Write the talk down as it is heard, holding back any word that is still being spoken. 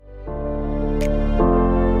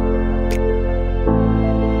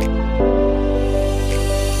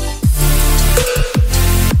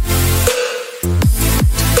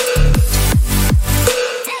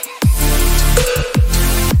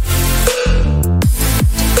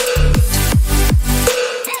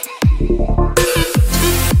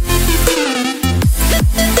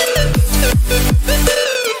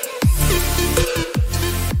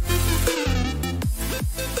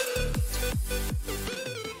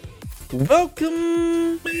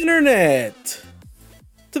Welcome, Internet,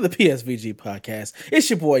 to the PSVG podcast. It's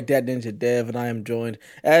your boy, Dat Ninja Dev, and I am joined,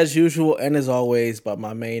 as usual and as always, by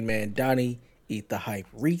my main man, Donnie, Eat the Hype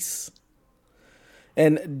Reese,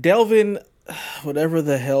 and Delvin, whatever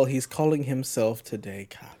the hell he's calling himself today,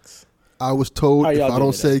 Cox. I was told if I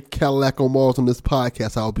don't today? say Cadillac on Mars on this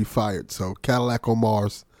podcast, I'll be fired. So Cadillac on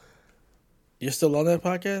Mars. You're still on that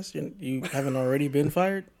podcast? You haven't already been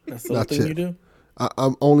fired? That's the only thing you do?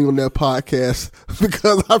 I'm only on that podcast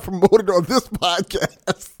because I promoted on this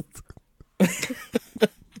podcast.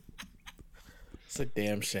 It's a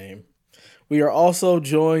damn shame. We are also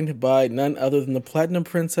joined by none other than the Platinum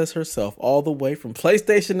Princess herself, all the way from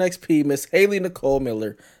PlayStation XP, Miss Haley Nicole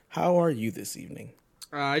Miller. How are you this evening?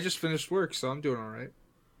 I just finished work, so I'm doing all right.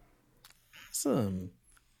 Awesome.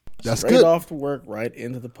 That's Straight good. off to work, right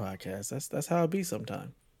into the podcast. That's how it be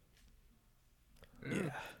sometime. Yeah.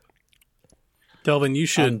 Delvin, you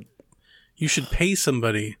should pay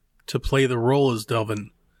somebody to play the role as Delvin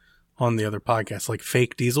on the other podcast, like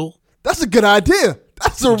Fake Diesel. That's a good idea.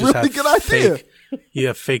 That's a You just really have good idea. You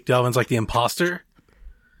have Fake Delvin's like the imposter.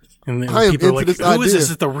 And then I am people are into like, this who is idea. this? Is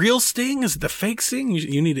it the real Sting? Is it the fake Sting?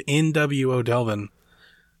 You need NWO Delvin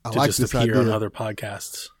I to like just this appear idea. on other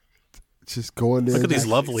podcasts. Just go in there. Look at and these just-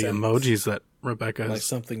 lovely sounds emojis that Rebecca Like has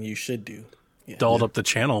something you should do. Yeah. dolled up the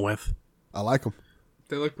channel with. I like them.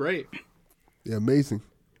 They look great. They're amazing.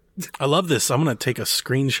 I love this. I'm going to take a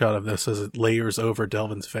screenshot of this as it layers over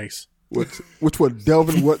Delvin's face. Which one?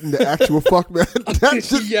 Delvin wasn't the actual fuck man. That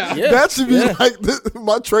should, Yeah. Yeah. that should be Yeah. like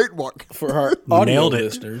my trademark. For our audio Nailed it.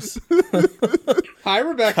 listeners, Hi,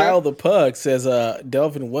 Rebecca. Kyle the Pug says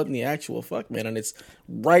Delvin wasn't the actual fuckman, and it's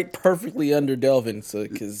right perfectly under Delvin. So,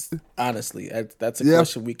 because honestly, that's a Yeah.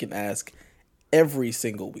 question we can ask every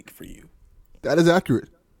single week for you. That is accurate.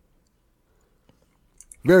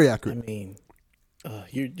 Very I accurate. mean,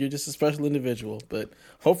 you're just a special individual, but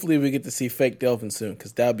hopefully we get to see fake Delvin soon,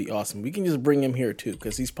 because that'd be awesome. We can just bring him here too,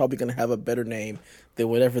 because he's probably going to have a better name than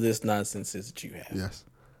whatever this nonsense is that you have. Yes.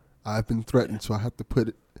 I've been threatened, so I have to put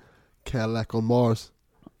it Cadillac on Mars.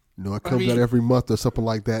 You know, it comes out every month or something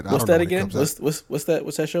like that. I What's don't know that when it again? comes out. What's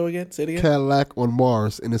that show again? Say it again. Cadillac on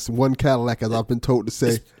Mars, and it's one Cadillac, as I've been told to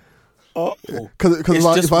say. Oh, Because it's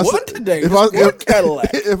just one today. Just one Cadillac.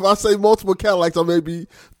 If I say multiple Cadillacs, I may be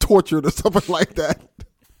tortured or something like that.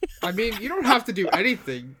 I mean, you don't have to do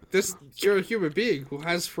anything. You're a human being who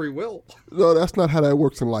has free will. No, that's not how that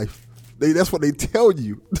works in life. That's what they tell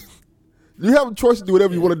you. You have a choice to do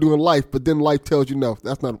whatever you want to do in life, but then life tells you no.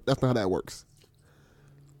 That's not how that works.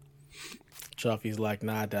 Chuffy's like,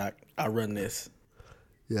 nah, Doc, I run this.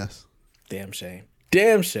 Yes. Damn shame.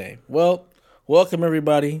 Damn shame. Well, welcome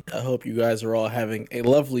everybody. I hope you guys are all having a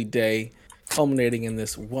lovely day, culminating in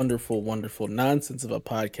this wonderful, wonderful nonsense of a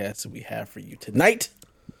podcast that we have for you tonight.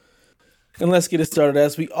 And let's get it started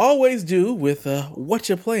as we always do with what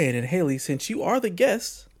you playing. And Haley, since you are the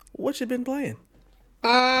guest, what you been playing?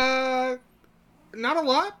 Not a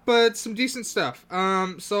lot, but some decent stuff.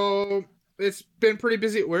 So it's been pretty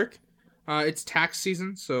busy at work. It's tax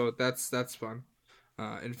season, so that's fun.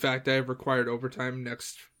 In fact, I have required overtime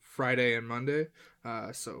next Friday and Monday.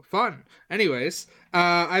 So fun. Anyways,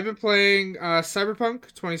 I've been playing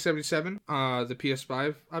Cyberpunk 2077, the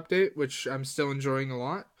PS5 update, which I'm still enjoying a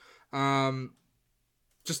lot.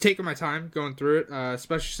 Just taking my time going through it,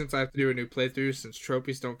 especially since I have to do a new playthrough since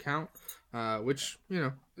trophies don't count, which, you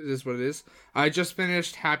know, it is what it is. I just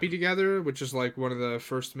finished Happy Together, which is like one of the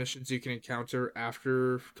first missions you can encounter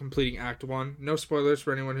after completing Act 1. No spoilers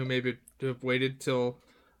for anyone who maybe have waited till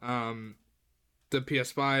the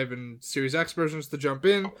PS5 and Series X versions to jump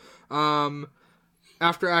in.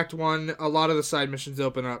 After Act 1, a lot of the side missions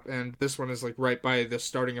open up, and this one is like right by the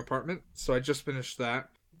starting apartment, so I just finished that.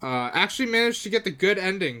 Actually managed to get the good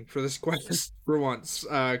ending for this quest for once,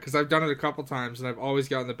 because I've done it a couple times and I've always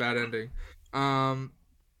gotten the bad ending.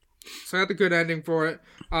 So I got the good ending for it.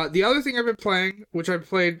 The other thing I've been playing, which I've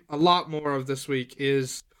played a lot more of this week,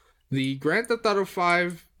 is the Grand Theft Auto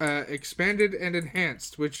 5 expanded and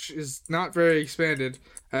enhanced, which is not very expanded,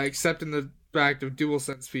 except in the fact of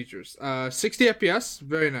DualSense features. 60 FPS,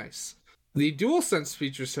 very nice. The DualSense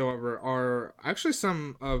features, however, are actually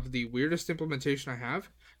some of the weirdest implementation I have.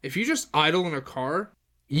 If you just idle in a car,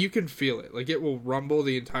 you can feel it. Like, it will rumble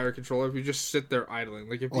the entire controller if you just sit there idling.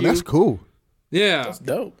 Like, if That's cool. Yeah. That's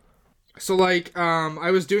dope. So, like, I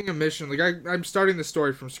was doing a mission. Like, I'm starting the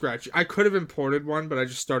story from scratch. I could have imported one, but I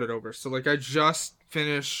just started over. So, like, I just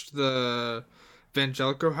finished the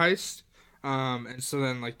Vangelico heist. And so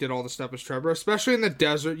then, like, did all the stuff as Trevor. Especially in the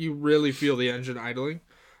desert, you really feel the engine idling.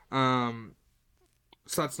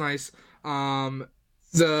 So that's nice.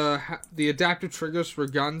 The adaptive triggers for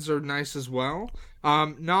guns are nice as well.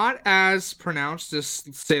 Not as pronounced as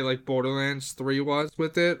say like Borderlands 3 was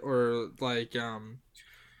with it, or like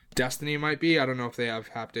Destiny might be. I don't know if they have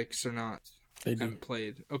haptics or not. They do. Haven't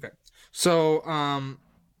played. Okay, so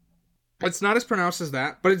it's not as pronounced as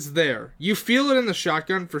that, but it's there. You feel it in the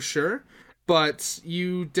shotgun for sure, but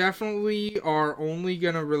you definitely are only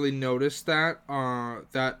gonna really notice that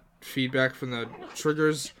feedback from the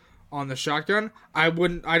triggers on the shotgun. I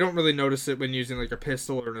don't really notice it when using like a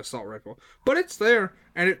pistol or an assault rifle, but it's there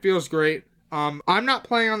and it feels great. I'm not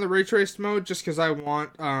playing on the ray traced mode just because I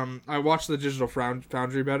watched the Digital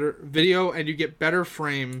Foundry video, and you get better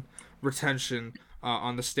frame retention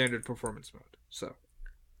on the standard performance mode. So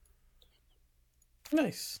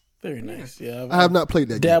nice, very nice. Yeah, I have not played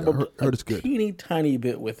that game. dabbled Heard it's a good. teeny tiny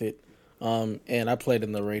bit with it, and I played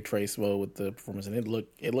in the ray trace mode with the performance, and it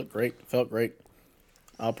looked great, felt great.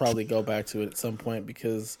 I'll probably go back to it at some point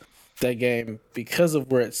because that game, because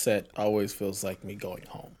of where it's set, always feels like me going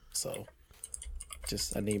home. So,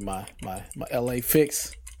 I need my LA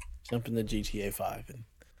fix, jump into GTA 5, and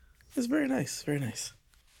it's very nice, very nice.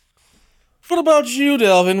 What about you,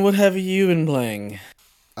 Delvin? What have you been playing?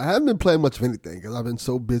 I haven't been playing much of anything because I've been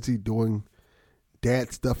so busy doing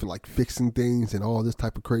dad stuff and like fixing things and all this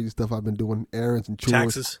type of crazy stuff. I've been doing errands and chores.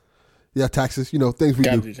 Taxes. Yeah, taxes. Things we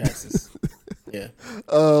Gotta do. do taxes. Yeah.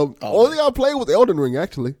 Only thing I played was Elden Ring,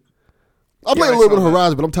 actually. I played I a little bit saw of that.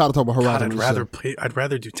 Horizon, but I'm tired of talking about God, Horizon. I'd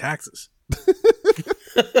rather do taxes.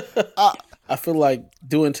 I feel like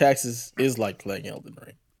doing taxes is like playing Elden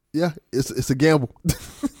Ring. Yeah, it's a gamble.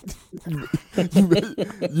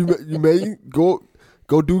 you may go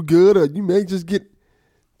do good, or you may just get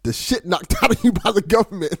the shit knocked out of you by the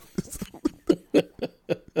government.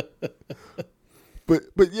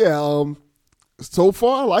 but yeah, so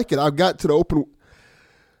far I like it. I got to the open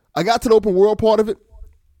world part of it.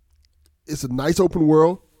 It's a nice open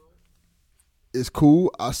world. It's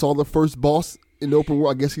cool. I saw the first boss in the open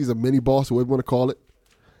world. I guess he's a mini boss, or whatever you want to call it.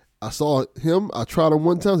 I saw him. I tried him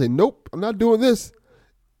one time. Say, nope, I'm not doing this.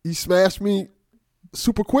 He smashed me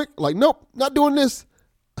super quick. Like, nope, not doing this.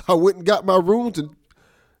 I went and got my runes, and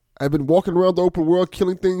I've been walking around the open world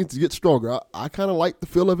killing things to get stronger. I kind of like the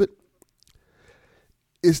feel of it.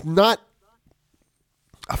 It's not.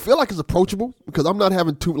 I feel like it's approachable because I'm not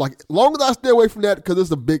having too like. Long as I stay away from that, because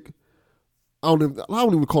it's a big. I don't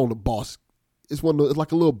even call him a boss. It's it's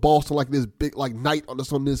like a little boss on like this big like knight on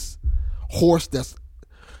this horse. That's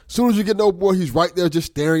as soon as you get no more, he's right there just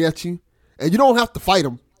staring at you, and you don't have to fight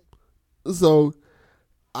him. So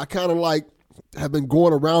I kind of like have been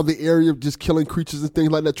going around the area just killing creatures and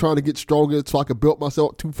things like that, trying to get stronger so I can build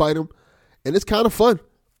myself to fight him, and it's kind of fun.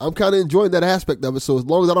 I'm kind of enjoying that aspect of it. So as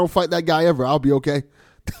long as I don't fight that guy ever, I'll be okay.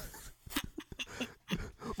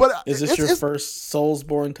 But Is this your first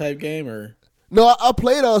Soulsborne type game, or? No, I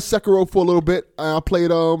played Sekiro for a little bit. I played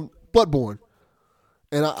Bloodborne,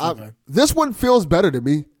 and this one feels better to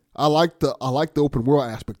me. I like the open world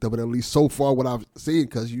aspect of it, at least so far what I've seen,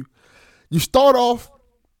 because you start off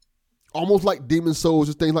almost like Demon Souls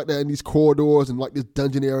and things like that in these corridors and like this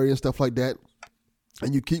dungeon area and stuff like that,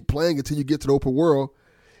 and you keep playing until you get to the open world.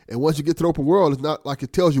 And once you get to the open world, it's not like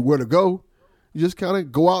it tells you where to go. You just kind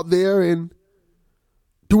of go out there and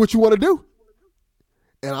do what you want to do.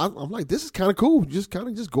 And I'm like, this is kind of cool. You just kind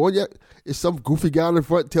of just going. Yeah, it's some goofy guy in the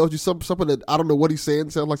front tells you something that I don't know what he's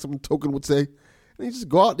saying. Sounds like something Token would say. And you just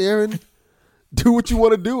go out there and do what you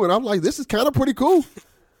want to do. And I'm like, this is kind of pretty cool.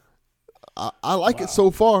 I like it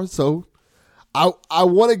so far. So I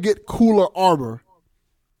want to get cooler armor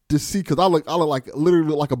to see, because I look like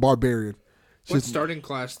literally like a barbarian. What starting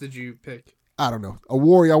class did you pick? I don't know. A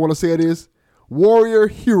warrior, I want to say it is. Warrior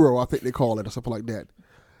hero, I think they call it, or something like that.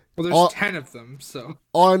 Well, there's 10 of them, so.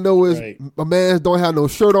 All I know is Right. my man don't have no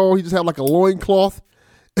shirt on. He just have like a loincloth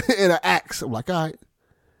and an axe. I'm like, all right.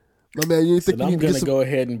 My man, you ain't think So you I'm need to gonna get some... go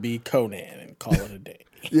ahead and be Conan and call it a day.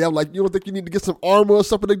 Yeah, I'm like, you don't think you need to get some armor or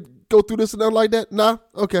something to go through this and that like that? Nah?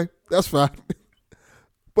 Okay, that's fine.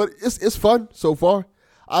 But it's fun so far.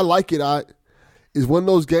 I like it. It's one of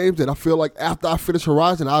those games that I feel like after I finish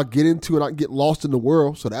Horizon, I'll get into and I can get lost in the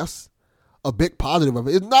world. So that's a big positive of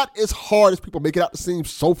it. It's not as hard as people make it out to seem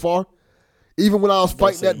so far. Even when I was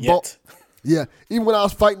fighting that boss. Yeah, even when I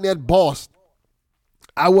was fighting that boss,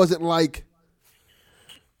 I wasn't like,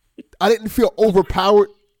 I didn't feel overpowered.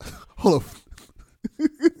 Hold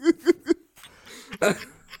on.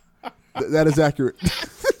 That is accurate.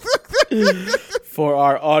 For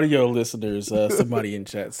our audio listeners, somebody in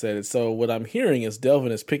chat said it. So what I'm hearing is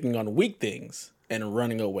Delvin is picking on weak things and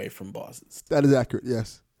running away from bosses. That is accurate,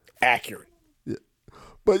 yes. Accurate.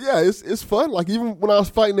 But yeah, it's fun. Like even when I was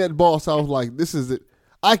fighting that boss, I was like, this is it.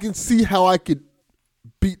 I can see how I could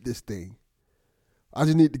beat this thing. I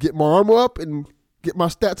just need to get my armor up and get my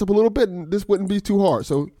stats up a little bit, and this wouldn't be too hard.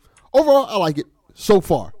 So overall, I like it so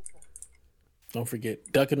far. Don't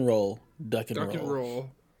forget, duck and roll, duck and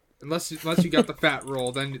roll. Unless you got the fat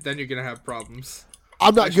roll, then you're gonna have problems.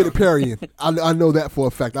 I'm not good at parrying. I know that for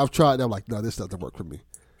a fact. I've tried and I'm like, no, this doesn't work for me.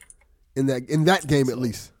 In that game, at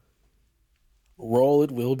least. Roll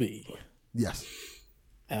it will be. Yes.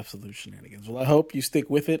 Absolute shenanigans. Well, I hope you stick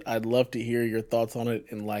with it. I'd love to hear your thoughts on it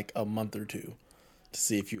in like a month or two to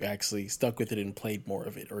see if you actually stuck with it and played more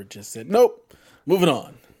of it or just said, nope, moving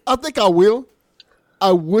on. I think I will.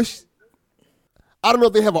 I wish. I don't know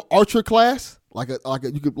if they have an archer class, like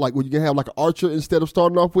you can have like an archer instead of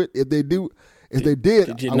starting off with. If they did,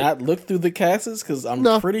 did you not look through the classes? Because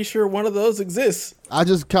I'm pretty sure one of those exists. I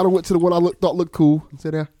just kind of went to the one I thought looked cool and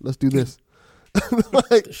said, "Yeah, let's do this."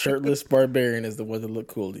 The shirtless barbarian is the one that looked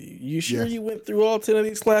cool to you. You sure you went through all 10 of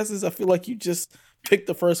these classes? I feel like you just picked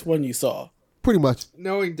the first one you saw. Pretty much.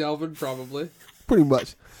 Knowing Delvin, probably. Pretty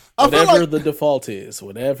much. Whatever the default is.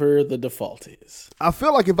 I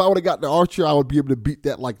feel like if I would have got the archer, I would be able to beat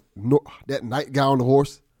that that knight guy on the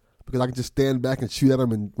horse because I can just stand back and shoot at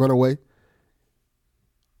him and run away.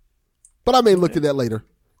 But I may look at that later.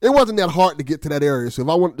 It wasn't that hard to get to that area, so if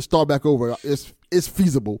I wanted to start back over, it's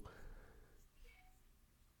feasible.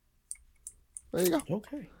 There you go.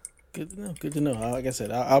 Okay. Good to know. Like I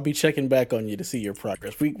said, I'll be checking back on you to see your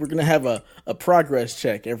progress. We're going to have a progress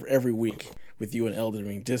check every week with you and Elden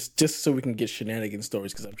Ring, just so we can get shenanigan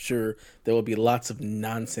stories, because I'm sure there will be lots of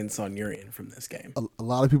nonsense on your end from this game. A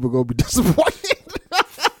lot of people are going to be disappointed.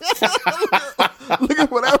 Looking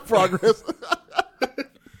for that progress.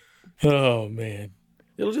 Oh, man.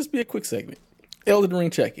 It'll just be a quick segment. Elden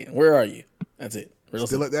Ring check-in. Where are you? That's it.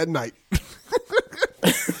 Still at that night.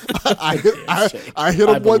 I hit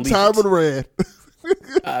him one time and ran.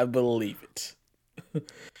 I believe it.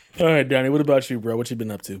 All right, Donnie, what about you, bro? What you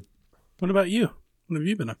been up to? What about you? What have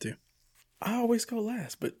you been up to? I always go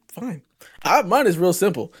last, but fine. Mine is real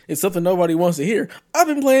simple. It's something nobody wants to hear. I've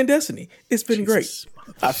been playing Destiny. It's been great.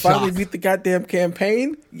 I finally beat the goddamn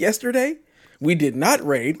campaign yesterday. We did not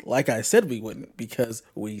raid like I said we wouldn't because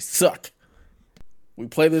we suck. We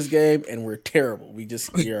play this game and we're terrible. We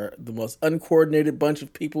are the most uncoordinated bunch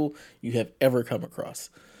of people you have ever come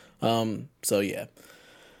across. So yeah,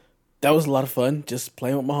 that was a lot of fun. Just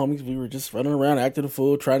playing with my homies. We were just running around, acting a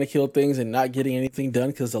fool, trying to kill things and not getting anything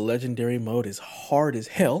done because the legendary mode is hard as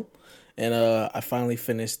hell. And I finally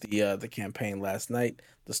finished the campaign last night.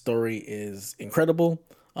 The story is incredible.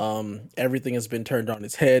 Everything has been turned on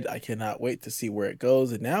its head. I cannot wait to see where it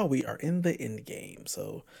goes. And now we are in the end game.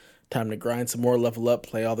 So time to grind some more, level up,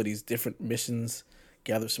 play all of these different missions,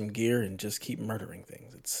 gather some gear, and just keep murdering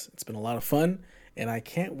things. It's been a lot of fun, and I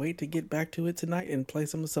can't wait to get back to it tonight and play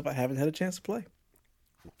some of the stuff I haven't had a chance to play.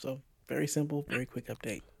 So, very simple, very quick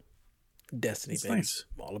update. Destiny, baby. Nice.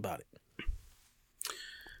 I'm all about it.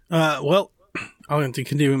 Well, I'll have to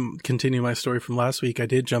continue my story from last week. I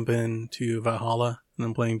did jump into Valhalla, and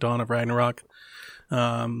I'm playing Dawn of Ragnarok.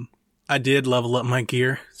 I did level up my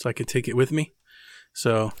gear so I could take it with me.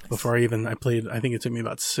 So before I played, I think it took me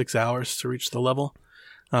about 6 hours to reach the level.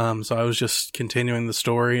 So I was just continuing the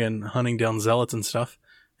story and hunting down zealots and stuff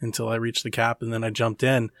until I reached the cap, and then I jumped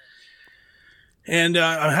in. And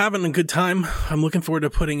I'm having a good time. I'm looking forward to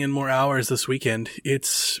putting in more hours this weekend.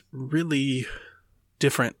 It's really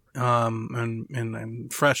different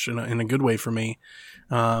and fresh in a good way for me.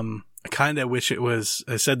 I kind of wish it was.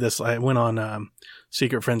 I said this. I went on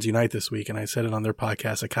Secret Friends Unite this week, and I said it on their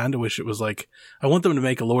podcast. I kind of wish it was like, I want them to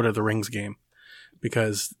make a Lord of the Rings game,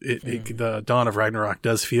 because the Dawn of Ragnarok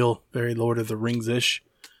does feel very Lord of the Rings-ish.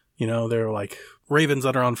 You know, they're like ravens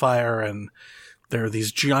that are on fire, and there are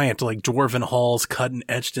these giant like dwarven halls cut and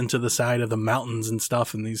etched into the side of the mountains and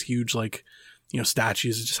stuff, and these huge like, you know,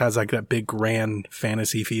 statues. It just has like that big grand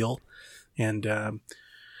fantasy feel, and I'm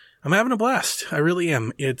having a blast. I really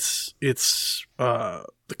am. It's the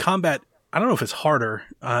combat. I don't know if it's harder.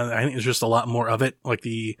 I think it's just a lot more of it. Like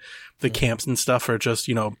the camps and stuff are just,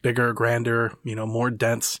 you know, bigger, grander, you know, more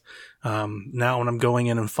dense. Now when I'm going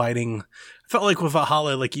in and fighting, I felt like with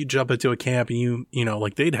Valhalla, like you jump into a camp and you know,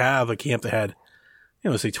 like they'd have a camp that had,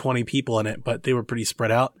 you know, say 20 people in it, but they were pretty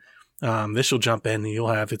spread out. This you'll jump in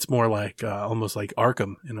and it's more like, almost like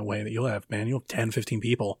Arkham in a way that you'll have 10, 15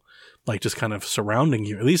 people, like just kind of surrounding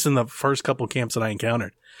you, at least in the first couple camps that I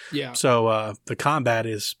encountered. Yeah. So, the combat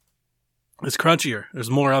is crunchier. There's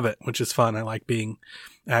more of it, which is fun. I like being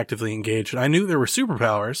actively engaged. I knew there were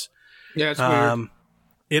superpowers. Yeah, it's weird.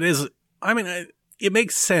 It is, it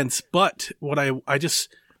makes sense, but what I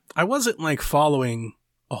wasn't like following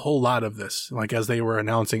a whole lot of this, like as they were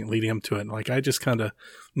announcing it, leading up to it. Like I just kind of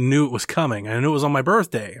knew it was coming. I knew it was on my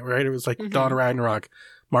birthday, right? It was like Dawn of Ragnarok,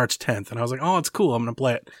 March 10th. And I was like, oh, it's cool. I'm going to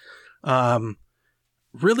play it.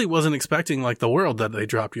 Really wasn't expecting like the world that they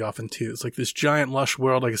dropped you off into. It's like this giant lush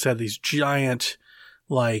world. Like I said, these giant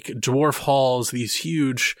like dwarf halls, these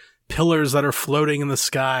huge pillars that are floating in the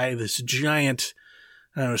sky, this giant,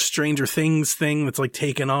 I don't know, Stranger Things thing that's like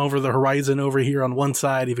taken over the horizon over here on one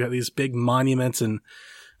side. You've got these big monuments and,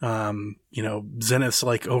 Zenith's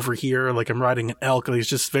like over here, like I'm riding an elk. Like, it's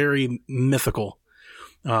just very mythical,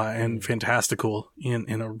 and fantastical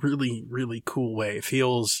in a really, really cool way. It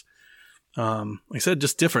feels, like I said,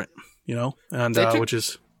 just different, and, which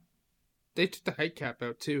is. They took the height cap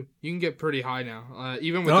out too. You can get pretty high now,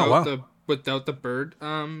 even without the bird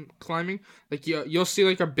climbing. Like you'll see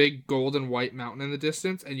like a big gold and white mountain in the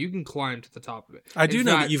distance, and you can climb to the top of it. I do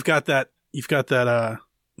know that you've got that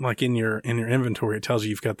like in your inventory. It tells you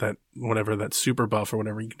you've got that whatever, that super buff or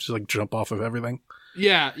whatever. You can just like jump off of everything.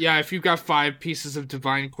 Yeah. If you've got 5 pieces of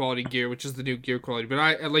divine quality gear, which is the new gear quality, but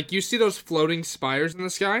I like you see those floating spires in the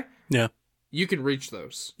sky. Yeah. You can reach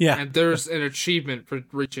those. Yeah. And there's an achievement for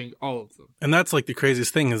reaching all of them. And that's like the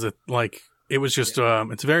craziest thing is that like it was just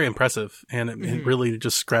it's very impressive, and it really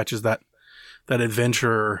just scratches that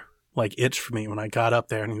adventurer like itch for me when I got up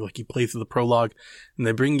there, and you play through the prologue and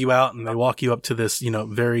they bring you out and they walk you up to this,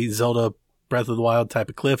 very Zelda Breath of the Wild type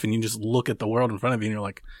of cliff, and you just look at the world in front of you and you're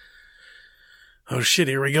like, oh shit,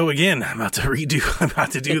 here we go again. I'm about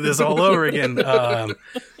to do this all over again.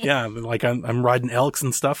 Like I'm riding elks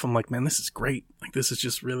and stuff. I'm like, man, this is great. Like this is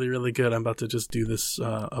just really, really good. I'm about to just do this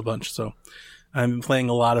a bunch. So I'm playing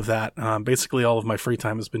a lot of that. Basically all of my free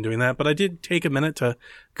time has been doing that, but I did take a minute to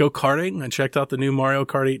go karting. I checked out the new Mario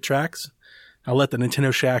Kart 8 tracks. I'll let the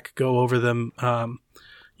Nintendo Shack go over them,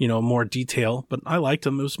 more detail, but I liked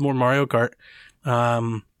them. It was more Mario Kart.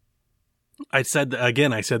 I said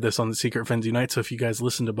this on the Secret Friends Unite, so if you guys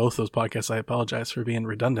listen to both those podcasts, I apologize for being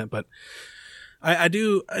redundant, but I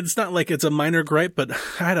do, it's not like it's a minor gripe, but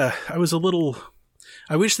I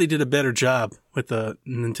wish they did a better job with the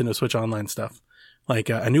Nintendo Switch Online stuff. Like,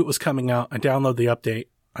 I knew it was coming out, I downloaded the update,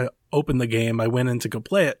 I opened the game, I went in to go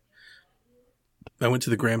play it, I went to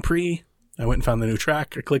the Grand Prix, I went and found the new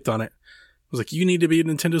track, I clicked on it, I was like, you need to be a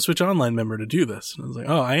Nintendo Switch Online member to do this, and I was like,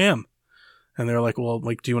 oh, I am. And they were like, well,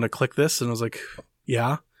 like, do you want to click this? And I was like,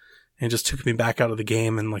 yeah. And it just took me back out of the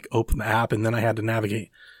game and like open the app. And then I had to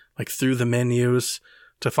navigate like through the menus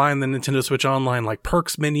to find the Nintendo Switch Online, like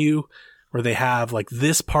perks menu where they have like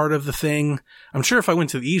this part of the thing. I'm sure if I went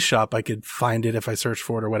to the eShop, I could find it if I searched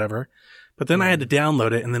for it or whatever. But then I had to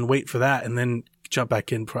download it and then wait for that and then jump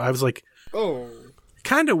back in. I was like, oh,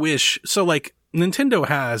 kind of wish. So like Nintendo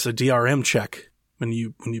has a DRM check when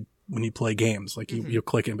you play games, like you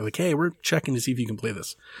click it and be like, hey, we're checking to see if you can play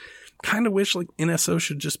this. Kind of wish like NSO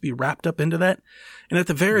should just be wrapped up into that. And at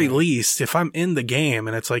the very least, if I'm in the game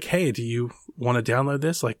and it's like, hey, do you want to download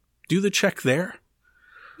this? Like, do the check there.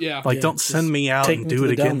 Yeah. Like, don't send me out and do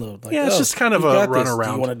it again. Like, it's just kind of a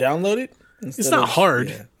runaround. You want to download it? It's not hard.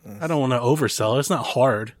 Yeah. I don't want to oversell it. It's not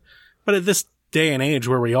hard. But at this day and age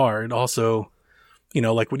where we are, it also,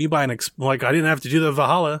 like when you buy like I didn't have to do the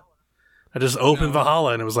Valhalla. I just opened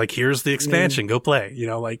Valhalla and it was like, here's the expansion, go play.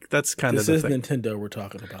 Like that's kind of the thing. This is Nintendo we're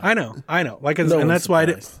talking about. I know. Like, and that's why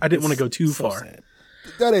I didn't want to go too far. Sad.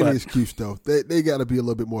 That ain't an excuse though. They got to be a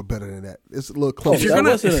little bit more better than that. It's a little close. That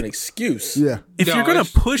wasn't an excuse. Yeah. If you're gonna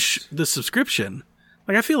push the subscription,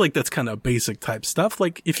 like I feel like that's kind of basic type stuff.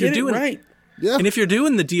 Like if you're doing right, yeah, and if you're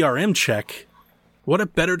doing the DRM check, what a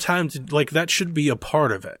better time to like that should be a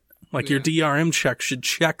part of it. Like your DRM check should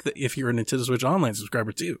check that if you're a Nintendo Switch Online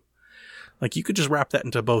subscriber too. Like, you could just wrap that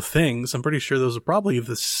into both things. I'm pretty sure those are probably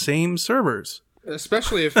the same servers.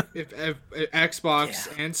 Especially if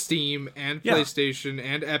Xbox and Steam and PlayStation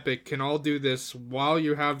and Epic can all do this while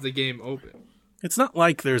you have the game open. It's not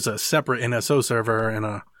like there's a separate NSO server and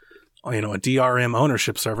a DRM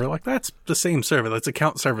ownership server. Like, that's the same server. That's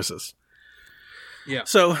account services. Yeah.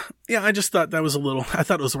 So, yeah, I just thought that was I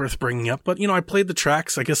thought it was worth bringing up. But, I played the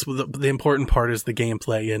tracks. I guess the important part is the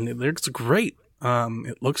gameplay, and it's great.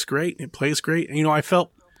 It looks great. It plays great. I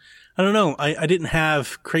felt, I don't know, I didn't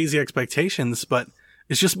have crazy expectations, but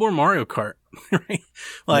it's just more Mario Kart, right?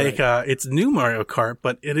 Like, it's new Mario Kart,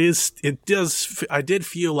 but I did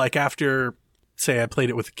feel like after, say I played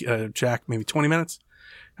it with Jack, maybe 20 minutes.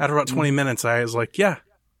 After about 20 minutes, I was like, yeah,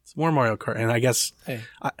 it's more Mario Kart. And I guess,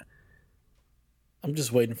 I'm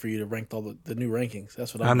just waiting for you to rank all the new rankings.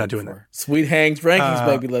 That's what I'm not doing that. Sweet Hanks rankings,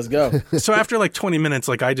 baby. Let's go. So after like 20 minutes,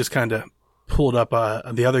 like I just kind of pulled up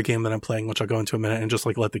the other game that I'm playing, which I'll go into a minute, and just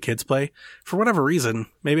like let the kids play. For whatever reason,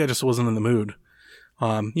 maybe I just wasn't in the mood.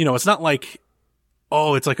 It's not like,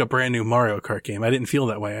 oh, it's like a brand new Mario Kart game. I didn't feel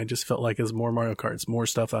that way. I just felt like it's more Mario Karts, more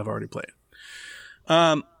stuff I've already played.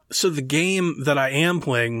 So the game that I am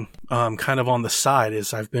playing, kind of on the side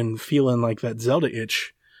is I've been feeling like that Zelda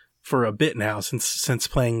itch for a bit now since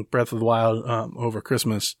playing Breath of the Wild, over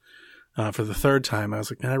Christmas, for the third time. I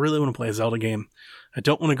was like, man, I really want to play a Zelda game. I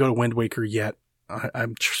don't want to go to Wind Waker yet.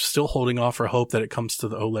 I'm still holding off for hope that it comes to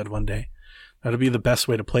the OLED one day. That'll be the best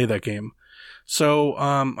way to play that game. So,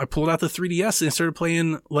 I pulled out the 3DS and I started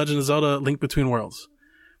playing Legend of Zelda Link Between Worlds.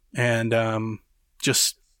 And,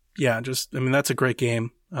 that's a great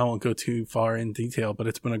game. I won't go too far in detail, but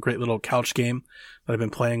it's been a great little couch game that I've been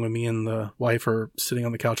playing with me and the wife, or sitting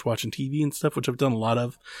on the couch watching TV and stuff, which I've done a lot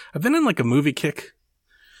of. I've been in like a movie kick.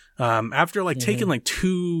 After taking like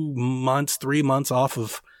 2 months, 3 months off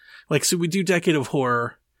of, so we do Decade of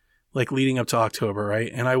Horror, leading up to October, right?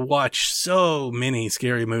 And I watch so many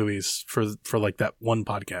scary movies for that one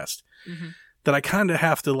podcast that I kind of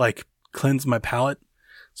have to cleanse my palate.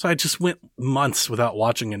 So I just went months without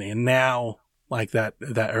watching any. And now that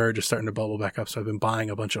urge is starting to bubble back up. So I've been buying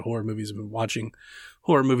a bunch of horror movies. I've been watching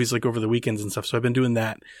horror movies over the weekends and stuff. So I've been doing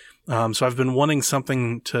that. So I've been wanting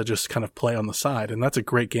something to just kind of play on the side. And that's a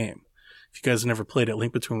great game. If you guys have never played it,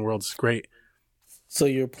 Link Between Worlds is great. So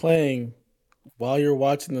you're playing while you're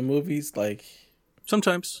watching the movies?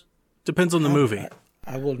 Sometimes. Depends on the movie.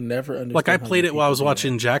 I will never understand. I played it while I was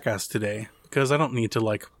watching Jackass today, because I don't need to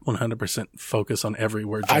 100% focus on every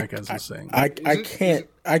word Jackass is saying. I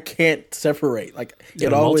can't separate.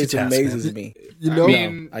 It always amazes me.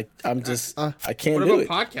 I can't do it.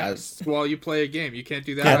 Podcasts while you play a game. You can't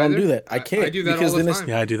do that. I don't do that. I can't. I do that all the time.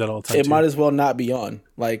 Yeah, I do that all the time. It might as well not be on.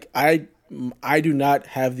 I do not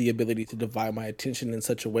have the ability to divide my attention in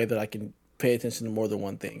such a way that I can pay attention to more than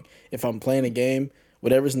one thing. If I'm playing a game,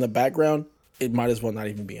 whatever's in the background, it might as well not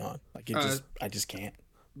even be on. I just can't.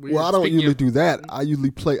 Well, I don't usually do that. I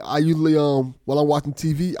usually while I'm watching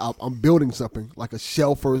TV, I'm building something, like a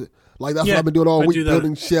shelf, or that's what I've been doing all week,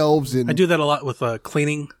 building shelves. And I do that a lot with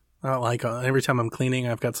cleaning. Every time I'm cleaning,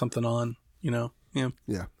 I've got something on. Yeah.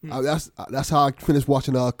 That's how I finished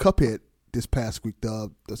watching Cuphead this past week. The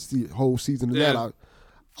whole season of that.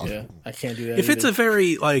 I can't do that. If it's a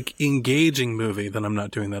very engaging movie, then I'm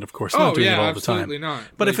not doing that. Of course, I'm not doing it all the time. Not.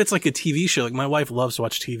 But if it's a TV show, my wife loves to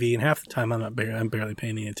watch TV, and half the time I'm barely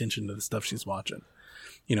paying any attention to the stuff she's watching.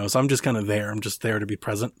 So I'm just kind of there. I'm just there to be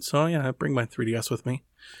present. So yeah, I bring my 3DS with me,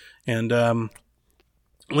 and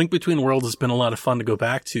Link Between Worlds has been a lot of fun to go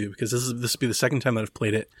back to, because this will be the second time that I've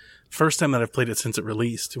played it. First time that I've played it since it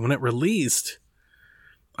released. When it released,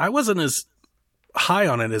 I wasn't as high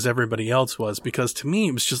on it as everybody else was, because to me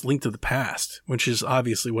it was just Link to the Past, which is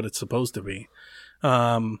obviously what it's supposed to be.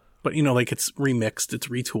 But it's remixed, it's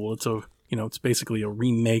retooled, it's basically a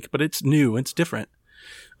remake, but it's new, it's different.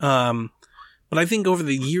 But I think over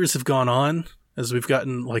the years have gone on, as we've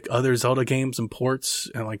gotten other Zelda games and ports,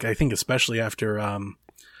 and I think especially after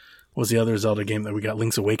what was the other Zelda game that we got,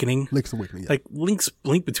 Link's Awakening? Link's Awakening, yeah.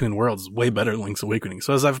 Link Between Worlds is way better than Link's Awakening.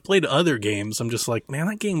 So as I've played other games, I'm just man,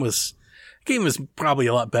 that game was probably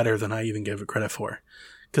a lot better than I even gave it credit for.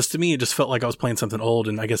 Because to me, it just felt like I was playing something old,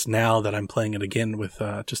 and I guess now that I'm playing it again with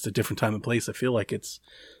just a different time and place, I feel like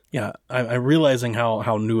I'm realizing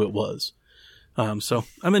how new it was. So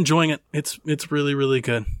I'm enjoying it. It's really, really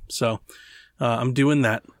good. So I'm doing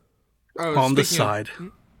that on the side.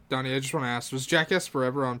 Donnie, I just want to ask, was Jackass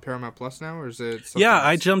Forever on Paramount Plus now, or is it something Yeah, else?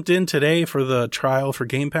 I jumped in today for the trial for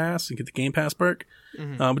Game Pass and get the Game Pass perk,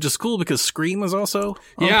 which is cool because Scream was also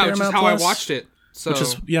on Paramount which is how Plus, I watched it. So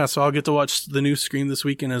so I'll get to watch the new Scream this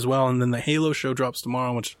weekend as well, and then the Halo show drops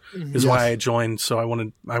tomorrow, which is why I joined. So I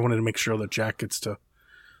wanted to make sure that Jack gets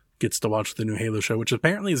to watch the new Halo show, which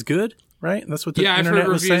apparently is good, right? That's what the internet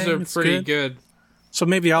was saying. I've heard reviews are pretty good. So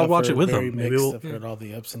maybe I'll watch it with them. Maybe I've heard all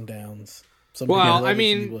the ups and downs. Some Well,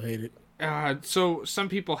 people hate it. So some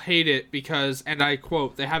people hate it because, and I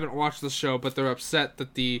quote, they haven't watched the show, but they're upset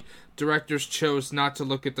that the directors chose not to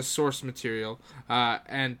look at the source material,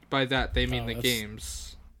 and by that they mean the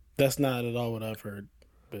games. That's not at all what I've heard,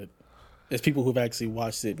 but it's people who've actually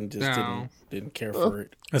watched it and just didn't care for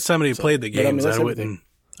it. As somebody who played the games, I wouldn't.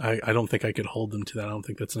 I don't think I could hold them to that. I don't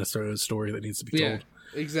think that's necessarily a story that needs to be told.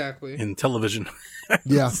 Exactly. In television.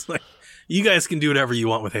 Yeah. You guys can do whatever you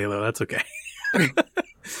want with Halo. That's okay.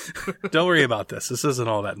 Don't worry about this. This isn't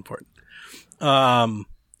all that important.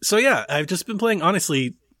 So yeah, I've just been playing,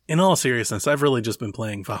 honestly, in all seriousness, I've really just been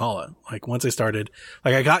playing Valhalla. Once I started,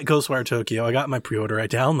 I got Ghostwire Tokyo, I got my pre-order, I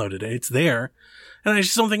downloaded it, it's there, and I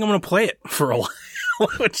just don't think I'm going to play it for a while,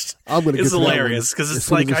 which is hilarious, because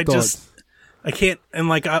it's I can't,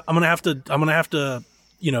 and I'm going to have to,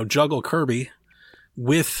 juggle Kirby,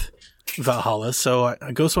 with Valhalla, so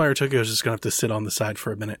Ghostwire Tokyo is just gonna have to sit on the side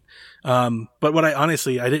for a minute. But what I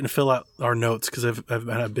didn't fill out our notes because I've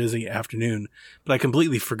had a busy afternoon, but I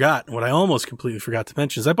completely forgot. What I almost completely forgot to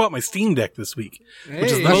mention is I bought my Steam Deck this week,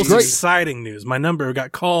 which is the most exciting news. My number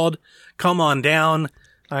got called. Come on down.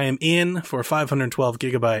 I am in for a 512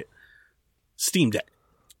 gigabyte Steam Deck,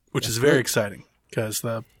 which is very exciting because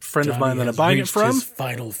the friend of mine that I'm buying it from, his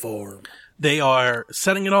final form. they are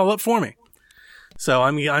setting it all up for me. So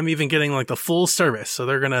I'm even getting like the full service. So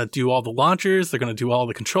they're going to do all the launchers. They're going to do all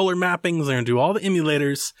the controller mappings. They're going to do all the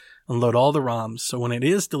emulators and load all the ROMs. So when it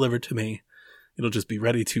is delivered to me, it'll just be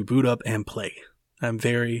ready to boot up and play. I'm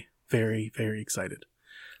very, very, very excited.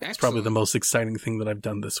 It's probably the most exciting thing that I've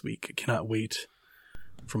done this week. I cannot wait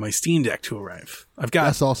for my Steam Deck to arrive.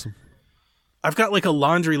 That's awesome. I've got like a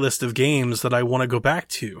laundry list of games that I want to go back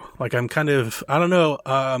to. Like I'm kind of, I don't know.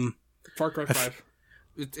 Far Cry 5.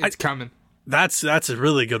 It's coming. That's a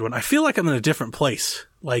really good one. I feel like I'm in a different place,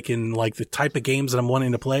 like in like the type of games that I'm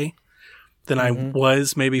wanting to play than I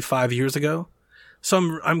was maybe 5 years ago.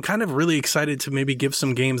 So I'm kind of really excited to maybe give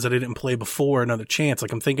some games that I didn't play before another chance.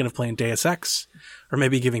 Like I'm thinking of playing Deus Ex or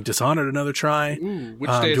maybe giving Dishonored another try. Ooh,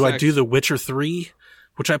 which Deus do I Ex? do The Witcher 3,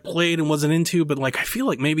 which I played and wasn't into, but like I feel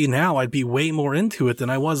like maybe now I'd be way more into it than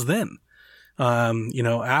I was then.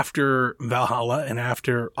 After Valhalla and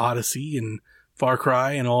after Odyssey and Far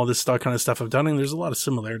Cry and all this kind of stuff I've done, and there's a lot of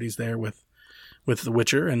similarities there with The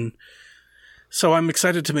Witcher, and so I'm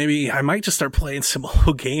excited to I might just start playing some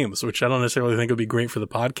old games, which I don't necessarily think would be great for the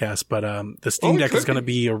podcast, but the Steam Deck is going to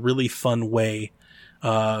be a really fun way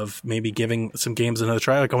of maybe giving some games another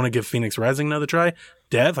try. Like I want to give Phoenix Rising another try.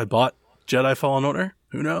 Dev, I bought Jedi Fallen Order.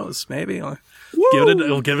 Who knows? Maybe I'll give it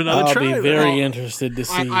another try. I'll be very interested to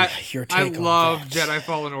see your take on that. I love Jedi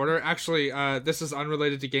Fallen Order. Actually, this is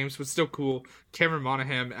unrelated to games, but still cool. Cameron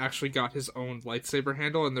Monaghan actually got his own lightsaber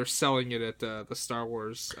handle, and they're selling it at the Star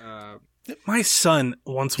Wars. My son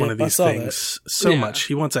wants one of these things so much.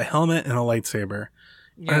 He wants a helmet and a lightsaber.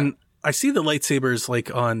 Yeah. And I see the lightsabers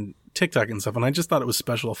like on TikTok and stuff, and I just thought it was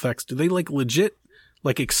special effects. Do they like legit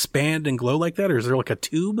like expand and glow like that, or is there like a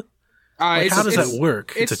tube? Like, how does that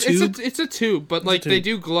work? It's a tube? It's a tube, but like they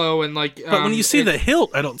do glow and like. But when you see the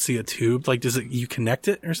hilt, I don't see a tube. Like, you connect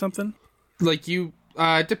it or something? Like it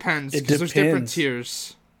depends because there's different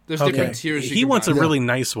tiers. There's different tiers. He wants a really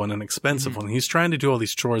nice one, an expensive one. He's trying to do all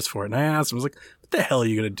these chores for it, and I asked him, I was like, "What the hell are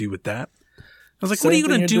you going to do with that?" I was like, "What are you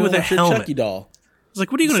going to do with a helmet?" Chucky doll. I was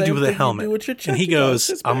like, "What are you going to do with a helmet?" And he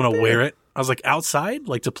goes, "I'm going to wear it." I was like, "Outside,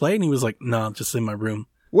 like to play?" And he was like, "No, just in my room."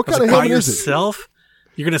 What kind of helmet is it? Yourself?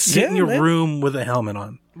 You're going to sit in your room with a helmet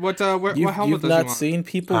on. What helmet you've not seen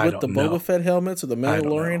people with the Boba Fett helmets or the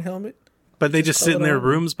Mandalorian helmet? But they just sit in their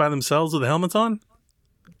rooms by themselves with the helmets on?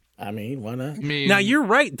 I mean, why not? Now, you're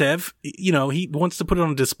right, Dev. You know, he wants to put it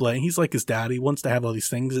on display. He's like his dad. He wants to have all these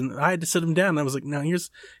things. And I had to sit him down. And I was like, "No,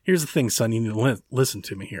 here's the thing, son. You need to listen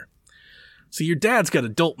to me here. So your dad's got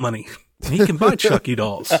adult money. He can buy Chucky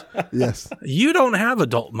dolls. Yes. You don't have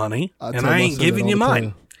adult money, and I ain't giving you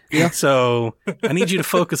mine. Yeah. So I need you to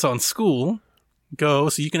focus on school. Go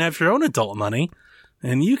so you can have your own adult money,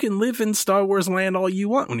 and you can live in Star Wars land all you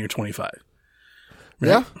want when you're 25. Right?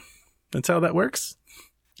 Yeah. That's how that works.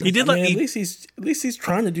 He did at least he's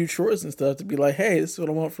trying to do chores and stuff to be like, hey, this is what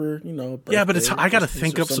I want for, birthday, yeah, but I got to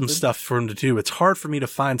think up some stuff for him to do. It's hard for me to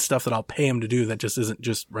find stuff that I'll pay him to do that just isn't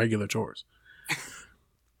just regular chores.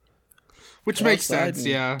 Which makes sense,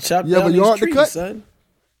 yeah. Chop down these trees, son.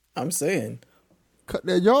 I'm saying. Cut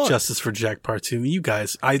that yard. Justice for Jack Part 2. You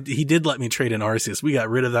guys, he did let me trade in Arceus. We got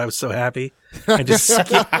rid of that. I was so happy. I just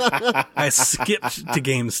skipped to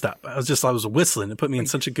GameStop. I was whistling. It put me in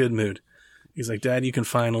such a good mood. He's like, "Dad, you can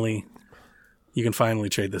finally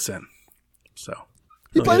trade this in." So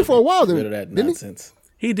he played it for a while, didn't nonsense.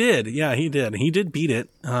 He did. Yeah, he did. He did beat it.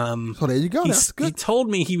 So there you go. That's good. He told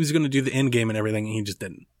me he was going to do the end game and everything, and he just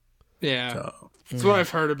didn't. Yeah. So, that's what I've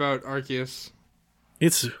heard about Arceus.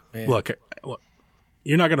 It's look,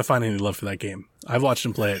 you're not going to find any love for that game. I've watched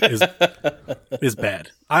him play it. It's bad.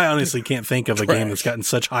 I honestly can't think of a game that's gotten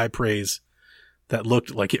such high praise that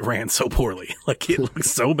looked like it ran so poorly. Like it looked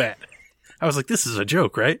so bad. I was like, this is a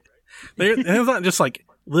joke, right? They're not just like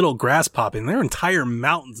little grass popping. They're entire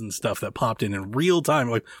mountains and stuff that popped in real time.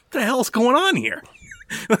 Like, what the hell's going on here?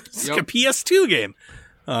 It's like a PS2 game.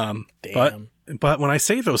 Damn. But when I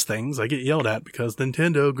say those things, I get yelled at because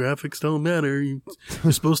Nintendo graphics don't matter. You're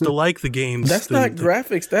supposed to like the games. That's not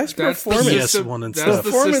graphics. That's performance. The PS1 and stuff.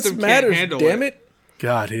 Performance matters. Damn it!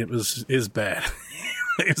 God, it was bad.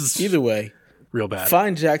 It was either way, real bad.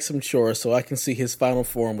 Find Jack some chores so I can see his final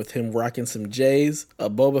form with him rocking some J's, a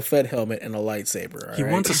Boba Fett helmet, and a lightsaber. He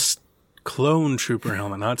wants a clone trooper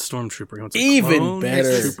helmet, not stormtrooper. He wants a Even clone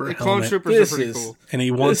better. trooper The clone helmet. troopers This are pretty is- cool. And he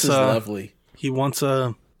This wants is lovely. he wants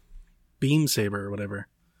a beam saber or whatever.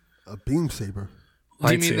 A beam saber.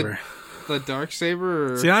 Do you mean Lightsaber. the dark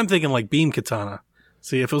saber? Or... See, I'm thinking like beam katana.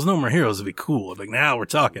 See, if it was No More Heroes, it'd be cool. Like, now we're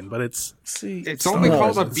talking, but it's See, It's only no,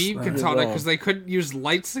 called a it's- beam it's katana wrong. because they couldn't use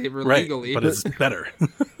lightsaber right, legally. but it's better.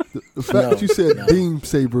 The fact that you said no. beam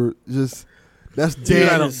saber, just that's I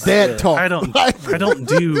dad, don't- dad talk. I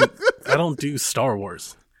don't do Star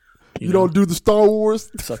Wars. You don't do the Star Wars.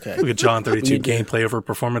 It's okay. Look at John 32 We need to- gameplay over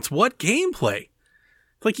performance. What gameplay?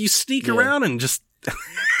 Like you sneak Yeah. around and just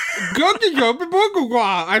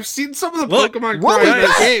I've seen some of the Look, Pokemon what cry in was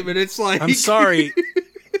that game, and it's like I'm sorry.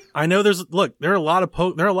 I know there are a lot of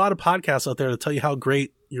podcasts out there that tell you how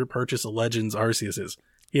great your purchase of Legends Arceus is.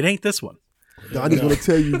 It ain't this one. Donnie's going to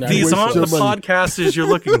tell you. No. you These wasted aren't your the money. podcasters you're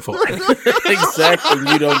looking for.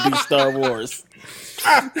 Exactly. You don't do Star Wars.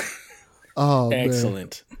 Oh, man.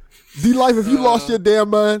 Excellent. D-Life, if you lost your damn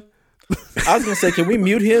mind, I was gonna say, can we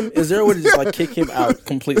mute him? Is there a way to just like kick him out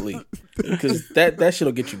completely? Because that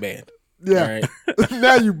shit'll get you banned. yeah. All right,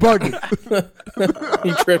 Now you bugging.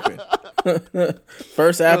 you tripping.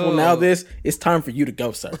 First Apple, now this. It's time for you to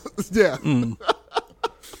go, sir. Yeah.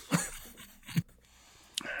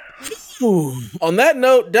 On that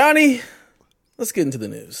note, Donnie, let's get into the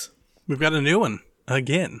news. We've got a new one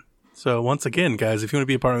again. So once again, guys, if you want to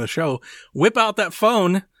be a part of the show, whip out that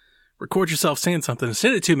phone, record yourself saying something, and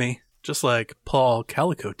send it to me, just like Paul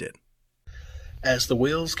Calico did. As the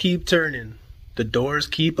wheels keep turning, the doors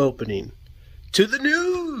keep opening. To the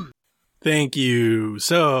news! Thank you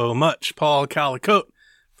so much, Paul Calico,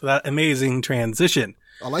 for that amazing transition.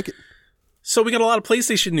 I like it. So we got a lot of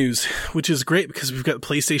PlayStation news, which is great because we've got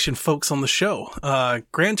PlayStation folks on the show.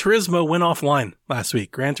 Gran Turismo went offline last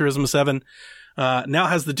week. Gran Turismo 7 now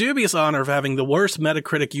has the dubious honor of having the worst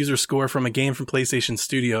Metacritic user score from a game from PlayStation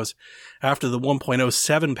Studios after the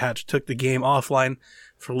 1.07 patch took the game offline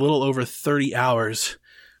for a little over 30 hours,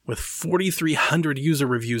 with 4,300 user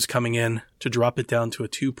reviews coming in to drop it down to a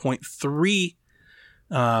 2.3.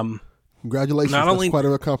 Congratulations. Not That's only- quite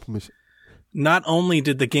a accomplishment. Not only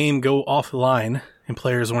did the game go offline and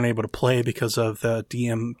players weren't able to play because of the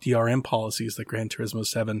DRM policies that Gran Turismo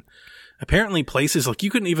 7, apparently places like you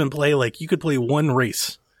couldn't even play, like you could play one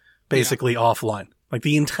race basically offline. Like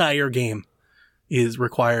the entire game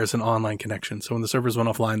requires an online connection. So when the servers went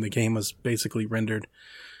offline, the game was basically rendered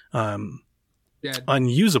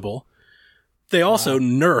unusable. They also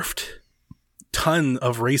nerfed ton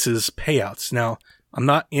of races payouts. Now, I'm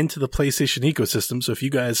not into the PlayStation ecosystem, so if you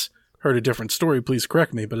guys heard a different story, please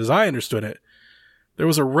correct me. But as I understood it, there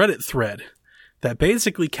was a Reddit thread that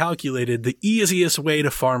basically calculated the easiest way to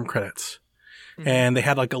farm credits. And they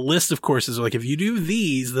had like a list of courses, like if you do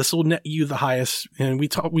these, this will net you the highest. And we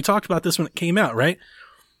talked about this when it came out, right?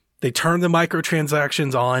 They turned the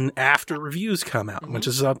microtransactions on after reviews come out, which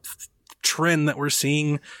is a trend that we're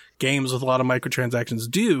seeing games with a lot of microtransactions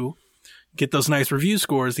do. Get those nice review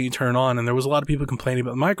scores that you turn on, and there was a lot of people complaining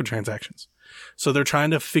about the microtransactions. So they're trying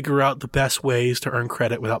to figure out the best ways to earn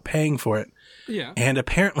credit without paying for it. Yeah. And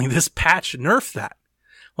apparently this patch nerfed that.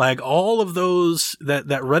 Like all of those, that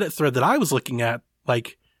Reddit thread that I was looking at,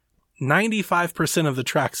 like 95% of the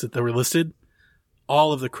tracks that were listed,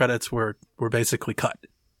 all of the credits were basically cut.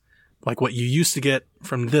 Like what you used to get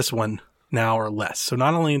from this one now or less. So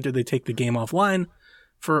not only did they take the game offline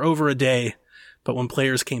for over a day, but when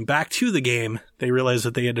players came back to the game, they realized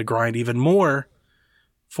that they had to grind even more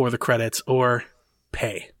for the credits or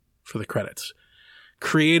pay for the credits.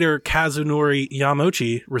 Creator Kazunori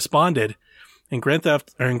Yamochi responded, in Gran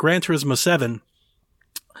Turismo 7,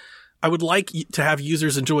 I would like to have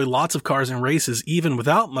users enjoy lots of cars and races even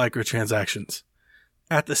without microtransactions.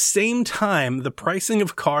 At the same time, the pricing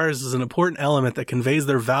of cars is an important element that conveys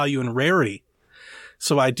their value and rarity.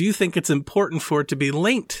 So I do think it's important for it to be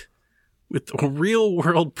linked with real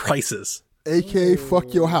world prices. AK,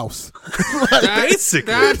 fuck your house.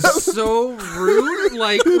 Basically. That's so rude.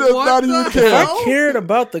 Like, He does what not the even care. If hell? I cared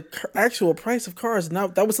about the actual price of cars, and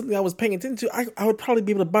that was something I was paying attention to, I would probably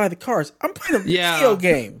be able to buy the cars. I'm playing a video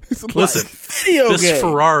game. Listen, Video this game.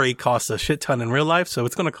 Ferrari costs a shit ton in real life, so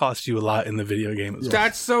it's going to cost you a lot in the video game as well.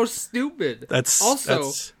 That's so stupid.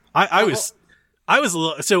 I was a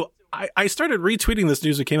little, so I started retweeting this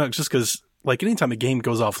news when it came out just because, like, anytime a game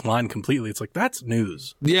goes offline completely, it's like, that's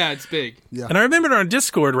news. Yeah, it's big. Yeah. And I remember on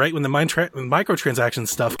Discord, right, when the microtransaction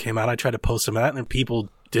stuff came out, I tried to post some of that, and people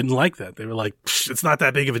didn't like that. They were like, it's not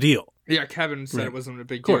that big of a deal. Yeah, Kevin said it wasn't a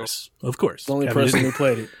big Of course. the only Kevin person didn't- who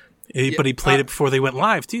played it. But he played it before they went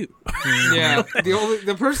live, too. deal. Yeah,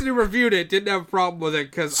 the person who reviewed it didn't have a problem with it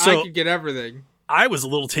because I So- could get everything. I was a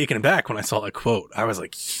little taken aback when I saw that quote. I was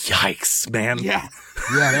like, "Yikes, man!" Yeah,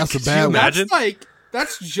 Yeah, that's a bad one. imagine?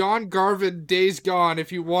 that's John Garvin Days Gone.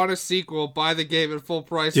 If you want a sequel, buy the game at full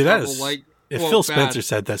price. Dude, that level, is. like, If quote, Phil bad. Spencer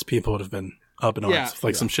said this, people would have been up in arms. Yeah.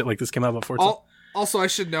 Like some shit like this came out before. It's Also, I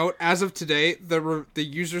should note, as of today, the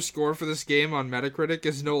user score for this game on Metacritic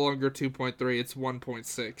is no longer 2.3; it's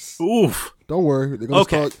 1.6. oof. Don't worry,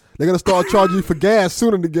 Okay. they're gonna start charging you for gas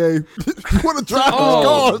soon in the game. You want to drive those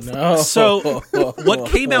cars? No. So what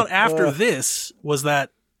came out after this was that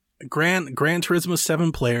Gran Turismo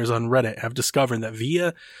 7 players on Reddit have discovered that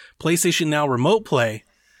via PlayStation Now Remote Play,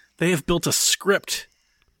 they have built a script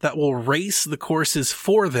that will race the courses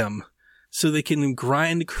for them so they can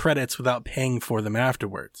grind credits without paying for them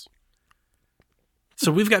afterwards.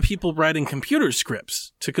 So we've got people writing computer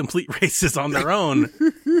scripts to complete races on their own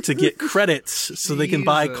to get credits so they can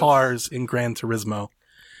buy Jesus. cars in Gran Turismo.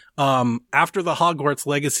 After the Hogwarts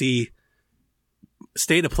Legacy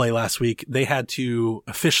state of play last week, they had to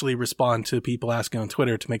officially respond to people asking on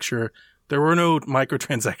Twitter to make sure there were no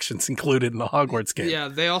microtransactions included in the Hogwarts game. Yeah,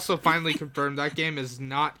 they also finally confirmed that game has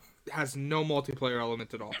no multiplayer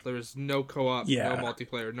element at all. There is no co-op, Yeah. no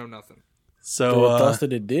multiplayer, no nothing. There were So thoughts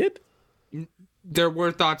that it did? There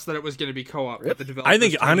were thoughts that it was going to be co-op, but the developers I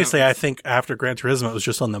think, came out honestly, with- I think after Gran Turismo, it was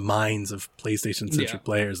just on the minds of PlayStation-centric Yeah.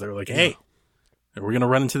 players. They were like, hey, we're going to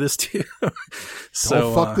run into this too. So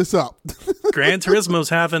Don't fuck this up. Gran Turismo's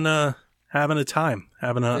having a time,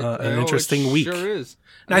 having an interesting it week. Sure is.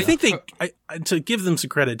 And I think to give them some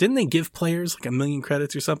credit, didn't they give players like 1 million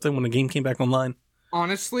credits or something when the game came back online?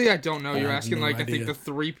 Honestly, I don't know. You're have asking no I idea. think the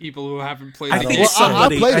 3 people who haven't played. I the think game.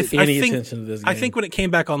 somebody. played I, it. I Any think. attention to this I game. think when it came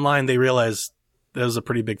back online, they realized that was a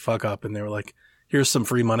pretty big fuck up, and they were like, "Here's some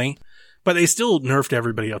free money," but they still nerfed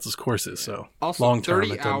everybody else's courses. So Also, long term,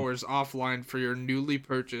 30 hours offline for your newly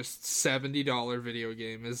purchased $70 video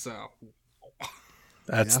game is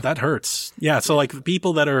that hurts. Yeah. So like the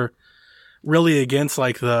people that are really against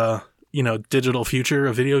like the digital future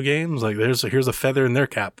of video games, like here's a feather in their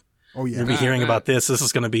cap. Oh yeah. You'll be hearing about this. This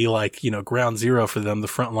is going to be like, ground zero for them, the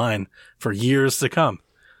front line for years to come.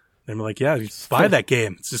 And we're like, yeah, you just buy that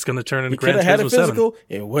game. It's just going to turn into You could Gran have had Turismo it 7. physical.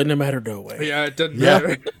 It wouldn't have mattered no way. Yeah, it doesn't Yeah.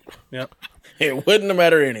 matter. Yep. It wouldn't have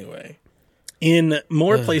mattered anyway. In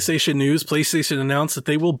more PlayStation news, PlayStation announced that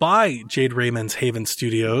they will buy Jade Raymond's Haven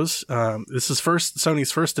Studios. This is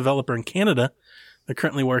Sony's first developer in Canada. They're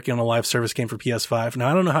currently working on a live service game for PS5. Now,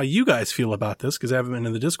 I don't know how you guys feel about this because I haven't been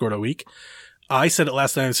in the Discord all week. I said it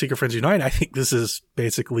last night on Secret Friends Unite. I think this is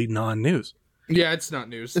basically non-news. Yeah, it's not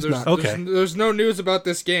news. It's not. Okay. There's no news about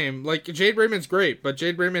this game. Like, Jade Raymond's great, but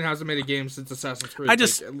Jade Raymond hasn't made a game since Assassin's Creed. I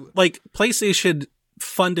just, PlayStation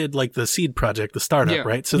funded like the seed project, the startup, Yeah.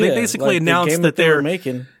 right? So they Yeah, basically like the announced game that they were they're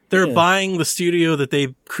making. they're Yeah. buying the studio that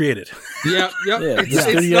they've created. Yep. Yeah, It's- the it's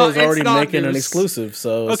studio not- is already it's not making an news. exclusive,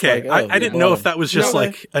 so it's Okay, like, I didn't know if that was just No.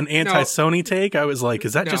 like an anti-Sony take. I was like,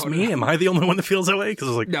 is that just No, me? no. Am I the only one that feels that way? Because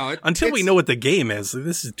I was like, No, until we it's- know what the game is,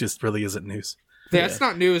 this is just really isn't news. Yeah, it's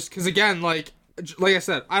not news because again, like I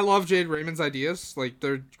said, I love Jade Raymond's ideas. Like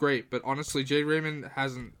they're great, but honestly, Jade Raymond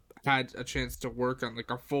hasn't had a chance to work on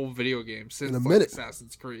like a full video game since In a like, minute.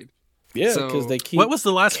 Assassin's Creed. Yeah, So- because they keep. What was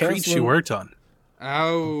the last Creed she canceling- worked on?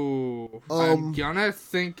 Oh, I'm gonna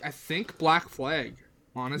think. I think Black Flag.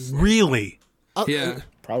 Honestly, Really? yeah.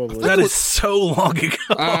 Probably. That is so long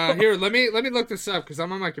ago. Here, let me look this up because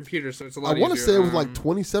I'm on my computer, so it's a lot. I want to easier. say it was like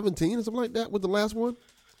 2017 or something like that with the last one.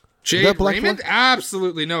 Jade that Black Raymond. Flag?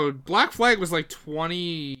 Absolutely no. Black Flag was like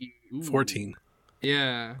 14.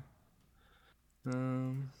 Yeah.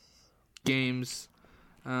 Games.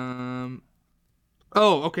 Oh,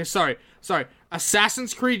 okay. Sorry.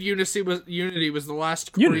 Assassin's Creed Unity was the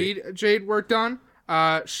last Creed Jade worked on.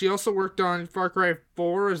 She also worked on Far Cry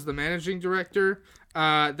 4 as the managing director.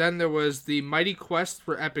 Then there was the Mighty Quest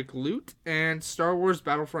for Epic Loot and Star Wars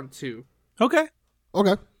Battlefront 2. Okay.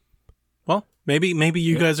 Okay. Well, maybe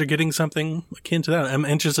you guys are getting something akin to that. I'm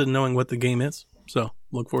interested in knowing what the game is. So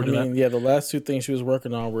look forward I to mean, yeah, the last two things she was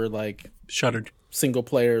working on were like that. Shuttered. single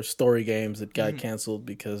player story games that got canceled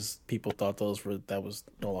because people thought that was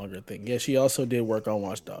no longer a thing. Yeah, she also did work on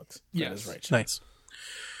Watch Dogs. That Yes. is right. Nice.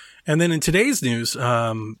 And then in today's news,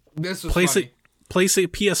 This was funny.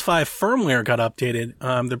 PS5 firmware got updated.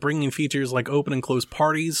 They're bringing features like open and close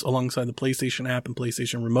parties alongside the PlayStation app and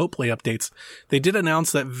PlayStation Remote Play updates. They did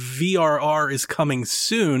announce that VRR is coming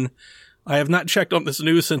soon. I have not checked on this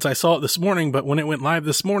news since I saw it this morning, but when it went live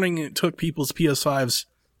this morning, it took people's PS5s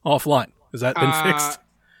offline. Has that been fixed?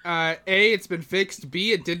 A, it's been fixed.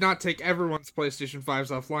 B, it did not take everyone's PlayStation 5s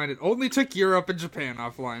offline. It only took Europe and Japan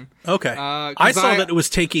offline. Okay. I saw that it was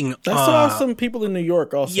taking... I saw some people in New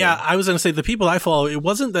York also. Yeah, I was going to say, the people I follow, it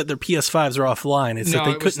wasn't that their PS5s are offline. It's that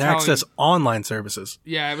they couldn't access online services.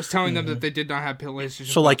 Yeah, it was telling them that they did not have PlayStation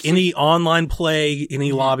So, like, any online play,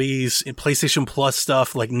 any lobbies, PlayStation Plus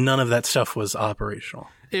stuff, like, none of that stuff was operational.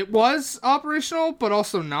 It was operational, but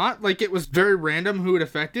also not. Like, it was very random who it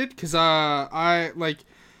affected, because, this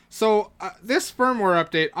firmware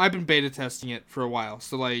update, I've been beta testing it for a while.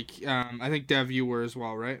 So, like, I think, Dev, you were as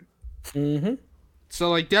well, right? Mm-hmm. So,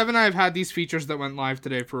 like, Dev and I have had these features that went live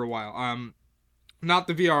today for a while. Not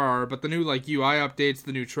the VRR, but the new, like, UI updates,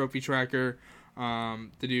 the new trophy tracker, the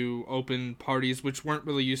new open parties, which weren't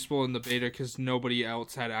really useful in the beta because nobody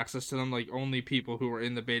else had access to them. Like, only people who were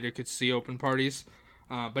in the beta could see open parties.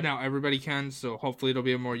 But now everybody can, so hopefully it'll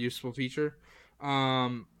be a more useful feature.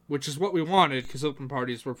 Which is what we wanted, because open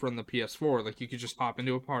parties were from the PS4. Like, you could just hop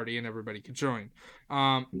into a party and everybody could join.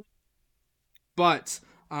 But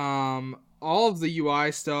all of the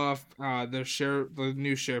UI stuff, the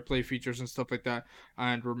new share play features and stuff like that,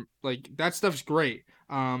 and like that stuff's great.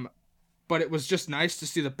 But it was just nice to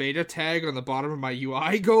see the beta tag on the bottom of my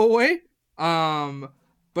UI go away.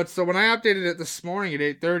 But so when I updated it this morning at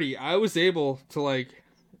 8:30, I was able to like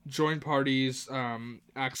join parties,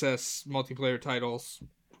 access multiplayer titles.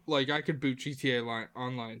 Like, I could boot GTA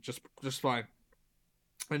online just fine.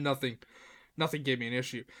 And nothing gave me an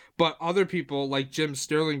issue. But other people, like Jim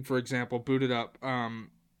Sterling, for example, booted up...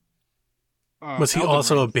 was he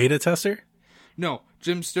also a beta tester? No.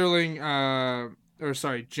 Jim Sterling...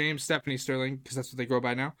 James Stephanie Sterling, because that's what they go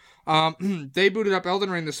by now. They booted up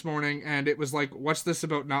Elden Ring this morning, and it was like, what's this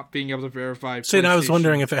about not being able to verify... So I was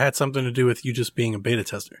wondering if it had something to do with you just being a beta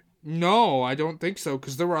tester. No, I don't think so,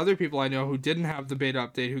 because there were other people I know who didn't have the beta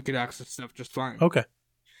update who could access stuff just fine. Okay.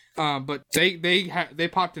 But they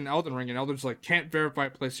popped in Elden Ring, and Elden's like, can't verify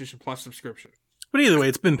PlayStation Plus subscription. But either way,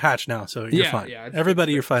 it's been patched now, so you're fine. Yeah,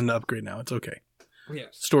 Everybody, you're fine to upgrade now. It's okay. Yes.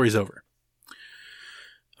 Story's over.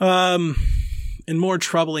 In more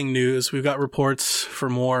troubling news, we've got reports for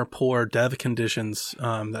more poor dev conditions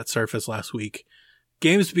that surfaced last week.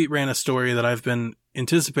 GamesBeat ran a story that I've been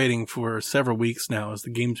anticipating for several weeks now, as the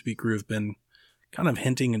GamesBeat crew have been kind of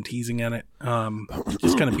hinting and teasing at it,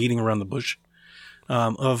 just kind of beating around the bush,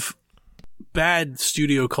 of bad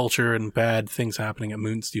studio culture and bad things happening at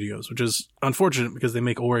Moon Studios, which is unfortunate because they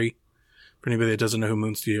make Ori. For anybody that doesn't know who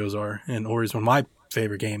Moon Studios are, and Ori's one of my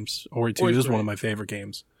favorite games. Ori 2 is one of my favorite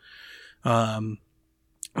games. It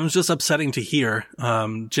was just upsetting to hear.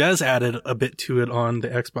 Jez added a bit to it on the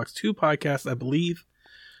Xbox 2 podcast, I believe.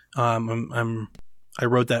 I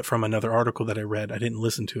wrote that from another article that I read. I didn't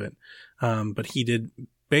listen to it. But he did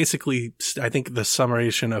basically, I think the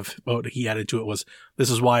summation of what he added to it was, this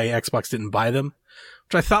is why Xbox didn't buy them,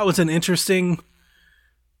 which I thought was an interesting,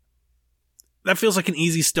 that feels like an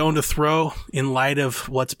easy stone to throw in light of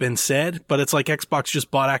what's been said, but it's like Xbox just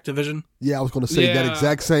bought Activision. Yeah, I was going to say that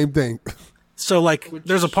exact same thing. So, like,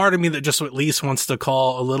 there's a part of me that just at least wants to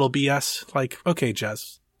call a little BS. Like, okay,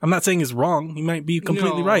 Jez, I'm not saying he's wrong. He might be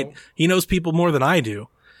completely right. He knows people more than I do.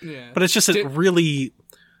 Yeah. But it's just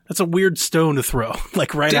that's a weird stone to throw,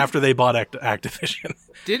 like, after they bought Activision.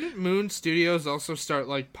 Didn't Moon Studios also start,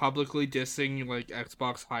 like, publicly dissing, like,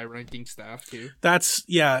 Xbox high-ranking staff, too?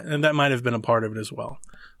 And that might have been a part of it as well.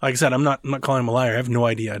 Like I said, I'm not calling him a liar. I have no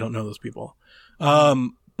idea. I don't know those people.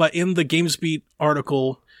 But in the GamesBeat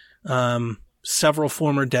article, several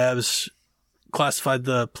former devs classified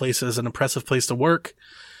the place as an oppressive place to work,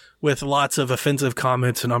 with lots of offensive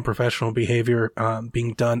comments and unprofessional behavior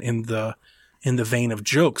being done in the vein of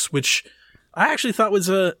jokes, which I actually thought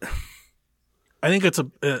was I think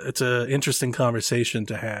it's a interesting conversation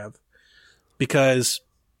to have, because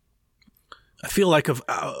I feel like of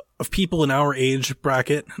people in our age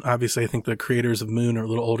bracket, obviously I think the creators of Moon are a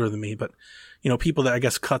little older than me, but you know, people that I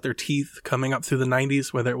guess cut their teeth coming up through the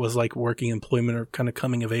 90s, whether it was like working employment or kind of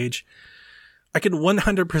coming of age, I can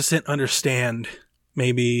 100% understand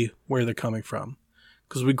maybe where they're coming from,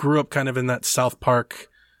 because we grew up kind of in that South Park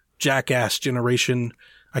Jackass generation.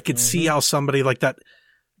 I could see how somebody like that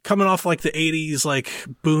coming off like the 80s, like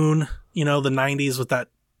Boone, you know, the 90s with that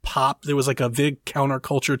pop, there was like a big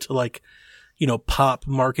counterculture to like, you know, pop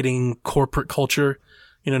marketing, corporate culture.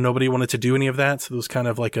 You know, nobody wanted to do any of that. So there was kind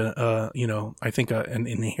of like I think an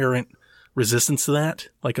inherent resistance to that,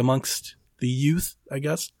 like amongst the youth, I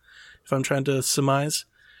guess, if I'm trying to surmise.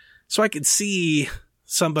 So I could see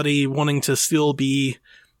somebody wanting to still be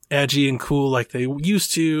edgy and cool like they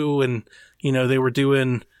used to. And, you know, they were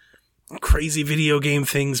doing crazy video game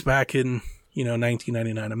things back in, you know,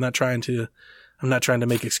 1999. I'm not trying to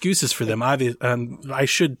make excuses for them. I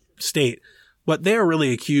should state what they're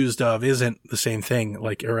really accused of isn't the same thing,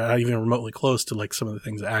 like, or even remotely close to like some of the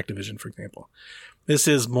things at Activision, for example. This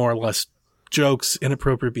is more or less jokes,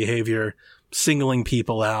 inappropriate behavior, singling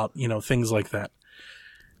people out, things like that.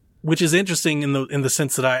 Which is interesting in the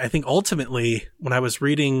sense that I think ultimately, when I was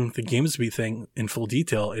reading the GamesBeat thing in full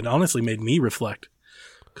detail, it honestly made me reflect.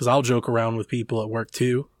 Because I'll joke around with people at work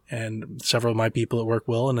too, and several of my people at work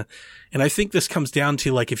will. And I think this comes down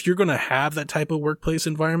to, like, if you're going to have that type of workplace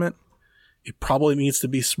environment, it probably needs to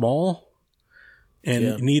be small, and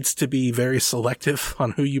it needs to be very selective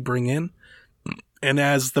on who you bring in. And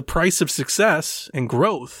as the price of success and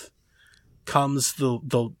growth comes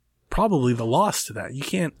probably the loss to that. You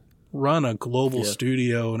can't run a global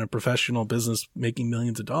studio and a professional business making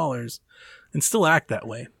millions of dollars and still act that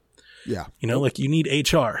way. Yeah. Like, you need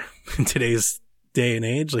HR in today's day and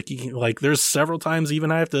age. Like, there's several times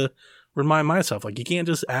even I have to remind myself, like, you can't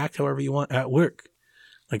just act however you want at work.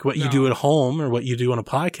 Like, what you do at home or what you do on a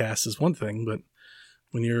podcast is one thing, but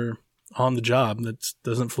when you're on the job, that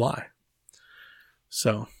doesn't fly.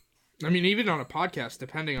 So, I mean, even on a podcast,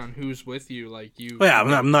 depending on who's with you, like you. Well,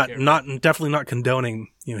 yeah, I'm definitely not condoning,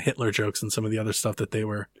 Hitler jokes and some of the other stuff that they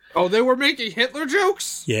were. Oh, they were making Hitler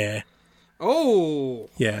jokes? Yeah. Oh.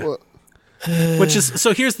 Yeah. Well, which is,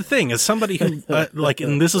 so here's the thing, as somebody who,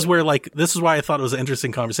 and this is why I thought it was an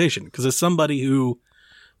interesting conversation, because as somebody who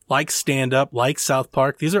likes stand-up, likes South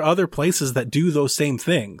Park, these are other places that do those same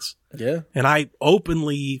things. Yeah. And I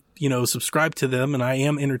openly, subscribe to them, and I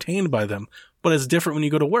am entertained by them. But it's different when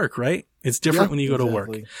you go to work, right? It's different when you go to work.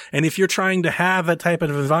 And if you're trying to have that type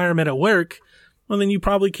of environment at work, well, then you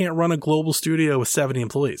probably can't run a global studio with 70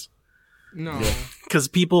 employees. No. Because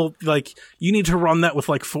people, you need to run that with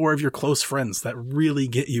 4 of your close friends that really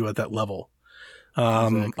get you at that level.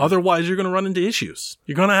 Otherwise, you're going to run into issues.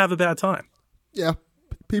 You're going to have a bad time. Yeah.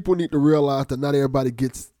 People need to realize that not everybody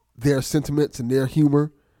gets their sentiments and their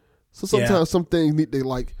humor. So sometimes some things need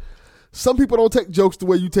to, some people don't take jokes the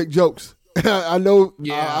way you take jokes. I know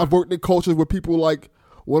I've worked in cultures where people want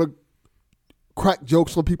to crack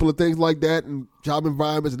jokes on people and things like that, and job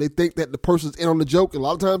environments, and they think that the person's in on the joke. And a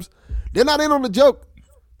lot of times they're not in on the joke.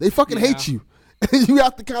 They fucking hate you. And you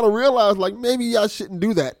have to kind of realize, maybe I shouldn't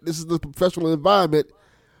do that. This is the professional environment.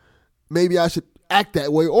 Maybe I should act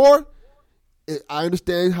that way. Or I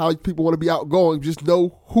understand how people want to be outgoing. Just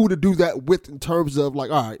know who to do that with in terms of all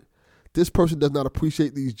right, this person does not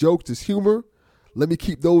appreciate these jokes, this humor. Let me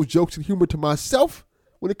keep those jokes and humor to myself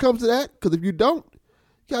when it comes to that. Because if you don't,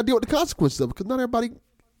 you got to deal with the consequences of it. Because not everybody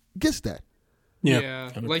gets that. Yeah.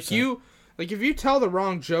 100%. If you tell the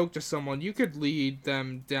wrong joke to someone, you could lead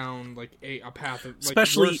them down a path of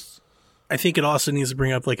especially. Worse. I think it also needs to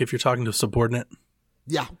bring up if you're talking to a subordinate.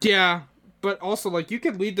 Yeah. Yeah. But also, you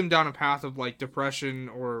could lead them down a path of, depression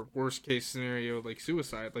or, worst case scenario,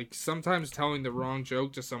 suicide. Sometimes telling the wrong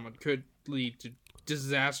joke to someone could lead to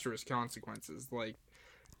disastrous consequences.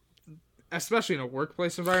 Especially in a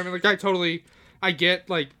workplace environment. I get,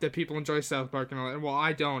 that people enjoy South Park and all that. Well,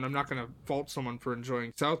 I don't. I'm not going to fault someone for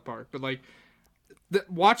enjoying South Park. But,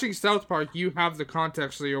 watching South Park, you have the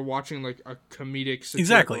context that you're watching, a comedic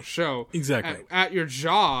satirical show. Exactly. At your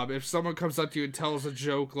job, if someone comes up to you and tells a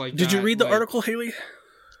joke like Did you read the article, Haley?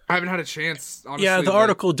 I haven't had a chance, honestly. Yeah, the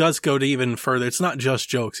article does go to even further. It's not just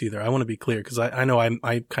jokes either. I want to be clear, because I know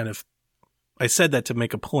I said that to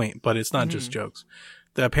make a point, but it's not just jokes.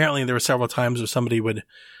 Apparently, there were several times where somebody would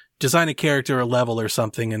design a character or level or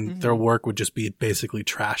something, and their work would just be basically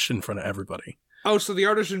trashed in front of everybody. Oh, so the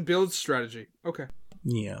artisan builds strategy. Okay.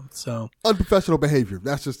 Yeah, so unprofessional behavior.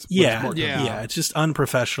 That's just it's just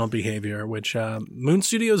unprofessional behavior, which Moon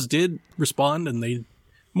Studios did respond, and they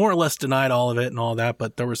more or less denied all of it and all that.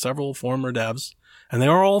 But there were several former devs, and they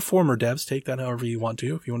are all former devs. Take that however you want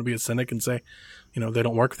to. If you want to be a cynic and say, they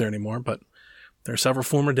don't work there anymore, but there are several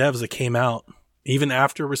former devs that came out even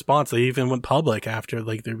after response. They even went public after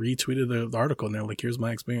they retweeted the article, and they're like, "Here's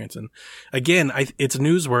my experience." And again, it's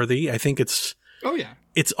newsworthy. I think it's. Oh, yeah.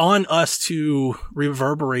 It's on us to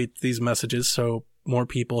reverberate these messages so more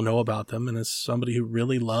people know about them. And as somebody who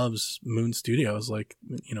really loves Moon Studios, it's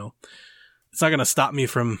not going to stop me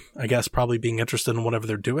from, I guess, probably being interested in whatever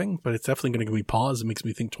they're doing, but it's definitely going to give me pause. It makes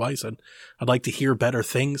me think twice. I'd like to hear better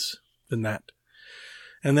things than that.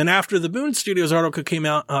 And then after the Moon Studios article came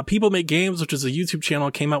out, People Make Games, which is a YouTube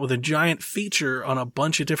channel, came out with a giant feature on a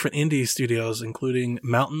bunch of different indie studios, including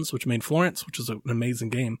Mountains, which made Florence, which is an amazing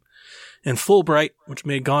game, and Fulbright, which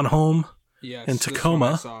made Gone Home, and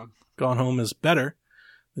Tacoma. Gone Home is better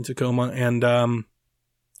than Tacoma. And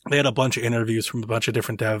they had a bunch of interviews from a bunch of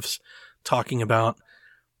different devs talking about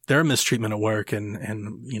their mistreatment at work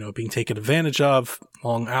and being taken advantage of,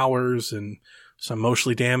 long hours and some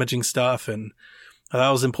emotionally damaging stuff. And that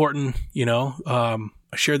was important. I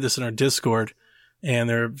shared this in our Discord, and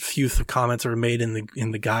there are a few comments that were made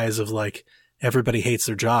in the guise of like, everybody hates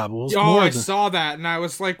their job. Well, I saw that, and I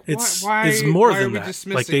was like, why? It's more why than are we that.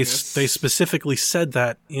 dismissing Like this? they specifically said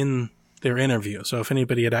that in their interview. So if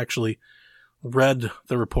anybody had actually read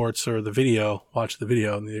the reports or the video, watched the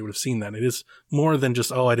video, and they would have seen that. It is more than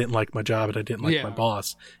just, I didn't like my job and I didn't like my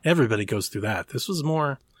boss. Everybody goes through that. This was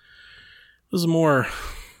more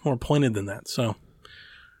pointed than that. So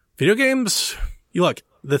video games,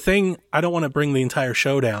 the thing, I don't want to bring the entire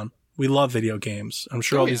show down. We love video games. I'm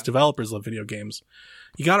sure all these developers love video games.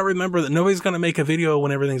 You got to remember that nobody's going to make a video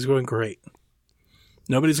when everything's going great.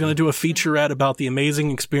 Nobody's going to do a featurette about the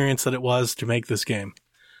amazing experience that it was to make this game,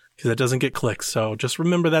 because that doesn't get clicks. So just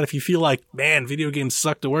remember that if you feel like, man, video games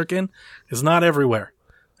suck to work in, it's not everywhere.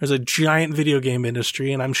 There's a giant video game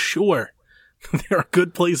industry, and I'm sure there are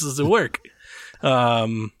good places to work.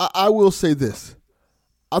 I will say this.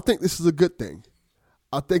 I think this is a good thing.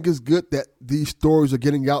 I think it's good that these stories are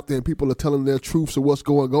getting out there and people are telling their truths of what's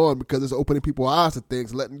going on, because it's opening people's eyes to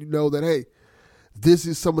things, letting you know that, hey, this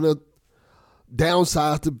is some of the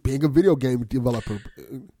downsides to being a video game developer.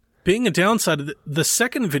 Being a downside of the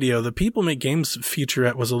second video, the People Make Games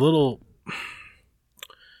featurette was a little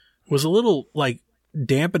like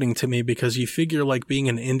dampening to me, because you figure like being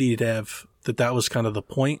an indie dev, that was kind of the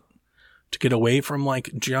point, to get away from like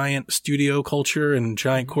giant studio culture and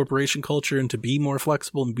giant corporation culture, and to be more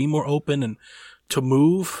flexible and be more open and to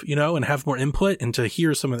move, and have more input, and to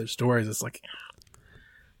hear some of their stories. It's like,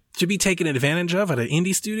 to be taken advantage of at an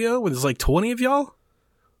indie studio when there's like 20 of y'all,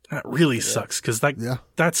 that really sucks. Cause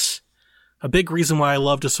that's a big reason why I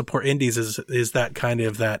love to support indies is that kind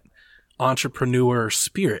of that entrepreneur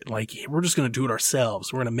spirit. Like, we're just going to do it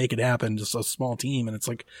ourselves. We're going to make it happen. Just a small team. And it's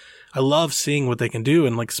like, I love seeing what they can do.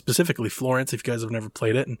 And like specifically Florence, if you guys have never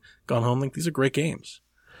played it and gone home, like, these are great games.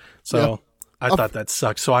 So I thought that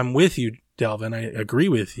sucked. So I'm with you, Delvin. I agree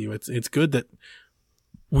with you. It's good that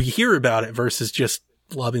we hear about it versus just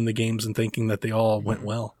loving the games and thinking that they all went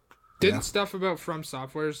well. Didn't stuff about From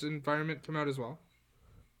Software's environment come out as well?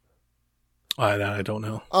 I don't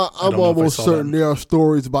know. I'm almost certain there are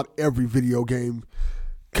stories about every video game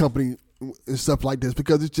company and stuff like this,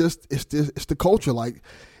 because it's the culture. Like,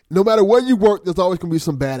 no matter where you work, there's always going to be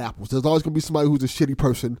some bad apples. There's always going to be somebody who's a shitty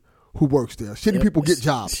person who works there. Shitty people get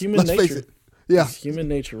jobs. Human nature. Face it. Yeah. It's human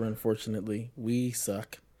nature, unfortunately. We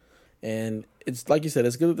suck. And it's like you said,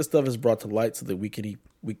 it's good that this stuff is brought to light so that we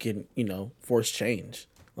can force change.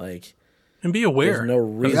 Like, and be aware. There's no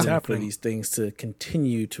reason for these things to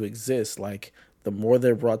continue to exist. Like, the more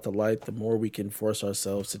they're brought to light, the more we can force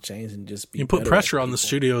ourselves to change and just be. You put pressure on the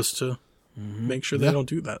studios to make sure they don't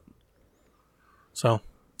do that. So,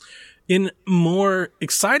 in more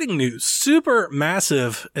exciting news,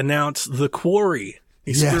 Supermassive announced The Quarry,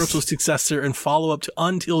 a spiritual successor and follow-up to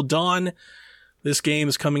Until Dawn. This game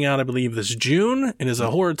is coming out, I believe, this June. It is a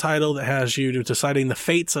horror title that has you deciding the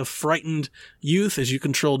fates of frightened youth as you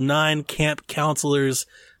control 9 camp counselors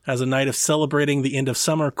as a night of celebrating the end of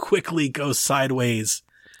summer quickly goes sideways.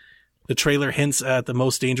 The trailer hints at the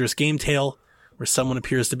most dangerous game tale, where someone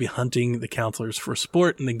appears to be hunting the counselors for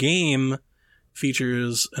sport. And the game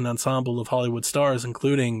features an ensemble of Hollywood stars,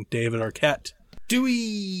 including David Arquette,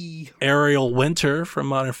 Dewey, Ariel Winter from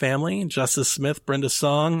Modern Family, Justice Smith, Brenda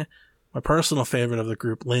Song, my personal favorite of the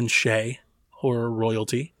group, Lynn Shay, horror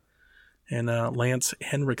royalty, and Lance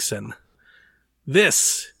Henriksen.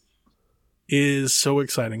 This is so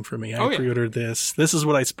exciting for me. I pre-ordered this. This is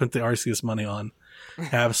what I spent the Arceus money on.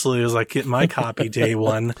 Absolutely. It was like getting my copy day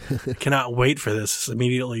one. Cannot wait for this. This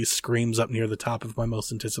immediately screams up near the top of my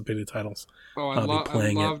most anticipated titles. Oh, I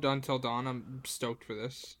loved Until Dawn. I'm stoked for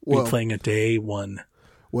this. Be playing it day one.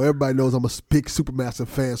 Well, everybody knows I'm a big Supermassive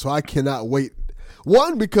fan, so I cannot wait.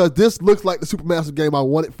 One, because this looks like the Supermassive game I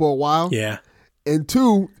wanted for a while. Yeah. And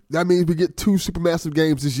two, that means we get 2 Supermassive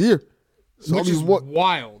games this year. So Which is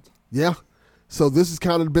wild. Yeah. So this has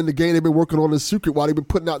kind of been the game they've been working on in secret while they've been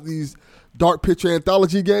putting out these dark picture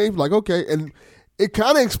anthology games. Like, okay. And it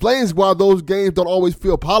kind of explains why those games don't always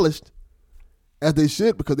feel polished as they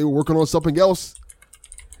should, because they were working on something else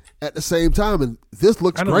at the same time. And this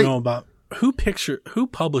looks great. I don't know about who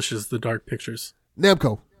publishes the dark pictures.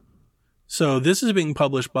 Namco. So this is being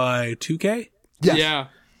published by 2K? Yes. Yeah.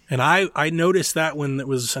 And I noticed that when it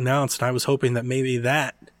was announced, and I was hoping that maybe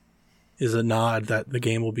that is a nod that the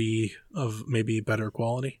game will be of maybe better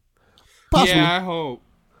quality. Possibly. Yeah,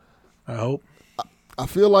 I hope. I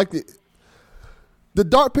feel like the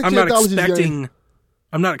dark picture I'm not anthology expecting game.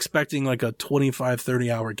 I'm not expecting like a 25,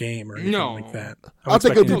 30 hour game or anything No. like that. I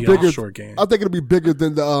think it'll be a bigger. short game. I think it'll be bigger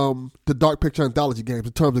than the Dark Picture Anthology games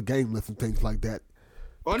in terms of game length and things like that.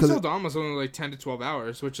 Until Dawn was only like 10 to 12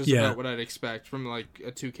 hours, which is Yeah. about what I'd expect from like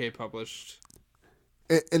a 2K published.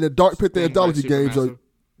 And the Dark Picture Thing by Anthology games are Supermassive.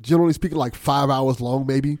 generally speaking like 5 hours long,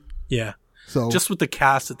 maybe. Yeah. So Just with the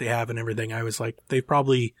cast that they have and everything, I was like, they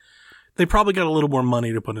probably got a little more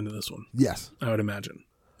money to put into this one. yes, I would imagine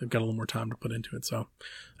they've got a little more time to put into it. So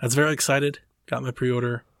I was very excited. Got my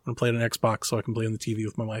pre-order. I'm gonna play it on Xbox so I can play on the TV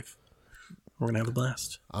with my wife. We're gonna have a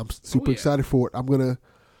blast. I'm super yeah. excited for it. I'm There's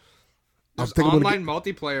thinking I'm gonna online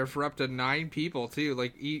multiplayer for up to 9 people too.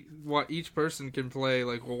 Like each person can play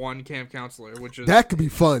like one camp counselor, which is That could be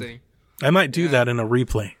fun. interesting. I might do that in a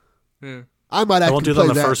replay. Yeah. I might I actually won't do that play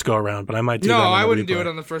on the that. first go around, but I might do that. No, in I a wouldn't replay. do it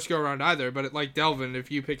on the first go around either. But like Delvin,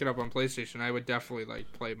 if you pick it up on PlayStation, I would definitely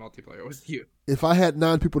like play multiplayer with you. If I had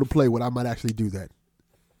 9 people to play with, I might actually do that.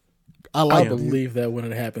 I I like believe that when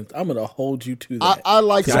it happens, I'm gonna hold you to that. I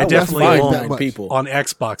like Yeah, I Supermassive definitely games won't. that much. People. On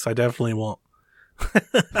Xbox. I definitely won't.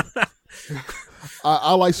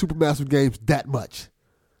 I like Supermassive games that much,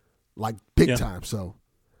 like big Yeah. time. So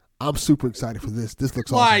I'm super excited for this. This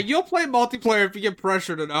looks Why? awesome. You'll play multiplayer if you get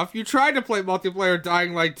pressured enough. You tried to play multiplayer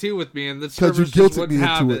Dying Light 2 with me, and the Because you servers just guilted wouldn't me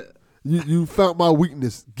have into it. it. You found my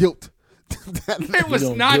weakness, guilt. It was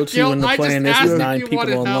gonna not guilt you guilt. into I just playing this asked with if 9 you people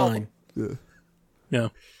wanted online. help. Yeah.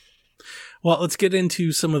 Well, let's get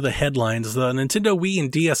into some of the headlines. The Nintendo Wii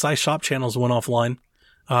and DSi shop channels went offline.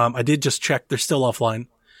 I did just check. They're still offline.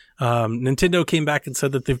 Nintendo came back and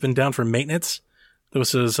said that they've been down for maintenance.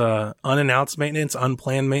 This is unannounced maintenance,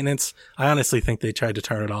 unplanned maintenance. I honestly think they tried to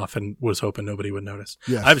turn it off and was hoping nobody would notice.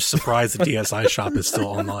 Yes. I was surprised the DSi shop is still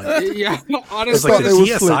online. Yeah, I was honestly, like, the it was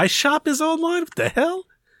DSi slick. shop is online? What the hell?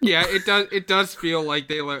 yeah, it does. It does feel like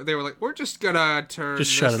they were like, we're just gonna turn Just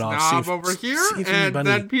this shut it off, see knob if- over here, see if and anybody-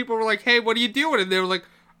 then people were like, "Hey, what are you doing?" And they were like,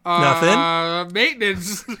 Nothing?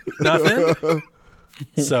 Maintenance." Nothing?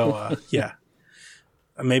 So, yeah.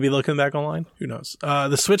 Maybe they'll come back online. Who knows?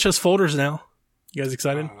 The Switch has folders now. You guys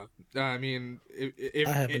excited? I mean, I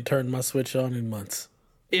haven't turned my Switch on in months.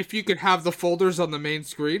 if you could have the folders on the main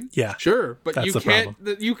screen, Yeah. sure, but That's you the can't.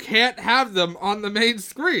 You can't have them on the main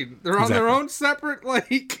screen. They're on their Exactly. own separate.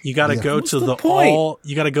 Like, You got to Yeah. go What's to the the point? all.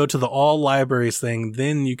 You got to go to the all libraries thing.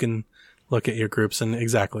 Then you can look at your groups and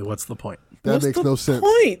exactly what's the point. That What's makes the no sense.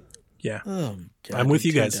 point? Yeah, Oh, God, I'm with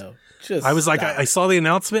you guys. Nintendo. Just I was like, stop. I saw the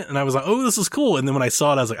announcement and I was like, oh, this is cool. And then when I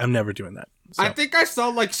saw it, I was like, I'm never doing that. So, I think I saw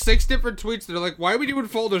like 6 different tweets that are like, "Why are we doing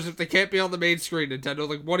folders if they can't be on the main screen?" Nintendo,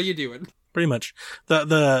 like, what are you doing? pretty much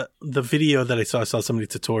the video that I saw somebody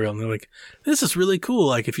tutorial and they're like, this is really cool.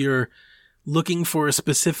 Like if you're looking for a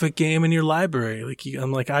specific game in your library, like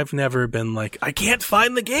I'm like, I've never been like, I can't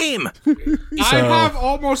find the game. I have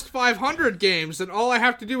almost 500 games, and all I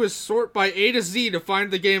have to do is sort by A to Z to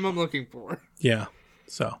find the game I'm looking for. Yeah.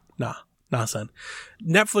 So, nah, son.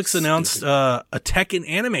 Netflix announced a Tekken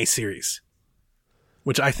anime series,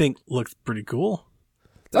 which I think looked pretty cool.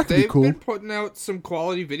 That could be They've cool. been putting out some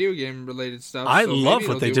quality video game related stuff. I so love maybe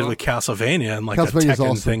what it'll they do did well. with Castlevania, and like a Castlevania's Tekken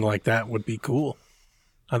awesome. thing like that would be cool.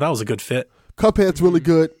 I thought it was a good fit. Cuphead's really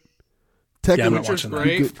good. Yeah, I'm Tekken, not Which is watching that.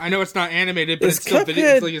 great. Good. I know it's not animated, but Is it's still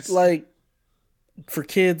video. Cuphead It's like for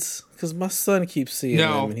kids? Because my son keeps seeing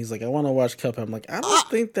No. them, and he's like, "I want to watch Cuphead." I'm like, "I don't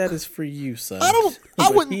think that is for you, son." I don't. I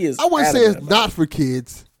But wouldn't. he is I wouldn't say adamant it's about not for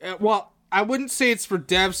kids. well, I wouldn't say it's for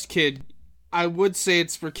Dev's kid. I would say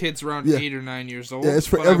it's for kids around Yeah. 8 or 9 years old. Yeah, it's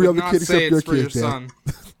for but every I would other not kid say except it's for your your kids, son.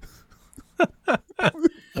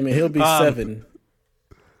 I mean, he'll be 7.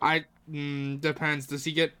 Depends. Does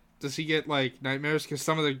he get like nightmares? Because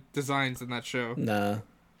some of the designs in that show. Nah,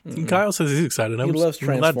 And Kyle says he's excited. I'm loves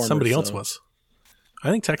glad Transformers, somebody else so- was. I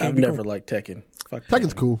think Tekken. I've would be never cool. liked Tekken. Fuck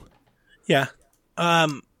Tekken's Tekken. cool. Yeah.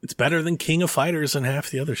 It's better than King of Fighters and half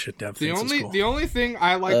the other shit Dev The thinks is only cool. the only thing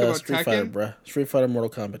I like about Street Fighter, Tekken, bruh. Street Fighter, Mortal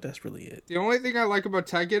Kombat. That's really it. the only thing I like about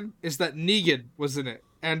Tekken is that Negan was in it,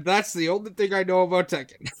 and that's the only thing I know about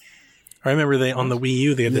Tekken. I remember they on the Wii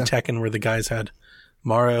U they had Yeah. the Tekken where the guys had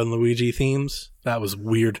Mario and Luigi themes. That was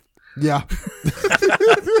weird. Yeah.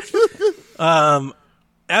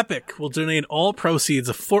 Epic will donate all proceeds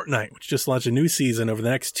of Fortnite, which just launched a new season, over the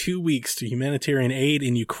next 2 weeks to humanitarian aid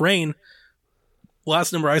in Ukraine.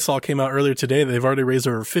 Last number I saw came out earlier today. They've already raised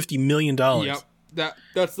over $50 million. Yep,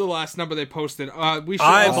 that's the last number they posted. We should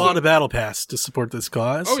I also- bought a battle pass to support this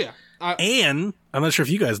cause. Oh yeah, And I'm not sure if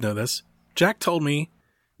you guys know this. Jack told me,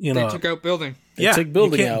 they took out building. yeah, took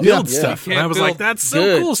building you can't out. build Yeah. stuff. You And I can't was like, build. that's so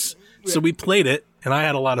Good. cool. So we played it, and I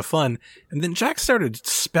had a lot of fun. And then Jack started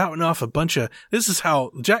spouting off a bunch of. This is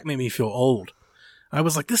how Jack made me feel old. I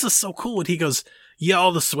was like, this is so cool. And he goes, yeah,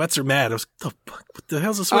 all the sweats are mad. I was like, the fuck? What the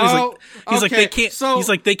hell's a sweat? He's like, okay, they can't. so- he's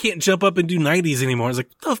like, they can't jump up and do 90s anymore. I was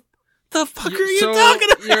like, the fuck are you talking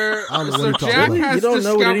about? I don't know what So you're talking Jack about. has You don't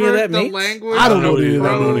know what any of that discovered the means? language. I don't know of what any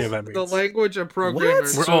of that pros- means. The language of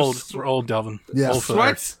programmers. We're So old. We're old, Delvin. Yeah. Old for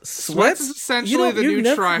Sweats. Sweats is essentially the you've new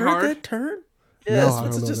never try heard hard. that term? No, Yeah, I sweats don't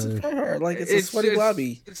is know just what a that try hard. Like it's a sweaty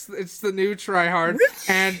blobby. It's the new try hard.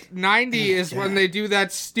 And 90 is when they do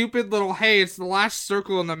that stupid little, hey, it's the last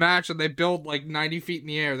circle in the match, and they build like 90 feet in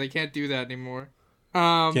the air. They can't do that anymore.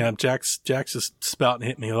 Yeah, Jack's just spouting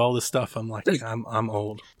hit me with all this stuff. I'm like, I'm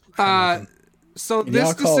old. So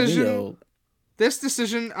Y'all call me old. this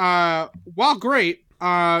decision, while great,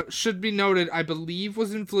 should be noted, I believe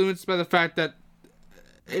was influenced by the fact that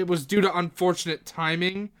it was due to unfortunate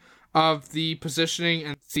timing of the positioning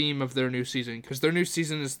and theme of their new season, because their new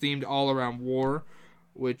season is themed all around war,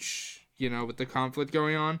 which, with the conflict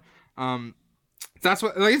going on, that's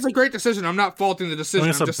what, like, it's a great decision. I'm not faulting the decision.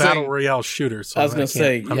 It's I'm a just battle saying, royale shooter. So I was gonna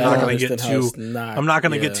say, I'm yeah, not I gonna get understand how too. it's not- I'm not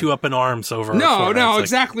gonna yeah. get too up in arms over. no, Fortnite. It's like,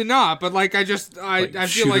 exactly not. But like, I feel like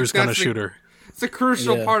shooter's gonna that's shooter. it's a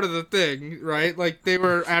crucial Yeah. part of the thing, right? Like, they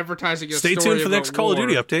were advertising a Stay story tuned for the about next Call of war.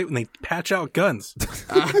 Duty update when they patch out guns.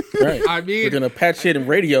 Right. I mean, We're gonna patch shit in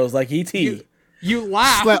radios like ET. you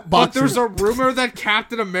laugh, Slap but boxing. there's a rumor that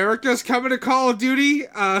Captain America's coming to Call of Duty.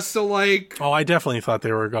 So like, Oh, I definitely thought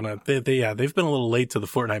they were gonna. They've been a little late to the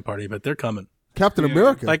Fortnite party, but they're coming. Captain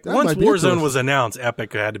America. Like That once might be Warzone interesting. was announced,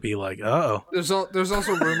 Epic had to be like, oh, there's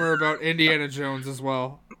also rumor about Indiana Jones as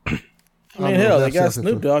well. I mean, know hell, if they that's got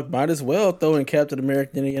something Snoop Dogg. Might as well throw in Captain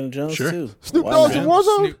America and Indiana Jones Sure. too. Snoop Why Dogg's not? in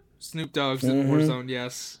Warzone. Snoop Dogg's in Warzone,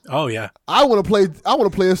 yes. oh yeah. I want to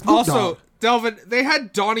play a Snoop Also, Dogg. Delvin, they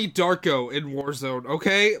had Donnie Darko in Warzone.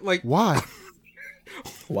 Okay, like, Why?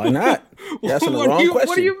 Why not? You're asking the wrong question.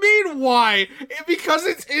 What do you mean? Why? Because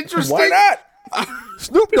it's interesting. Why not?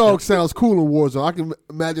 Snoop Dogg sounds cool in Warzone. I can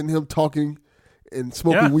imagine him talking and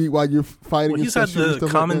smoking Yeah. weed while you're fighting. Well, and he's had shooting the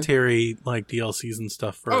stuff commentary like DLCs and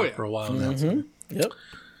stuff for Oh, yeah. a while now. so. Yep.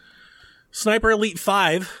 Sniper Elite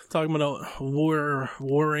 5, talking about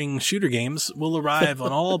warring shooter games, will arrive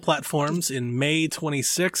on all platforms in May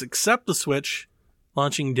 26, except the Switch,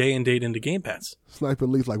 launching day and date into Game Pass. Like that. Sniper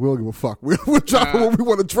Elite's like, we don't give a fuck. We're dropping what we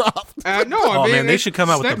want to drop. No, Oh I mean, man, they should come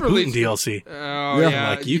out with the Sniper Putin Elite's- DLC. Oh Yeah. yeah,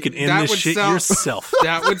 Like you could end that this would shit sell- yourself.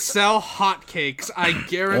 That would sell hotcakes. I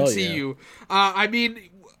guarantee yeah. you. I mean,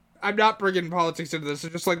 I'm not bringing politics into this.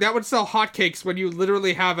 It's just like that would sell hotcakes when you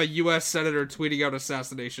literally have a U.S. senator tweeting out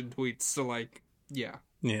assassination tweets. So like, yeah.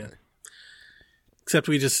 Yeah. Except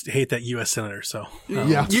we just hate that U.S. senator, so Yeah.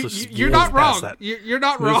 let's just You're move not past wrong. that. You're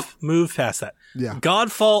not wrong. Move past that. Yeah.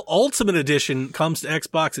 Godfall Ultimate Edition comes to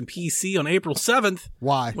Xbox and PC on April 7th,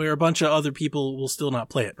 Why? where a bunch of other people will still not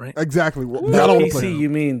play it, right? Exactly. I Not don't want to play. PC, you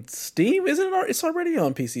mean Steam? Isn't it? It's already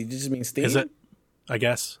on PC. You just mean Steam? Is it? I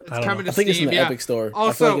guess. I don't coming know. I think it's in Steam, the yeah. Epic Store. I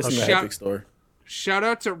Also, feel like it's in the shout- Epic Store. Shout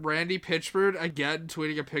out to Randy Pitchford again,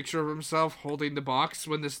 tweeting a picture of himself holding the box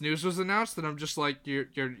when this news was announced, and I'm just like,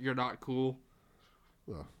 you're not cool.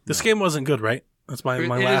 This game wasn't good, right? That's my It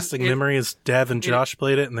lasting is- memory is Dev and Josh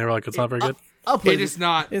played it, and they were like, it's not very good. I played It is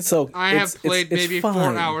not. It's so. I have it's- played it's maybe fine.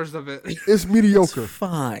 4 hours of it. It's mediocre.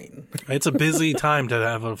 Fine. It's a busy time to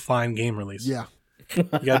have a fine game release. Yeah. You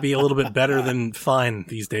gotta be a little bit better than fine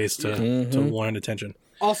these days to warrant attention.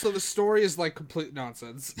 Also, the story is like complete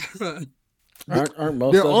nonsense. Aren't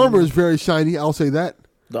most Their of them- armor is very shiny. I'll say that.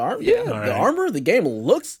 The armor, yeah, All right. the armor. The game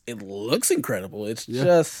looks incredible. It's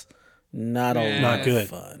just not a Yeah. lot Not good. of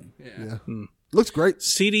fun. Yeah. Looks great.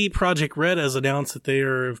 CD Projekt Red has announced that they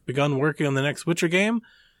have begun working on the next Witcher game,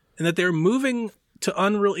 and that they're moving to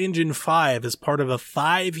Unreal Engine 5 as part of a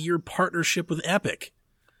 5-year partnership with Epic.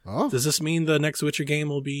 Oh. Does this mean the next Witcher game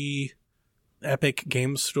will be Epic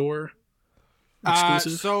Game Store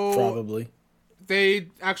exclusive? So Probably.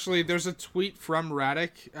 there's a tweet from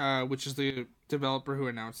Radic, which is the developer who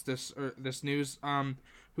announced this news,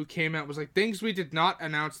 who came out, was like, things we did not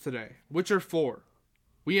announce today. Witcher 4.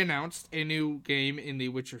 We announced a new game in the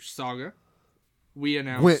Witcher saga. We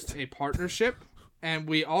announced a partnership, and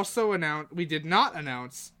we also did not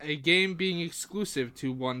announce a game being exclusive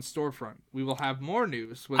to one storefront. We will have more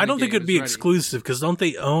news when I the don't think game it'd be is ready. exclusive because don't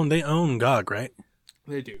they own GOG, right?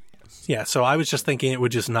 They do, yes. Yeah, so I was just thinking it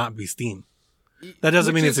would just not be Steam. That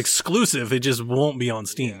doesn't Which mean is- it's exclusive. It just won't be on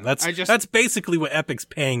Steam. That's basically what Epic's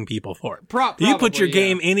paying people for. You put your Probably,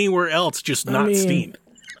 game yeah. anywhere else, just not mean, Steam.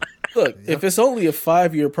 Look, if it's only a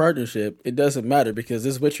 5-year partnership, it doesn't matter because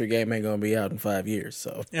this Witcher game ain't gonna be out in 5 years.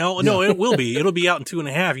 So No, it will be. It'll be out in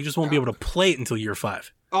 2.5. You just won't be able to play it until year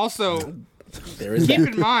 5. Also, there is keep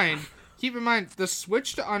that. in mind, the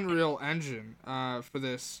switch to Unreal Engine for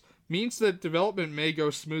this means that development may go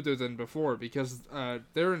smoother than before because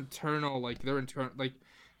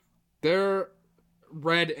their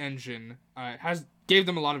Red engine gave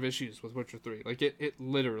them a lot of issues with Witcher 3. Like it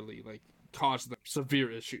literally like caused them severe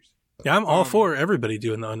issues. Yeah, I'm all for everybody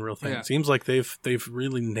doing the Unreal thing. Yeah. It seems like they've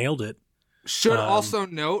really nailed it. Should also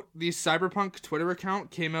note the Cyberpunk Twitter account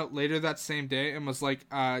came out later that same day and was like,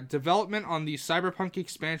 development on the Cyberpunk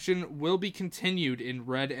expansion will be continued in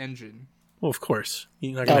Red Engine. Well, of course.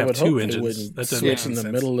 You're not going to have two engines. That doesn't make switch in any the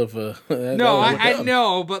sense. middle of a. No, I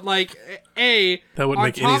know, but like, That wouldn't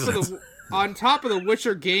make any sense. On top of the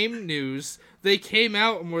Witcher game news, they came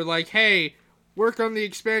out and were like, hey, work on the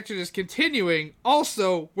expansion is continuing.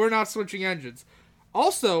 Also, we're not switching engines.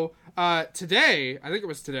 Also, today, I think it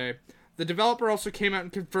was today, the developer also came out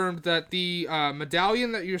and confirmed that the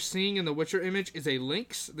medallion that you're seeing in the Witcher image is a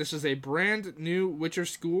Lynx. This is a brand new Witcher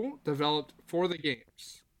school developed for the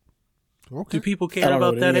games. Okay. Do people I care don't know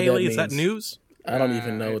about what that, any of that Haley? Is that means. news? I don't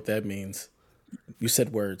even know what that means. You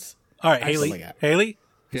said words. All right, That's all I Haley. got. Haley,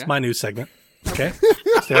 it's Yeah? my news segment. Okay?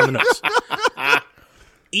 Stay on the notes.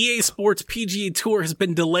 EA Sports PGA Tour has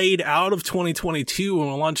been delayed out of 2022 and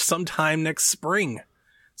will launch sometime next spring.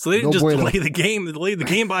 So they didn't No just bueno. delay the game, they delayed the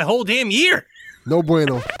game by a whole damn year. No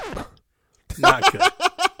bueno. Not good.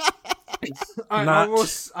 I Not-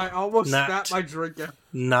 almost not- spat my drink out.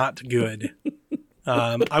 Not good.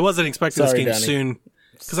 I wasn't expecting Sorry, this game Donnie. soon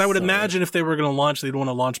because I would Sorry. imagine if they were going to launch, they'd want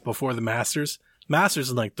to launch before the Masters. Masters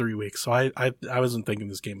in like 3 weeks, so I wasn't thinking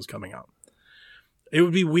this game was coming out. It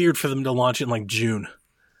would be weird for them to launch it in like June,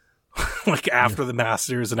 like after the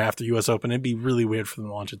Masters and after US Open. It'd be really weird for them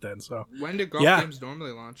to launch it then. So When do golf Yeah. games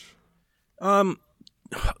normally launch?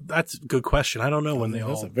 that's a good question. I don't know when they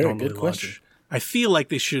That's all a very normally good launch. question. I feel like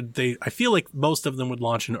they should. I feel like most of them would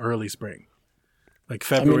launch in early spring, like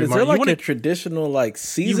I mean, February, is March. there like you wanna, a traditional like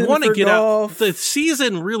season you want to for get golf? out. The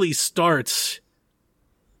season really starts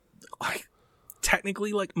like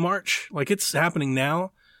technically like March, like it's happening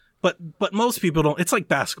now. But most people don't. It's like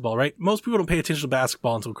basketball, right? Most people don't pay attention to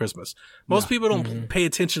basketball until Christmas. Most people don't pay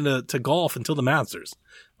attention to golf until the Masters.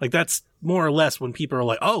 Like that's more or less when people are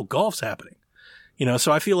like, "Oh, golf's happening." You know,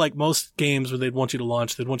 so I feel like most games where they'd want you to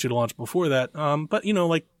launch before that. But you know,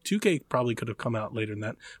 like 2K probably could have come out later than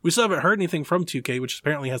that. We still haven't heard anything from 2K, which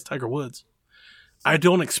apparently has Tiger Woods. I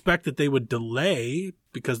don't expect that they would delay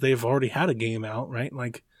because they've already had a game out, right?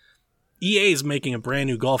 Like EA is making a brand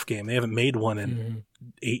new golf game. They haven't made one in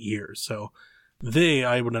 8 years. So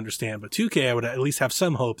I would understand. But 2K, I would at least have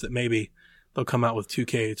some hope that maybe they'll come out with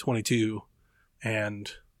 2K22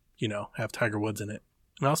 and, you know, have Tiger Woods in it.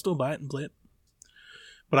 And I'll still buy it and play it.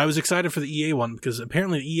 But I was excited for the EA one because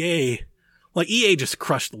apparently EA just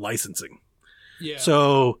crushed the licensing. Yeah.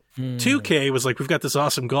 So 2K was like, we've got this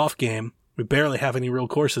awesome golf game. We barely have any real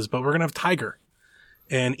courses, but we're going to have Tiger.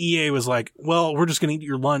 And EA was like, well, we're just going to eat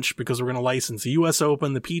your lunch because we're going to license the US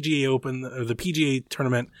Open, the PGA Open, the PGA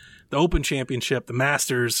tournament, the Open Championship, the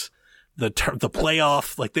Masters, the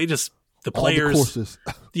playoff. Like they just, the All the players. courses.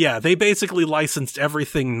 Yeah, they basically licensed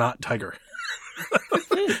everything not Tiger.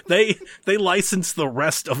 They licensed the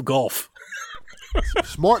rest of golf.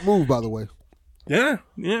 Smart move, by the way. Yeah,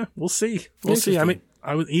 we'll see. We'll see. I mean,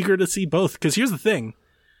 I was eager to see both because here's the thing: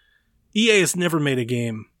 EA has never made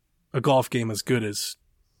a golf game as good as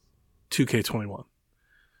 2K21.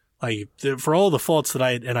 For all the faults that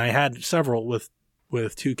I had several with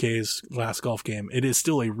 2K's last golf game, it is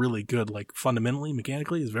still a really good, like fundamentally,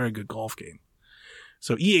 mechanically, is a very good golf game.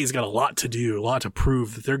 So EA's got a lot to do, a lot to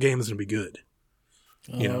prove that their game is going to be good.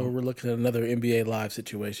 You know, we're looking at another NBA Live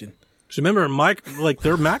situation. so remember,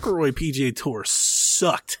 their McElroy PGA Tour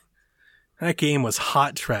sucked. That game was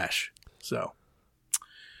hot trash. So,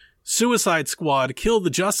 Suicide Squad Kill the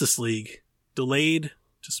Justice League delayed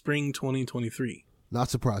to spring 2023. Not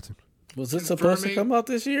surprising. Was it supposed to Confirming- come out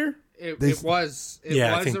this year? It They- was. It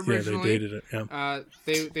I was think originally. they dated it. Yeah.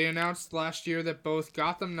 They announced last year that both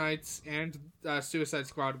Gotham Knights and Suicide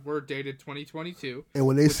Squad were dated 2022. And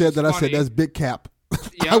when they Which said is that, I funny. said, that's big cap.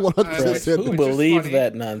 Yeah, I 100% which- said Who that. is believed funny.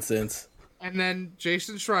 that nonsense? And then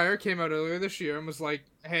Jason Schreier came out earlier this year and was like,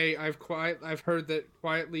 "Hey, I've heard that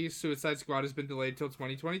quietly Suicide Squad has been delayed till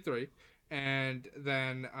 2023." And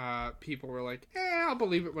then people were like, I'll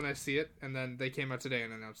believe it when I see it." And then they came out today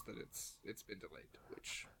and announced that it's been delayed,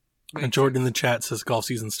 which And Jordan in the chat says golf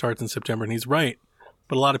season starts in September, and he's right.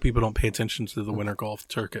 But a lot of people don't pay attention to the winter golf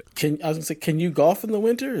circuit. I was gonna say, can you golf in the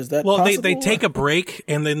winter? Is that Well, possible? they take a break,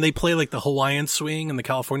 and then they play like the Hawaiian swing and the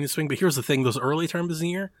California swing. But here's the thing: those early terms of the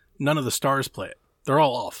year, none of the stars play it. They're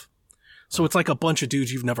all off. So it's like a bunch of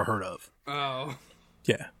dudes you've never heard of. Oh.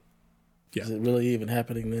 Yeah. Is it really even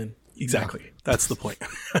happening then? Exactly. That's the point.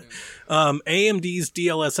 AMD's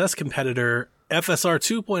DLSS competitor FSR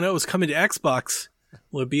 2.0 is coming to Xbox.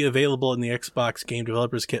 Will be available in the Xbox Game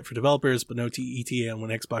Developers Kit for developers, but no ETA on when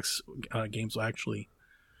Xbox games will actually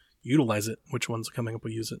utilize it. Which ones coming up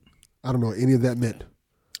will use it? I don't know what any of that meant.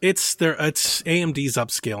 It's AMD's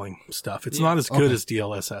upscaling stuff. It's not as good as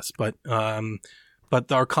DLSS,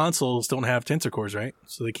 but our consoles don't have tensor cores, right?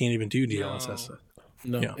 So they can't even do DLSS.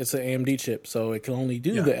 No, it's an AMD chip, so it can only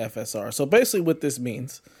do the FSR. So basically what this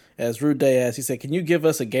means, as Rude Day asked, he said, can you give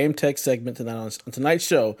us a game tech segment tonight on tonight's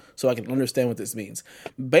show so I can understand what this means?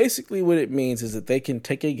 Basically what it means is that they can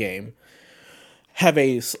take a game, have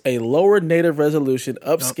a lower native resolution,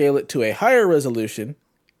 upscale it to a higher resolution,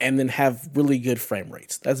 and then have really good frame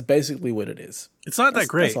rates. That's basically what it is. It's not that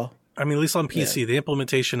great. That's all. I mean, at least on PC, the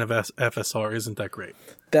implementation of FSR isn't that great.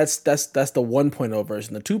 That's the 1.0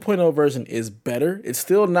 version. The 2.0 version is better. It's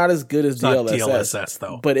still not as good as DLSS. Not DLSS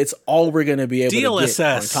though. But it's all we're going to be able to get on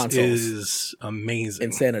DLSS consoles. is amazing.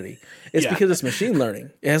 Insanity. It's because it's machine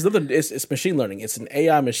learning. It has nothing. It's machine learning. It's an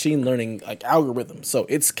AI machine learning like algorithm. So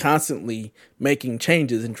it's constantly making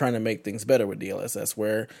changes and trying to make things better with DLSS,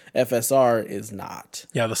 where FSR is not.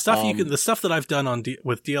 Yeah, the stuff the stuff that I've done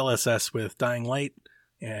with DLSS with Dying Light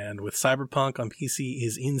and with Cyberpunk on PC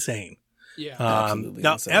is insane. Yeah, absolutely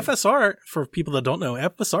now insane. FSR, for people that don't know,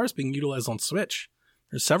 FSR is being utilized on Switch.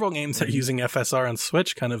 There's several games that are using FSR on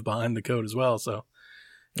Switch, kind of behind the code as well. So,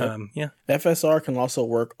 FSR can also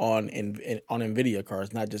work on NVIDIA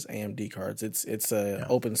cards, not just AMD cards. It's a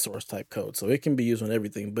open source type code, so it can be used on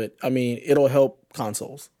everything. But I mean, it'll help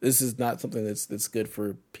consoles. This is not something that's good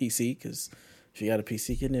for PC, because if you got a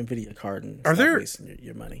PC, get an NVIDIA card and stop wasting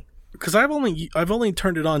your money. Because I've only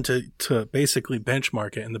turned it on to basically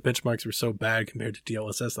benchmark it, and the benchmarks were so bad compared to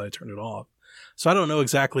DLSS that I turned it off. So I don't know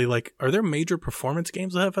exactly, like, are there major performance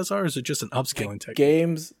games with FSR, or is it just an upscaling technique?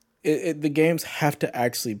 Games, the games have to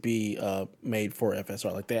actually be made for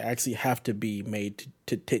FSR. Like, they actually have to be made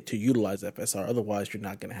to utilize FSR. Otherwise, you're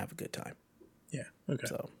not going to have a good time. Yeah. Okay.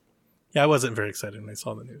 So, yeah, I wasn't very excited when I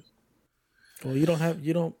saw the news. Well, you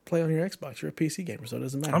don't play on your Xbox. You're a PC gamer, so it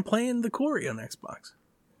doesn't matter. I'm playing the Quarry on Xbox.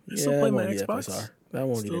 I still play my Xbox. FSR. That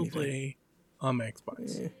won't still need anything. play on my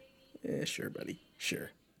Xbox. Yeah, sure, buddy. Sure.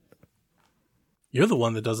 You're the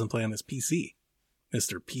one that doesn't play on his PC,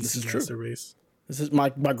 Mr. PC This is Master true. Race. This is my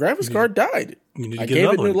graphics card died. You need to I get gave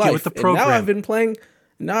it another new one. Get life. with the And program. now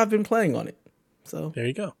I've been playing on it. So there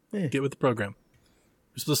you go. Yeah. Get with the program.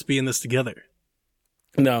 We're supposed to be in this together.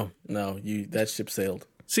 no, that ship sailed.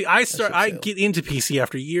 See, I get into PC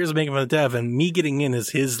after years of making fun of dev, and me getting in is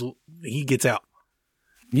he gets out.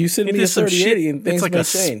 You send me a 3080 and things may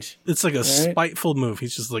change. It's like a spiteful move.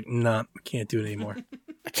 He's just like, nah, I can't do it anymore.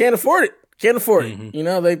 I can't afford it. Mm-hmm. You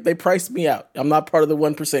know, they priced me out. I'm not part of the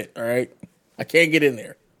 1%. All right, I can't get in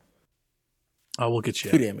there. Oh, we'll get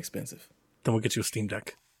you. Too damn expensive. Then we'll get you a Steam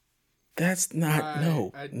Deck. That's not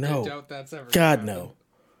I no. doubt that's ever God gonna happen. no.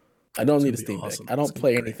 I don't need a be Steam awesome. Deck. I don't It's gonna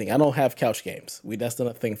play be great. anything. I don't have couch games. That's not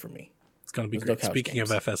a thing for me. It's gonna be There's no great. couch Speaking games.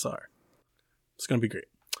 of FSR, it's gonna be great.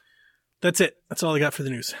 That's it. That's all I got for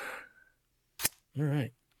the news. All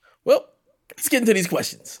right. Well, let's get into these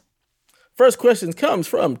questions. First question comes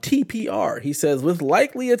from TPR. He says, with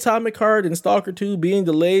likely Atomic Heart and Stalker 2 being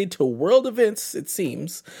delayed to world events, it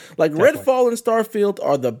seems like Redfall and Starfield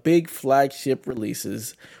are the big flagship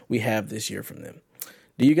releases we have this year from them.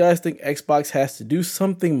 Do you guys think Xbox has to do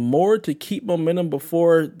something more to keep momentum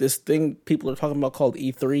before this thing people are talking about called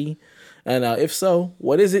E3? And if so,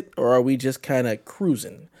 what is it? Or are we just kind of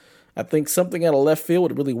cruising? I think something out of left field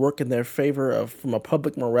would really work in their favor from a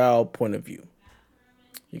public morale point of view.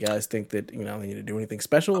 You guys think that, they need to do anything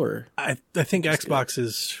special, or? I think Xbox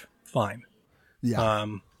is fine. Yeah.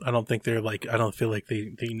 I don't think I don't feel like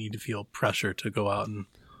they need to feel pressure to go out and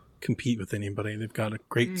compete with anybody. They've got a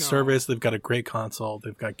great service. They've got a great console.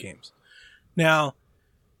 They've got games. Now,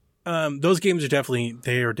 those games are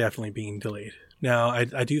definitely being delayed. Now,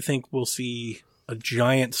 I do think we'll see a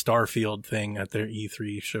giant Starfield thing at their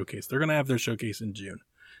E3 showcase. They're going to have their showcase in June.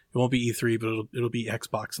 It won't be E3, but it'll be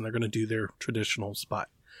Xbox, and they're going to do their traditional spot.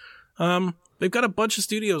 They've got a bunch of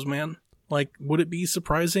studios, man. Like, would it be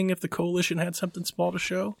surprising if the Coalition had something small to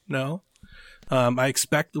show? No. I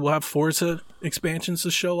expect we'll have Forza expansions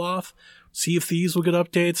to show off. Sea of Thieves will get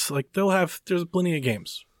updates. Like, there's plenty of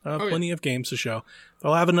games. Plenty of games to show.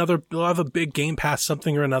 They'll have a big Game Pass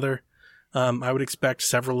something or another. I would expect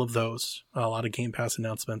several of those. A lot of Game Pass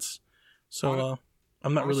announcements. So,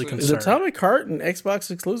 I'm not really concerned. Is Atomic Heart an Xbox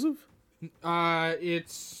exclusive? I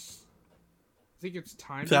think it's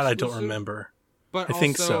time. That I don't remember. But I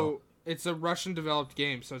think so. It's a Russian-developed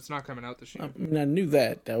game, so it's not coming out this year. I mean, I knew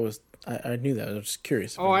that. I knew that. I was just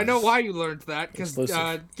curious. Oh, I know why you learned that, because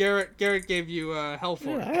Exclusive. Garrett gave you hell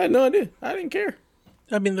for Yeah, I it. had no idea. I didn't care.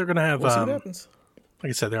 I mean, they're gonna have We'll see what happens. like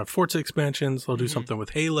I said, they have Forza expansions. They'll do Mm-hmm. something with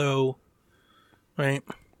Halo, right?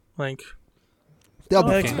 Like, They'll be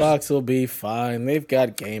fine. Xbox will be fine. They've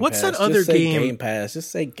got Game What's Pass. that other Just say game- Game Pass. Just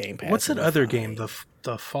say Game Pass. what's that It'll be other fine. game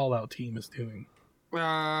the Fallout team is doing?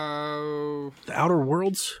 Oh, The Outer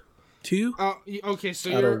Worlds 2? okay. So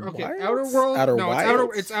Outer you're okay. Wilds? Outer Worlds. Outer No,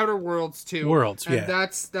 Wilds? it's Outer Worlds 2. Worlds, and yeah.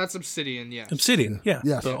 That's Obsidian. Yes. Obsidian, yeah,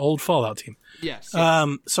 Yes. the old Fallout team. Yes.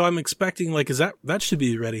 So I'm expecting like, that should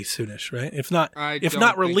be ready soonish, right? If not I don't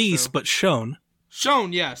not think released, so. but shown.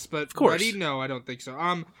 Shown, yes, but of course. ready? No, I don't think so.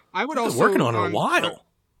 I would They're also working on it a while.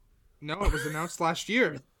 No, it was announced last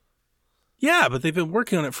year. Yeah, but they've been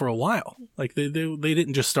working on it for a while. Like they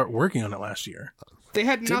didn't just start working on it last year. They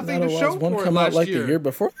had Didn't nothing to Outer show Wilds 1 for it come out last like year. the year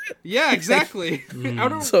before that? Yeah, exactly.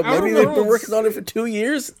 Outer, So Outer maybe they've been Worlds- working on it for 2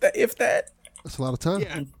 years, if that. That's a lot of time.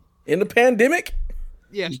 Yeah, In the pandemic?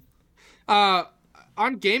 yeah.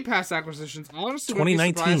 On Game Pass acquisitions, I honestly wouldn't be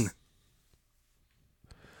 2019. surprised.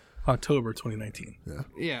 October 2019.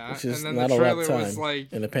 Yeah, Which is and then not the a lot trailer of time was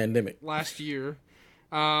like in the pandemic. last year.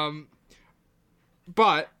 But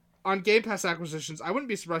on Game Pass acquisitions, I wouldn't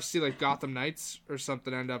be surprised to see like Gotham Knights or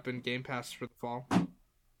something end up in Game Pass for the fall.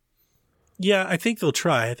 Yeah, I think they'll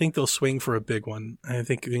try. I think they'll swing for a big one. I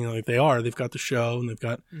think like they are. They've got the show and they've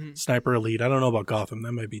got Sniper Elite. I don't know about Gotham.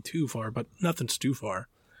 That might be too far, but nothing's too far.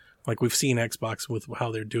 Like we've seen Xbox with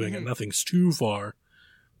how they're doing it. Nothing's too far.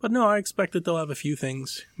 But no, I expect that they'll have a few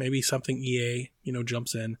things. Maybe something EA,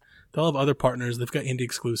 jumps in. They'll have other partners. They've got indie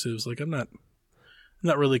exclusives. Like I'm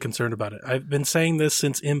not really concerned about it. I've been saying this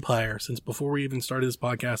since Empire, since before we even started this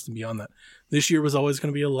podcast and beyond that. This year was always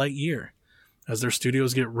going to be a light year as their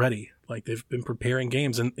studios get ready. Like they've been preparing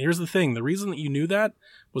games. And here's the thing. The reason that you knew that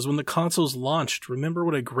was when the consoles launched. Remember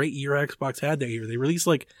what a great year Xbox had that year. They released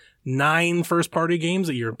like 9 first party games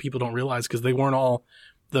a year. People don't realize because they weren't all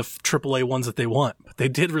the AAA ones that they want. But they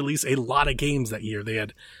did release a lot of games that year. They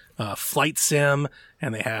had Flight Sim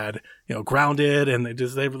and they had, Grounded, and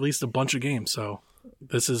they released a bunch of games. So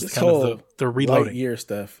this is This kind of whole the light reloading. year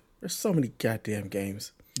stuff. There's so many goddamn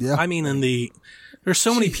games. Yeah. I mean, there's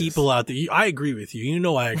so many people out there. I agree with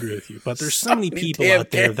you. I agree with you. But there's so many people damn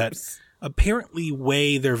out there that games. apparently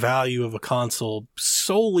weigh their value of a console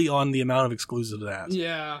solely on the amount of exclusives it has.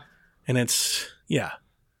 Yeah, And it's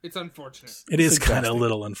unfortunate. it is It's kind of a exhausting.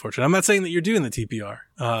 little unfortunate. I'm not saying that you're doing the TPR,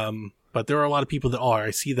 but there are a lot of people that are.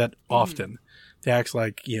 I see that often. They act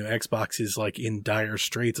like Xbox is like in dire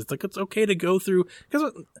straits. It's like it's okay to go through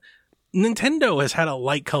because Nintendo has had a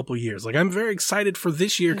light couple years. Like I'm very excited for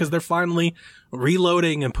this year because they're finally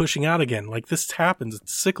reloading and pushing out again. Like this happens.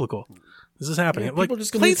 It's cyclical. This is happening. Yeah, like people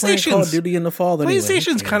just gonna be playing Call of Duty in the fall. Anyway.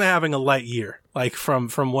 PlayStation's kind of having a light year, like from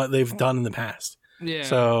what they've done in the past. Yeah.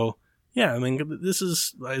 So yeah, I mean, this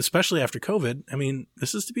is especially after COVID. I mean,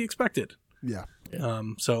 this is to be expected. Yeah.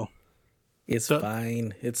 So It's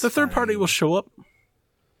fine. It's the third party fine. will show up.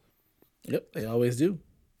 Yep, they always do.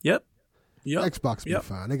 Yep. Xbox be Yep.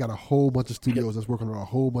 fine. They got a whole bunch of studios that's working on a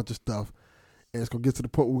whole bunch of stuff. And it's going to get to the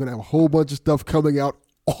point where we're going to have a whole bunch of stuff coming out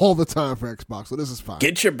all the time for Xbox. So this is fine.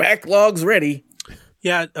 Get your backlogs ready.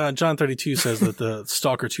 Yeah, John32 says that the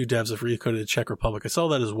Stalker 2 devs have recoded the Czech Republic. I saw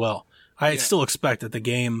that as well. I still expect that the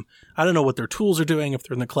game, I don't know what their tools are doing, if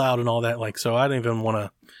they're in the cloud and all that. Like, so I don't even want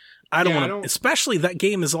to, I don't want to, especially that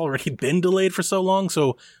game has already been delayed for so long.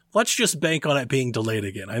 So let's just bank on it being delayed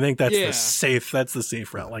again. I think that's that's the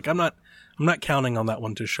safe route. Like, I'm not counting on that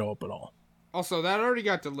one to show up at all. Also, that already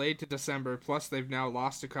got delayed to December. Plus, they've now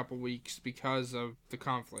lost a couple weeks because of the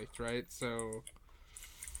conflict, right? So,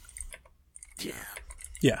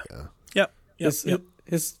 Yeah. Yep.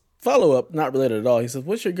 His follow up, not related at all. He says,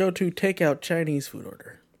 "What's your go-to takeout Chinese food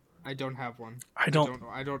order?" I don't have one. I don't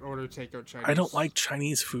order takeout Chinese. I don't like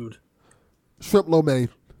Chinese food. Shrimp lo mein.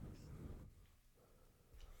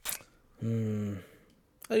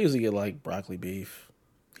 I usually get like broccoli beef.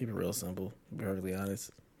 Keep it real simple. To be perfectly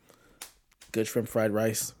honest. Good shrimp fried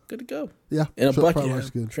rice. Good to go. Yeah. In a shrimp bucket. fried rice is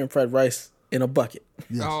good. Shrimp fried rice in a bucket.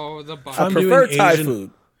 Yes. Oh, the I butter. I'm prefer doing Thai Asian-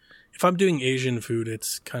 food. If I'm doing Asian food,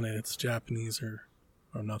 it's Japanese or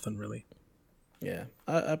nothing really. Yeah,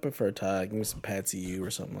 I prefer Thai. Give me some Patsy Ew or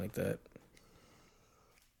something like that.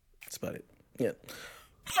 That's about it. Yeah.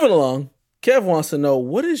 Moving along. Kev wants to know,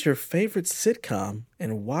 what is your favorite sitcom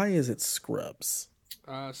and why is it Scrubs?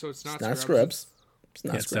 So it's not, It's not Scrubs. It's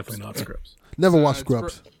not Yeah, it's Scrubs. definitely not Scrubs. Never watched it's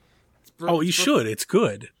Scrubs. Oh, you should. It's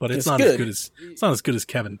good, but it's not good. as good as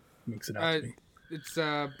Kevin makes it out to be. It's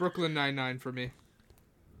Brooklyn Nine-Nine for me.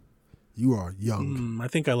 You are young. I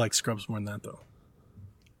think I like Scrubs more than that, though.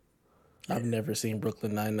 I've never seen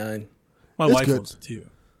Brooklyn Nine-Nine. My It's wife good. loves it too.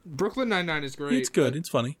 Brooklyn Nine-Nine is great. It's good. It's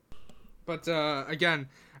funny. But again,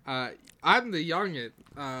 I'm the youngin.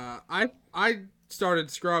 I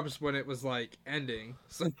started Scrubs when it was like ending.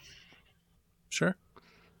 So Sure.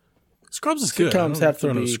 Scrubs is good. Sitcoms have to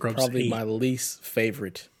throw no be Scrubs probably hate. my least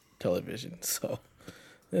favorite television. So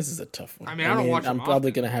this is a tough one. I mean, I don't watch I'm them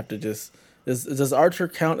probably often. gonna have to just. Does Archer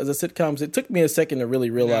count as a sitcom? It took me a second to really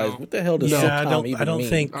realize No. what the hell does Yeah, sitcom even I don't mean?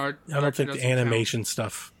 think Archer the doesn't animation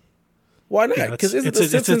stuff. Why not? Yeah, Because isn't it's The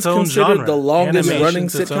its Simpsons own considered genre. the longest running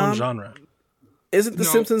Animation's its own sitcom? genre. Isn't The No.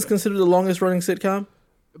 Simpsons considered the longest running sitcom?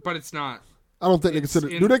 but it's not. I don't think they It's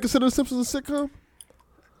consider. in- Do they consider The Simpsons a sitcom?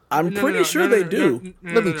 I'm pretty sure they do.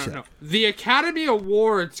 Let me check. The Academy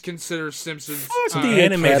Awards consider Simpsons. Fuck the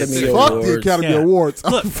animated Academy sitcom. Fuck Awards. the Academy Yeah. Awards.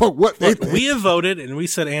 Look, Fuck what they Look, think. we have voted and we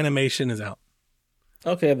said animation is out.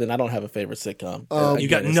 Okay, then I don't have a favorite sitcom. You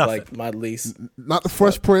got it's nothing. like my least. Not the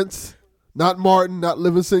Fresh Prince. Not Martin. Not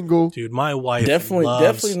Living Single. Dude, my wife Definitely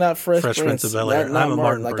loves not Fresh Prince of Prince. Bel-Air. Not I'm a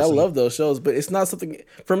Martin Like person. I love those shows, but it's not something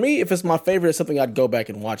for me. If it's my favorite, it's something I'd go back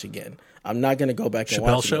and watch again. I'm not going to go back and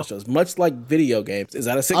Chappelle watch Show? those shows. Much like video games, is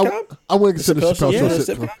that a sitcom? I wouldn't consider Chappelle Chappelle Show Show a a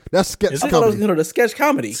sitcom. sitcom? That's sketch I thought it was comedy. considered a sketch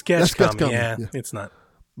comedy. sketch That's sketch comedy. Yeah, comedy, yeah. it's not.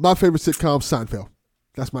 My favorite sitcom, Seinfeld.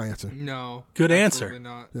 That's my answer. No. Good absolutely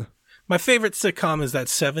answer. Not. My favorite sitcom is that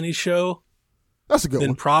 70s show, That's a good then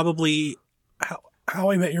one. probably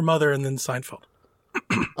How I Met Your Mother, and then Seinfeld.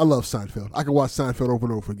 I love Seinfeld. I can watch Seinfeld over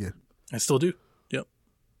and over again. I still do. Yep.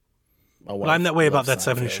 My But wife I'm that way about loves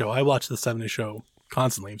that 70s Seinfeld. show. I watch the 70s show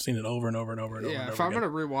constantly. I've seen it over and over and over and over. Yeah, and if over I'm again.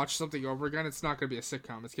 gonna rewatch something over again, it's not gonna be a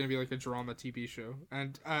sitcom. It's gonna be like a drama TV show.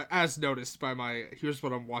 And as noticed by my "here's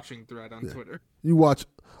what I'm watching" thread on Twitter. You watch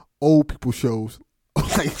old people shows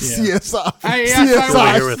like CSI. Yes, I watched-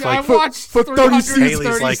 CSI. like, I watched for 30 seasons.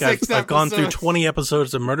 Haley's like, 336 I've gone through episodes. 20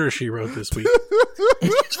 episodes of Murder, She Wrote this week.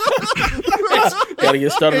 Got to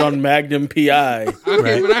get started on Magnum PI. Okay,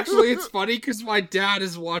 Right. but actually, it's funny because my dad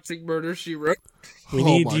is watching Murder She Wrote. We Oh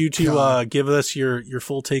need my you to God. give us your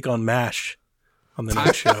full take on MASH on the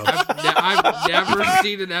next show. I've never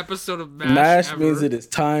seen an episode of MASH. MASH ever. means it is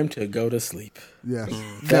time to go to sleep. Yes.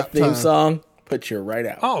 That Nap theme time. song put you right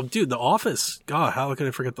out. Oh, dude, The Office. God, how could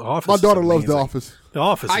I forget The Office? My is daughter loves The amazing. Office. The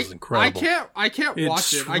Office I, is incredible. I can't It's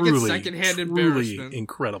watch it. I get truly, secondhand truly embarrassment.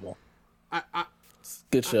 incredible.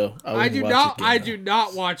 Good show. I wouldn't do watch not. it again, I though. do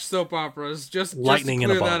not watch soap operas. Just Lightning in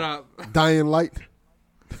to a clear that bottle. up. Dying Light.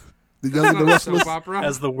 The That's Young and not the a Restless. soap opera.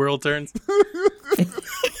 As the world turns.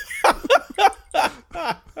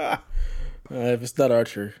 If it's not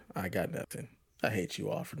Archer, I got nothing. I hate you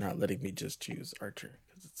all for not letting me just choose Archer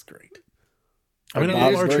because it's great. I mean, I Bob's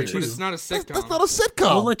love It is Archer great, Burgers. but too. it's not a sitcom. That's not a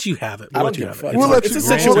sitcom. We'll let you have it. I We'll don't let you give a have fuck. it. We'll let It's you- a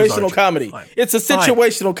Your answer's situational Archer. comedy. Fine. It's a Fine.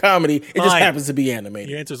 situational comedy. It just Fine. happens to be Your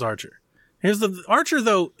animated. answer's Archer. Here's the Archer,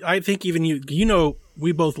 though. I think even you know,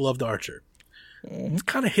 we both love the Archer. It's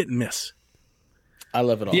kind of hit and miss. I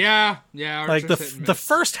love it all. Yeah. Like Archer's hit and the miss.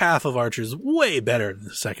 first half of Archer is way better than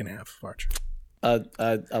the second half of Archer.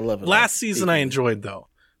 I love it. Last all. season I enjoyed though,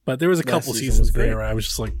 but there was a couple season seasons was great. there where I was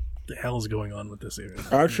just like, "The hell is going on with this?"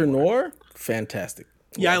 Archer Noir, fantastic.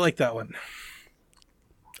 Yeah, I like that one.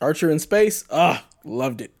 Archer in space,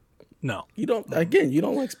 loved it. No, You don't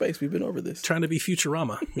like space. We've been over this. trying to be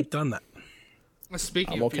Futurama. We've done that.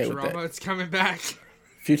 Speaking I'm of okay with Futurama, that. it's coming back.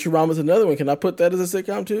 Futurama's another one. Can I put that as a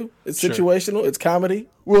sitcom too? It's Sure. situational. It's comedy.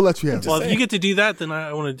 We'll let you have it. Well, if you get to do that, then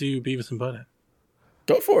I want to do Beavis and Butthead.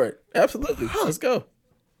 Go for it. Absolutely. Let's go.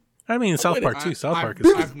 I mean, South with Park it. too. South I've, Park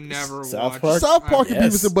is I've never South watched Park? South Park and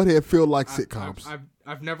Yes. Beavis and Butthead feel like sitcoms.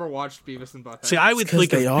 I've never watched Beavis and Butthead. See, I would 'cause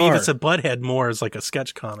think of they Beavis are. and Butthead more as like a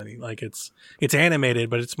sketch comedy. Like it's animated,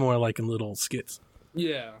 but it's more like in little skits.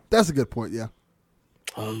 yeah. That's a good point, yeah.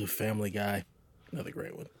 Oh, Family Guy. Another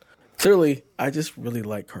great one. Clearly, I just really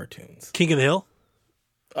like cartoons. King of the Hill.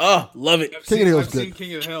 Oh, love it. King of the Hill's I've good. seen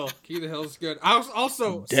King of the Hill. King of the Hill's good. I was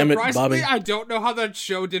also Damn it, surprisingly, Bobby. I don't know how that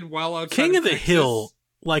show did well outside King of the Texas. Hill,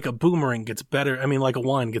 like a boomerang, gets better. I mean, like a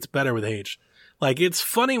wine gets better with age. Like it's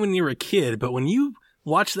funny when you're a kid, but when you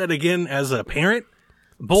watch that again as a parent,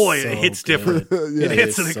 boy, So it hits good. different. Yeah. It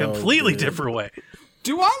hits in a It's so completely good. different way.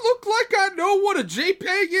 Do I look like I know what a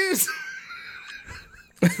JPEG is?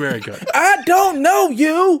 It's very good. I don't know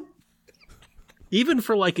you. Even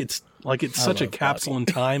for like it's such a love capsule in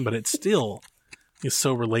time, but it still is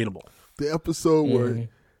so relatable. The episode Mm-hmm. where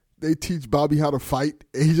they teach Bobby how to fight,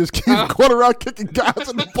 and he just keeps going around kicking guys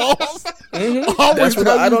in the balls. That's Always where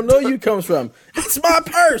has I you don't know you comes from. It's my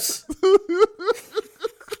purse.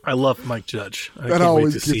 I love Mike Judge. I That can't wait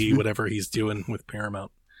always to gets see me. whatever he's doing with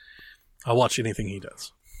Paramount. I'll watch anything he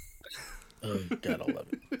does. Oh, God, I love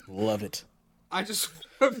it. Love it. I just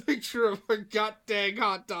want a picture of a goddamn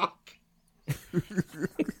hot dog.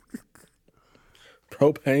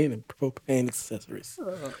 Propane and propane accessories.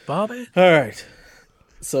 Bobby? All right.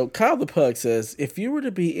 So Kyle the Pug says, if you were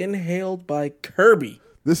to be inhaled by Kirby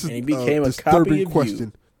This is and he became a a copy disturbing of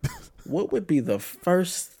question. you, what would be the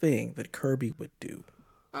first thing that Kirby would do?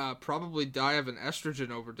 Probably die of an estrogen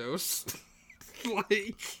overdose.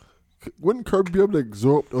 Like, Wouldn't Kirby be able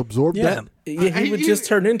to absorb Yeah. that? Yeah, he would just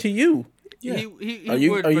turn into you. Yeah. he Are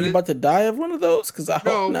you would, are but you about to die of one of those? Because I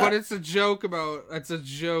No, hope not. but it's a joke about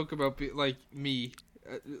like me,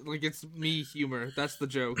 like it's me humor. That's the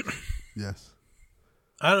joke. Yes.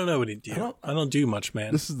 I don't know what he'd do. I don't do much,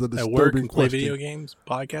 man. This is the At work disturbing and play question. video games,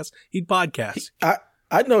 podcast. He'd podcast.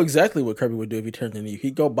 I know exactly what Kirby would do if he turned into you.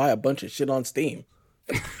 He'd go buy a bunch of shit on Steam.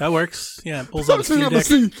 That works. Yeah, pulls out a So you Steam have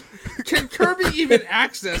to Deck. see Can Kirby even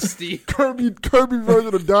access Steve? Kirby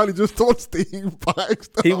version of Donnie just on Steam buying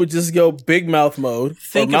stuff. He would just go big mouth mode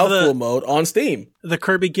Think or of the- mouthful mode on Steam. The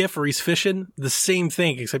Kirby gif where he's fishing, the same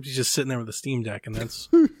thing, except he's just sitting there with a Steam Deck, and that's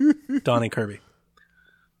Donnie Kirby.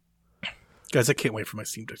 Guys, I can't wait for my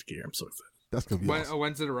Steam Deck to get here. I'm so excited. That's gonna be awesome.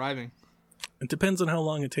 When's it arriving? It depends on how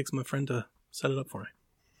long it takes my friend to set it up for me.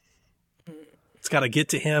 It's got to get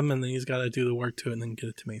to him, and then he's got to do the work to it, and then get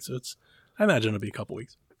it to me. So I imagine it'll be a couple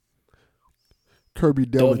weeks. Kirby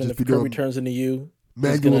Dell would Delvin, just if be Kirby doing turns into you, he's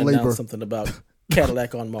manual going to labor. announce something about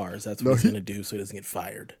Cadillac on Mars. That's what he's going to do so he doesn't get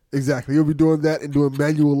fired. Exactly. He'll be doing that and doing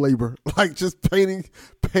manual labor, like just painting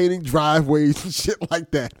driveways and shit like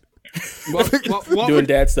that. What Doing would,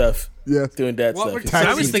 dad stuff. Yeah. Doing dad What stuff. would He's So I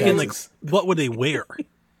Taxi was taxing thinking, like, taxes. what would they wear?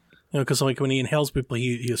 Because like when he inhales people,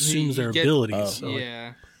 he assumes You their get- abilities. So, like,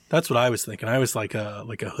 yeah. that's what I was thinking. I was like a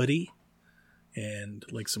hoodie and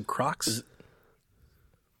like some Crocs.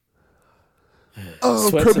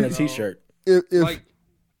 Sweats Kirby, and a t-shirt. if Like,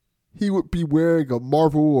 he would be wearing a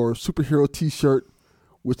Marvel or superhero T-shirt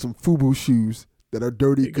with some FUBU shoes that are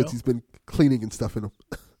dirty you go. because he's been cleaning and stuff in them.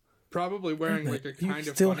 probably wearing like a You kind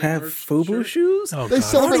of still funny have merch FUBU shirt. shoes? Oh, They God,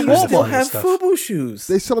 sell Why them do at you Walmart. still have stuff. FUBU shoes?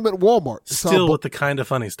 They sell them at Walmart. It's Still how- with the kind of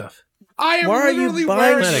funny stuff. I am Why are you literally buying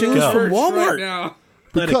wearing Let it shoes go. from from Walmart? right now.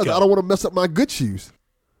 Let it because go. I don't want to mess up my good shoes.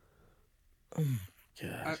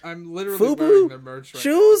 God. I'm literally FUBU wearing their merch right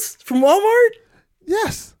shoes from Walmart?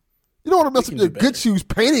 Yes. You don't want to mess can up your do better. good shoes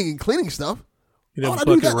painting and cleaning stuff. You'd Why have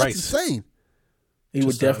a would I do bucket of that? That's rice. insane. He would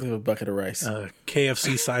Just, definitely have a bucket of rice.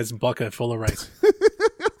 KFC sized bucket full of rice.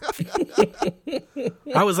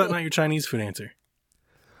 How is that not your Chinese food answer?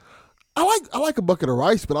 I like a bucket of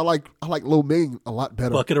rice, but I like lo mein a lot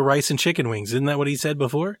better. Bucket of rice and chicken wings. Isn't that what he said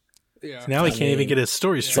before? Yeah. Now he can't even mean, get his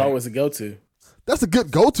story It's straight. always a go-to. That's a good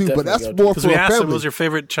go-to, but Definitely that's go-to. more Because for we a asked him, what family. was your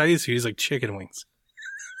favorite Chinese food? He's like, chicken wings.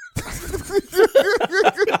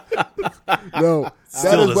 No, that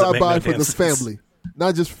Still is what doesn't I make buy no for damn the sense. family,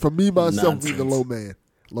 not just for me myself. Nonsense. The lo mein,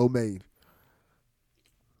 lo mein.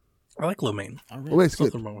 I like lo mein. Lo mein's good.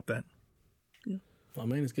 Nothing wrong with that. Oh,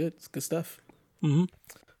 man, it's good. It's good stuff.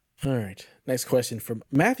 Mm-hmm. All right. Next question from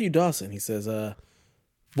Matthew Dawson. He says,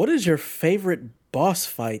 what is your favorite boss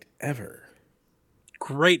fight ever?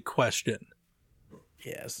 Great question.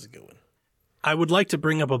 Yeah, this is a good one. I would like to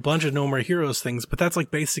bring up a bunch of No More Heroes things, but that's like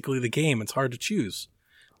basically the game. It's hard to choose.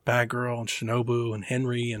 Batgirl and Shinobu and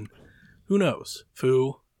Henry and who knows?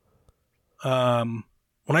 Fu. When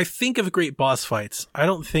I think of great boss fights, I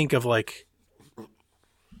don't think of like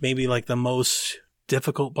maybe like the most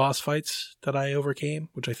difficult boss fights that I overcame,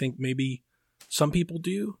 which I think maybe some people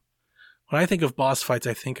do. When I think of boss fights,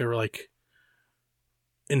 I think are like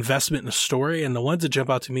investment in the story, and the ones that jump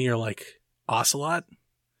out to me are like Ocelot,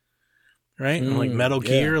 right? And like Metal yeah.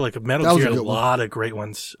 Gear, like Metal That was Gear, a a good one. lot of great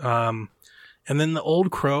ones. And then the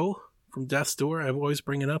Old Crow from Death's Door, I always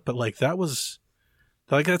bring it up, but like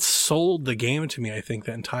that sold the game to me. I think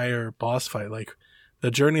the entire boss fight, like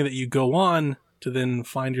the journey that you go on to then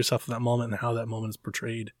find yourself in that moment and how that moment is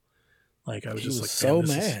portrayed. Like I was He just was like, so damn,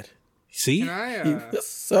 this is- mad. See, Can I He was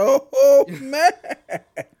so mad.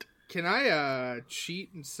 can I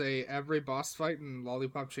cheat and say every boss fight in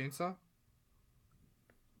Lollipop Chainsaw?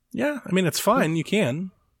 yeah, I mean it's fine, you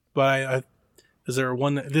can, but I is there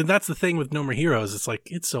one that's the thing with No More Heroes? It's like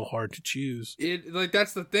it's so hard to choose. It like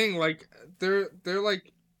that's the thing. Like they're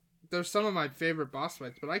like they're some of my favorite boss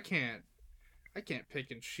fights, but I can't pick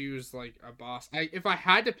and choose like a boss. If I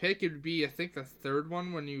had to pick, it would be I think the third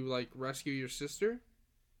one when you like rescue your sister.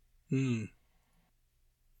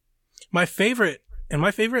 My favorite,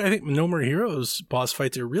 I think No More Heroes boss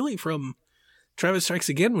fights are really from Travis Strikes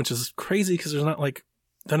Again, which is crazy because they're not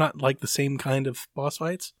like the same kind of boss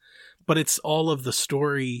fights, but it's all of the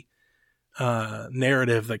story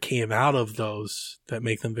narrative that came out of those that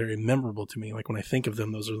make them very memorable to me. Like when I think of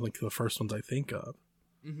them, those are like the first ones I think of.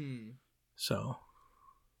 Mm-hmm. So,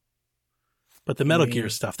 but the Metal Gear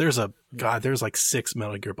stuff, there's like 6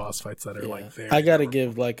 Metal Gear boss fights that are like very. I gotta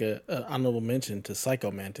give like a honorable mention to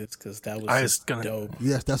Psycho Mantis because that was dope.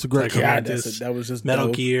 Yes, that's a great. Psycho Yeah, Mantis, that was just Metal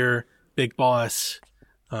dope. Gear, Big Boss.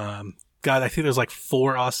 God, I think there's like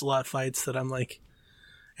 4 Ocelot fights that I'm like,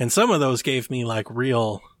 and some of those gave me like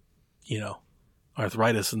real,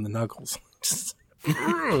 arthritis in the knuckles.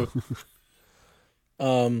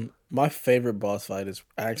 My favorite boss fight is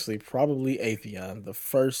actually probably Atheon, the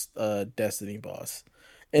first Destiny boss.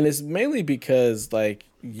 And it's mainly because like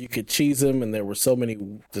you could cheese him and there were so many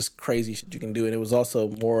just crazy shit you can do. And it was also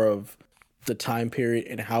more of the time period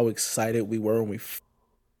and how excited we were when we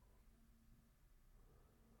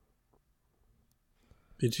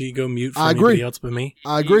Did you go mute for I anybody agree. else but me?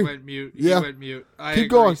 I agree. He went mute. Yeah. He went mute. I Keep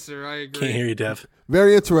agree, going. sir. I agree. Can't hear you, Dev.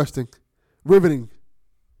 Very interesting, riveting.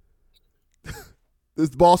 This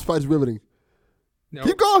boss fight is riveting. Nope,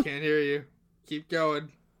 Keep going. Can't hear you. Keep going.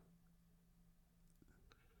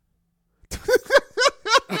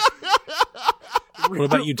 What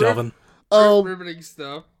about you, Delvin? Riveting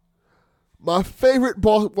stuff. My favorite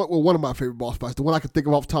boss, well, one of my favorite boss fights, the one I can think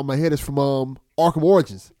of off the top of my head is from Arkham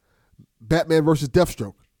Origins, Batman versus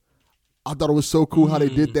Deathstroke. I thought it was so cool how they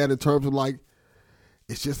did that in terms of like,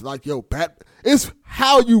 it's just like, it's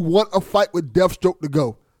how you want a fight with Deathstroke to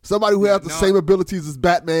go. Somebody who has the same abilities as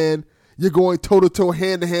Batman, you're going toe-to-toe,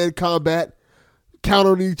 hand-to-hand combat,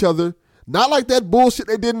 countering each other. Not like that bullshit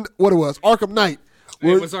they did in, Arkham Knight.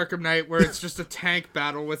 It was Arkham Knight where it's just a tank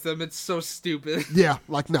battle with them. It's so stupid. Yeah,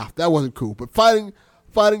 that wasn't cool. But fighting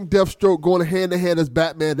Deathstroke, going hand-to-hand as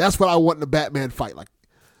Batman, that's what I want in a Batman fight. Like,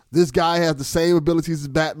 this guy has the same abilities as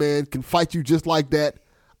Batman, can fight you just like that.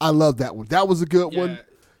 I love that one. That was a good one.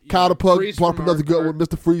 Counterpunk brought up another good one.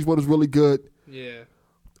 Mr. Freeze one was really good. Yeah.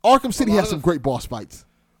 Arkham City has some great boss fights.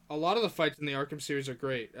 A lot of the fights in the Arkham series are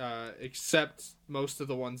great, except most of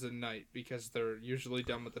the ones in Night because they're usually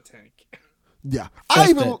done with the tank. Yeah.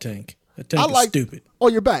 that tank. That tank is stupid. Oh,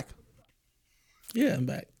 you're back. Yeah, I'm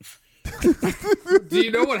back. Do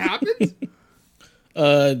you know what happened?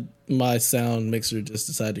 My sound mixer just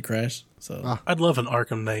decided to crash. So I'd love an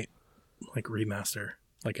Arkham Knight like remaster,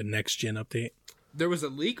 like a next gen update. There was a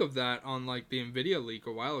leak of that on like the Nvidia leak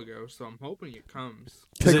a while ago, so I'm hoping it comes.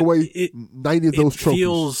 Take away 90 of those trophies. It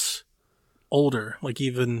feels older. Like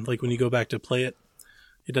even like when you go back to play it,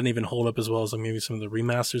 it doesn't even hold up as well as like maybe some of the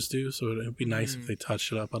remasters do. So it'd be nice if they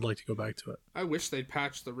touched it up. I'd like to go back to it. I wish they'd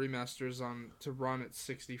patch the remasters on to run at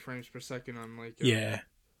 60 frames per second on like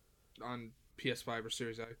on PS5 or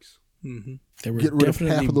Series X. Mm-hmm. They were Get rid of half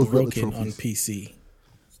definitely of those broken trophies. on PC.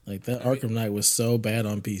 Like that Arkham Knight was so bad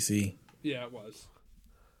on PC. Yeah, it was.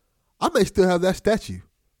 I may still have that statue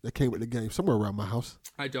that came with the game somewhere around my house.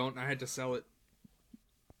 I don't. I had to sell it.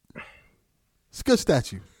 It's a good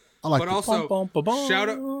statue. I like But it. also, Bum, bum, bum, bum.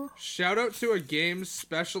 shout out to a game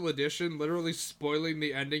special edition, literally spoiling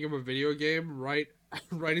the ending of a video game right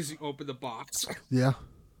as you open the box. Yeah.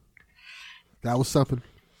 That was something.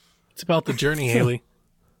 It's about the journey, Haley.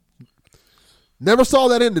 Never saw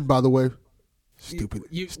that ending, by the way. Stupid.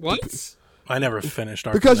 You Stupid. what? I never finished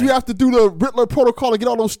Arkham Because you Knight. have to do the Riddler protocol and get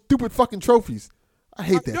all those stupid fucking trophies. I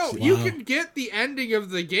hate that No, shit. you can get the ending of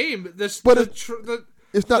the game. But it's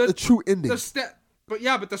not the true ending.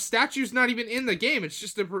 But the statue's not even in the game. It's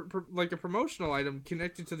just like a promotional item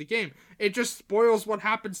connected to the game. It just spoils what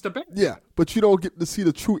happens to Ben. Yeah, but you don't get to see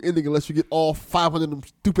the true ending unless you get all 500 of them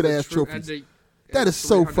stupid ass True trophies. ending That is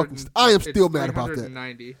so fucking. I am still mad about that.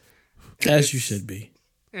 390. As you should be.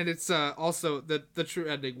 And it's also the true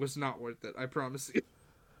ending was not worth it. I promise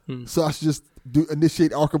you. So I should just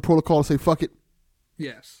initiate Arkham Protocol and say fuck it.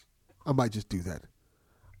 Yes. I might just do that.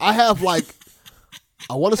 I have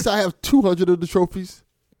I want to say I have 200 of the trophies.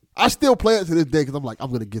 I still play it to this day because I'm like,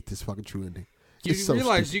 I'm gonna get this fucking true ending. You It's so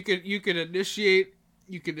realize stupid. you could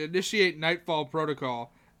initiate Nightfall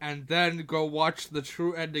Protocol and then go watch the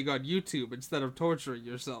true ending on YouTube instead of torturing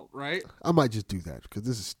yourself, right? I might just do that because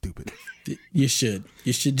this is stupid. You should.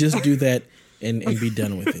 You should just do that and be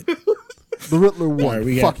done with it. The Riddler won. right,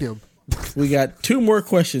 we Fuck got- him. We got 2 more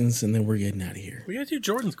questions and then we're getting out of here. We gotta do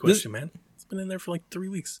Jordan's question, man. It's been in there for like 3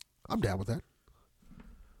 weeks. I'm down with that.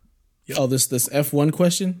 Oh, this F1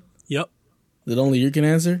 question Yep. that only you can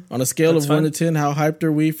answer? On a scale That's of 1 fine. to 10, how hyped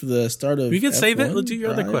are we for the start of We can save it. F1 Let's do your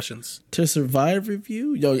other Drive questions. to Survive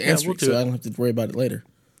review? Yo, answer we'll it do so it. I don't have to worry about it later.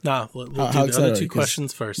 Nah, we'll do How the excited other are two you? 'Cause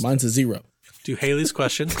questions first. Mine's a 0. Do Haley's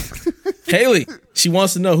question. Haley, she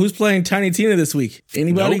wants to know who's playing Tiny Tina this week.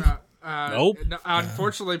 Anybody? Nope. Nope.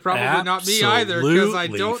 Unfortunately, probably not me either, because I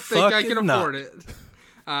don't think I can afford it.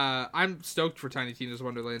 I'm stoked for Tiny Tina's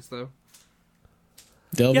Wonderlands, though.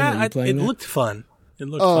 Delvin, are you Yeah, playing it that? looked fun. It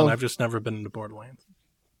looked fun. I've just never been into Borderlands.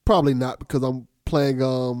 Probably not because I'm playing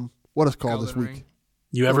what is called Elden this week. Ring.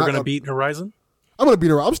 You ever not going to gonna- beat Horizon? I'm gonna beat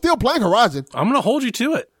her. I'm still playing Horizon, I'm going to hold you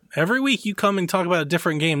to it. Every week you come and talk about a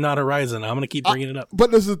different game, not Horizon. I'm going to keep bringing it up.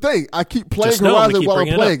 but this is the thing. I keep playing Just know I'm gonna Horizon keep while I'm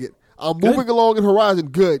bringing it up. playing it. I'm moving along in Horizon,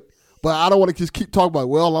 good. But I don't want to just keep talking about,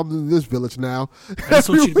 well, I'm in this village now. I just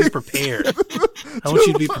want you to be prepared. I want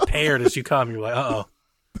you to be prepared as you come. You're like, uh-oh.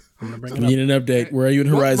 I'm going to bring it up. Need an update. Where are you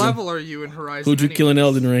in What Horizon? level are you in Horizon? Who'd you kill in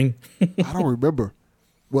Elden Ring? I don't remember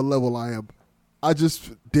what level I am. I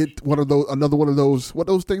just did another one of those, what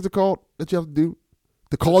those things are called that you have to do?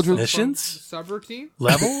 The cauldron? Missions? Subroutine?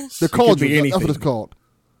 Levels? The cauldron. be That's what it's anything. called.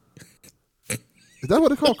 Is that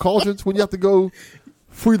what it's called? Cauldrons? When you have to go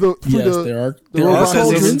free the. Yes, there are robot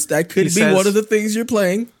cauldrons. That could he be says- one of the things you're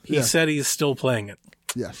playing. He said he's still playing it.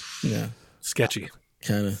 Yes. Yeah, Sketchy.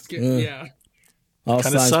 kind of. Yeah. All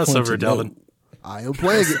Kind of signs sus point over to Delvin. no. I am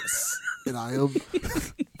playing it. And I am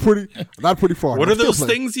not pretty far. What I'm are still those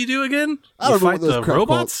playing. things you do again? I You don't know fight what those the crap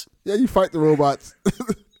robots? called. Yeah, you fight the robots.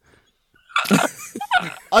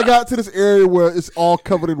 I got to this area where it's all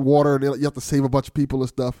covered in water and you have to save a bunch of people and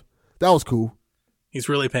stuff. That was cool. He's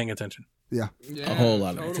really paying attention. Yeah. Yeah, A whole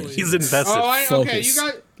lot of totally. attention. He's invested. Oh, okay. Focus. You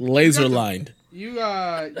got Laser you got lined.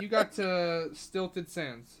 you got to Stilted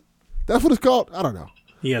Sands. That's what it's called? I don't know.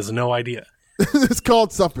 He has no idea. It's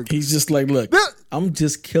called something. He's just like, look, Yeah. I'm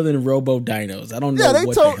just killing robo dinos. I don't know Yeah, they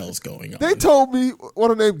what told- the hell's going on. They told me,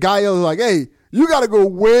 one of them Gaia was like, hey, you got to go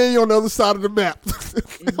way on the other side of the map.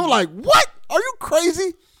 I'm like, what? Are you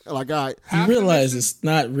crazy? I'm like, all right. you realize it's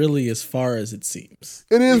not really as far as it seems.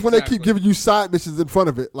 It is when they keep Exactly. giving you side missions in front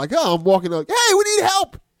of it. Like, oh, I'm walking like, hey, we need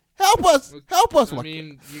help. Help us. Help us. I'm I like,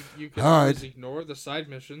 mean, you can All always right. ignore the side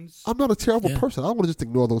missions. I'm not a terrible Yeah. person. I don't want to just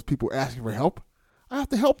ignore those people asking for help. I have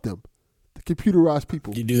to help them. The computerized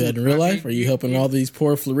people. You do that in real life? Are you helping all these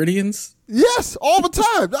poor Floridians? Yes, all the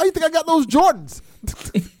time. How you think I got those Jordans?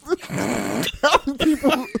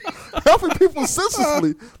 helping people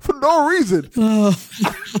senselessly for no reason.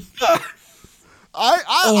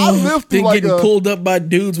 I live through Then like getting pulled up by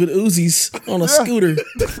dudes with Uzis on a scooter.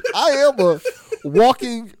 I am a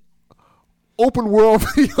walking open world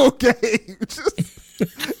video game. Just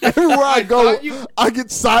everywhere I go, thought you- I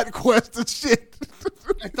get side quests and shit.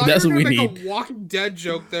 I thought That's you were what gonna we make need. a Walking Dead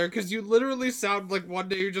joke there because you literally sound like one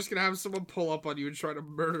day you're just gonna have someone pull up on you and try to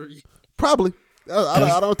murder you. Probably.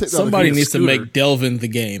 I don't take that. Somebody as a- needs to scooter. make Delvin the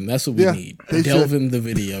game. That's what we Yeah, need. they should. Delvin the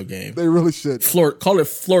video game. They really should. Call it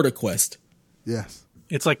Florida Quest. Yes.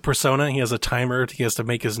 It's like Persona. He has a timer. He has to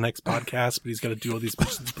make his next podcast, but he's got to do all these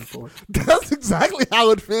missions before. That's exactly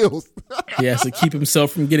how it feels. He has to keep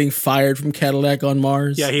himself from getting fired from Cadillac on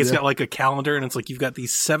Mars. Yeah, he's got like a calendar, and it's like you've got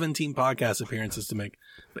these 17 podcast appearances to make.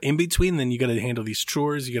 But in between, then you got to handle these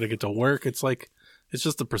chores. You got to get to work. It's like it's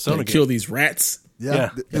just a Persona Gotta game. kill these rats. Yeah. Yeah.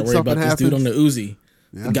 And Gotta worry about something this dude on happens. the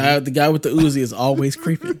Uzi. The guy with the Uzi is always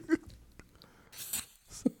creeping.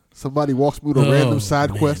 Somebody walks me with a Oh, random side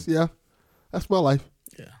man. quest. Yeah. That's my life.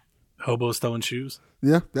 Hobos throwing shoes.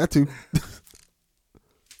 Yeah, that too.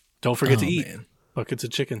 Don't forget to Oh, eat man. buckets of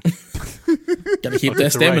chicken. Gotta keep that Buckets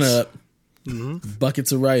of stamina rice. up.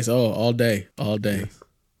 Buckets of rice. Oh, all day. All day.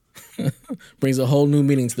 Brings a whole new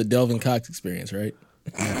meaning to the Delvin Cox experience, right?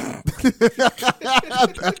 That's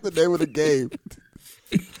the name of the game.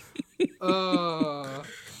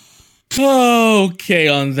 Okay,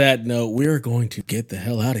 on that note, we're going to get the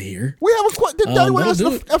hell out of here. We have a question. Did anyone that'll ask do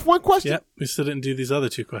the it. F1 question? Yep, we still didn't do these other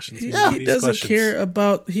two questions. We Yeah. did He these doesn't questions. care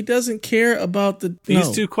about These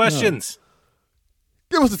no, two questions.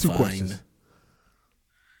 Give us the two Fine. questions.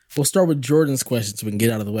 We'll start with Jordan's question so we can get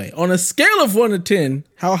out of the way. On a scale of 1 to 10,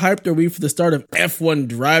 how hyped are we for the start of F1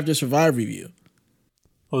 Drive to Survive review?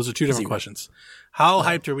 Those are two different 0. questions. How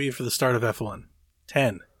hyped are we for the start of F1?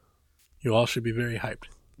 10. You all should be very hyped.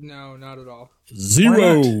 No, not at all.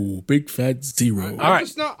 0. Big fat 0. All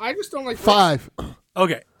right. I just don't like 5.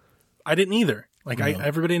 Okay. I didn't either. Like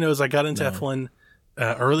everybody knows I got into F1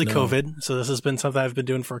 early COVID, so this has been something I've been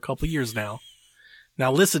doing for a couple years now.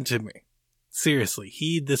 Now listen to me. Seriously,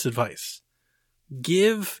 heed this advice.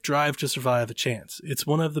 Give Drive to Survive a chance. It's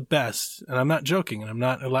one of the best, and I'm not joking, and I'm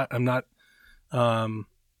not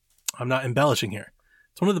embellishing here.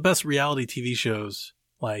 It's one of the best reality TV shows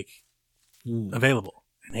available.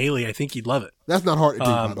 And Haley, I think you'd love it. That's not hard to do,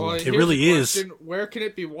 by the Well, way. It here's really the is. question. Where can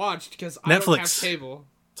it be watched? Because I don't have Netflix. cable.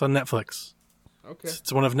 It's on Netflix. Okay.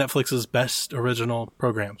 It's one of Netflix's best original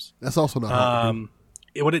programs. That's also not hard to do.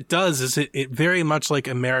 what it does is it very much like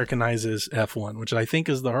Americanizes F1, which I think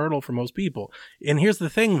is the hurdle for most people. And here's the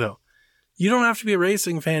thing, though. You don't have to be a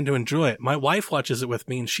racing fan to enjoy it. My wife watches it with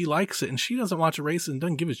me, and she likes it, and she doesn't watch a race and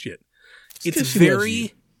doesn't give a shit. It's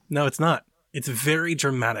very... No, it's not. It's very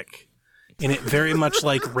dramatic. And it very much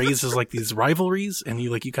like raises like these rivalries, and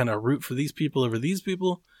you kind of root for these people over these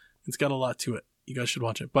people. It's got a lot to it. You guys should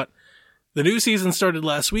watch it. But the new season started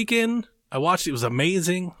last weekend. I watched it. It was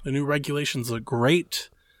amazing. The new regulations look great.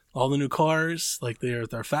 All the new cars, like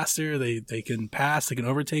they're faster. They can pass. They can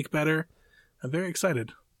overtake better. I'm very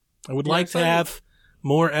excited. I would like to have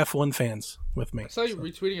more F1 fans with me. I saw you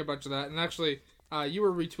retweeting a bunch of that, and actually, you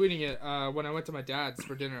were retweeting it when I went to my dad's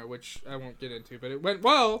for dinner, which I won't get into, but it went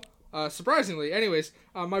well. Surprisingly. Anyways,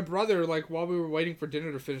 my brother, while we were waiting for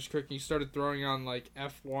dinner to finish cooking, he started throwing on,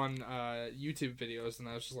 F1 YouTube videos, and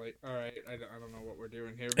I was just like, alright, I don't know what we're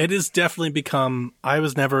doing here. It has definitely become... I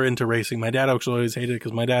was never into racing. My dad actually always hated it,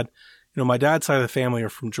 because my dad's side of the family are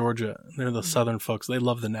from Georgia. They're the southern folks. They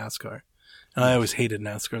love the NASCAR. And I always hated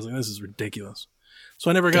NASCAR. I was like, this is ridiculous. So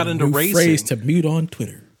I never got into racing. Phrase to mute on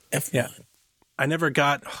Twitter. F1. Yeah. I never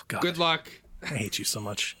got... Oh, God. Good luck. I hate you so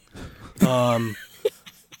much.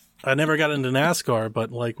 I never got into NASCAR,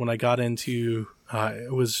 but when I got into,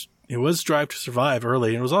 it was Drive to Survive early.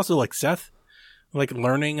 And it was also Seth,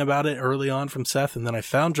 learning about it early on from Seth. And then I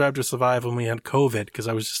found Drive to Survive when we had COVID,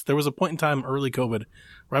 because there was a point in time early COVID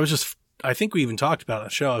where I think we even talked about it on the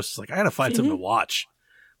show. I was just I gotta find something to watch.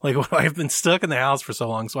 I've been stuck in the house for so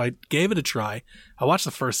long. So I gave it a try. I watched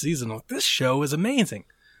the first season. This show is amazing.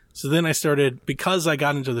 So then I started, because I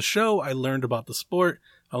got into the show, I learned about the sport.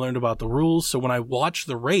 I learned about the rules. So when I watched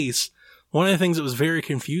the race, one of the things that was very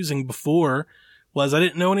confusing before was I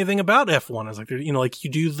didn't know anything about F1. I was like,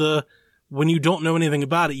 when you don't know anything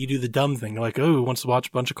about it, you do the dumb thing. You're like, oh, who wants to watch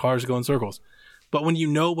a bunch of cars go in circles? But when you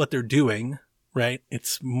know what they're doing, right,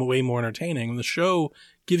 it's way more entertaining. And the show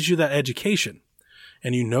gives you that education.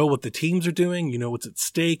 And you know what the teams are doing. You know what's at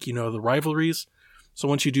stake. You know the rivalries. So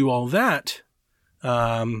once you do all that,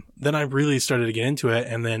 then I really started to get into it.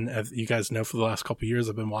 And then, as you guys know, for the last couple of years,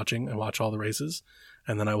 I watch all the races.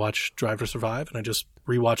 And then I watch Drive to Survive, and I just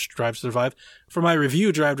rewatched Drive to Survive. For my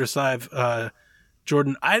review, Drive to Survive,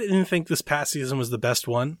 Jordan, I didn't think this past season was the best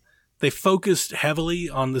one. They focused heavily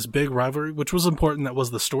on this big rivalry, which was important. That was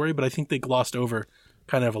the story, but I think they glossed over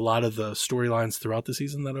kind of a lot of the storylines throughout the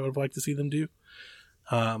season that I would have liked to see them do.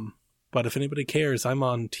 But if anybody cares, I'm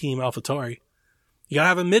on Team AlphaTauri. You gotta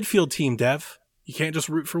have a midfield team, Dev. You can't just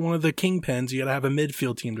root for one of the kingpins. You gotta have a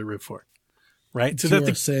midfield team to root for. Right? So you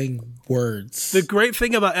are saying words. The great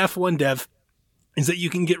thing about F1, Dev, is that you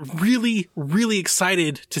can get really, really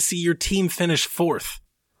excited to see your team finish fourth.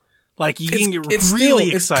 You can get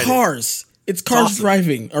really excited. It's cars. It's cars awesome.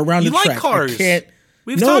 Driving around the track. You like cars.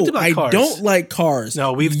 We've talked about cars. I don't like cars.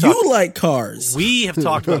 No, You like cars. We have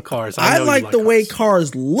talked about cars. I like the way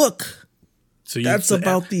cars look. So that's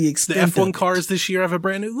about the extent. The F1 cars this year have a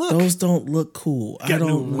brand new look. Those don't look cool. You got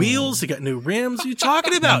new wheels. You got new rims. What are you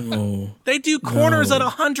talking about? No. They do corners at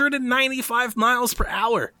 195 miles per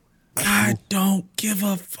hour. I don't give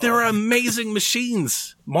a fuck. They're amazing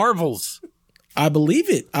machines. Marvels. I believe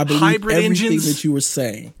it. I believe hybrid everything engines. that you were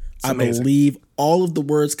saying. It's I amazing. believe all of the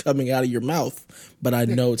words coming out of your mouth, but I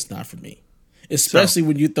know it's not for me. Especially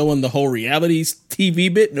when you throw in the whole reality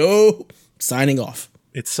TV bit. No, signing off.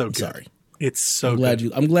 It's so good. Sorry. It's so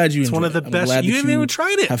good. I'm glad you. It's one of the best. You haven't even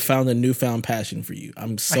tried it. Have found a newfound passion for you.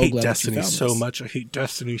 I'm so glad Destiny that you found so this. much. I hate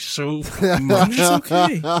Destiny so much. That's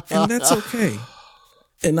okay, and that's okay.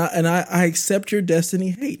 And I accept your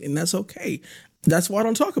Destiny hate, and that's okay. That's why I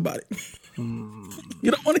don't talk about it. You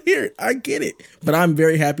don't want to hear it. I get it. But I'm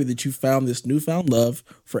very happy that you found this newfound love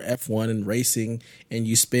for F1 and racing, and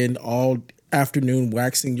you spend all afternoon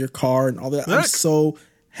waxing your car and all that. I'm so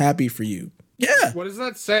happy for you. Yeah. What does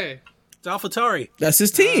that say? It's AlphaTauri. That's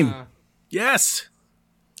his team. Yes.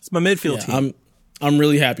 It's my midfield team. I'm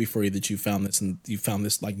really happy for you that you found this, and you found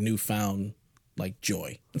this newfound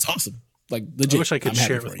joy. It's awesome. Legit. I wish I could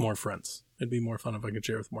share it with more friends. It'd be more fun if I could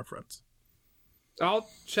share it with more friends. I'll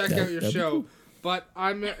check out your show, but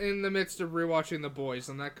I'm in the midst of rewatching The Boys,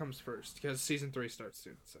 and that comes first because season 3 starts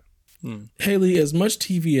soon. So. Haley, as much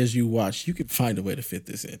TV as you watch, you can find a way to fit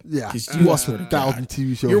this in. Yeah, you watch 1,000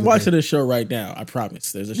 TV shows. You're watching a show right now. I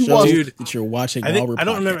promise. There's a show that you're watching. I don't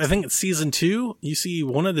remember. I think it's season 2. You see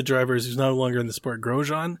one of the drivers who's no longer in the sport,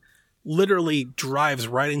 Grosjean, literally drives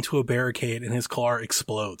right into a barricade, and his car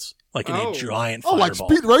explodes in a giant fireball. Like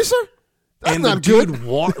Speed Racer. That's and not the good.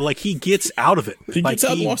 Dude he gets out of it. He gets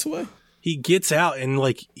out and walks away. He gets out and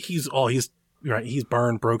he's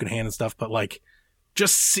burned, broken hand and stuff, but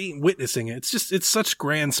just witnessing it, it's such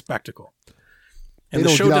grand spectacle. And They the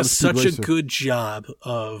don't show get out does of such a situation. good job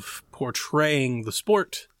of portraying the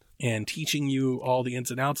sport and teaching you all the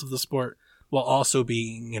ins and outs of the sport while also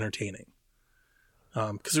being entertaining.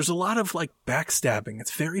 Because there's a lot of like backstabbing.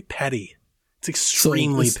 It's very petty. It's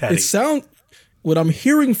extremely petty. What I'm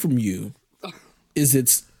hearing from you is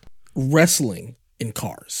it's wrestling in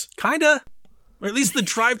cars. Kinda. Or at least the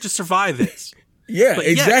Drive to Survive is. Yeah, But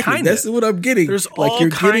yeah, exactly. kinda. That's what I'm getting. There's like all you're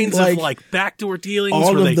kinds getting, of like backdoor dealings.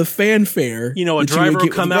 all where of the fanfare. You know, a that you would driver will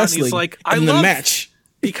get come with out and he's wrestling like, I in the love- match.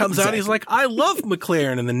 He comes out, he's Exactly. like, I love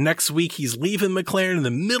McLaren. And the next week he's leaving McLaren in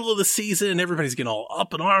the middle of the season and everybody's getting all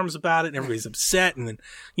up in arms about it and everybody's upset. And then,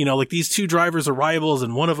 you know, like these two drivers are rivals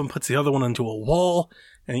and one of them puts the other one into a wall.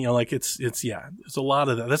 And, you know, like it's, yeah, there's a lot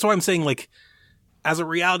of that. That's why I'm saying, like, as a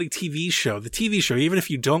reality TV show, the TV show, even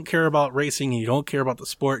if you don't care about racing and you don't care about the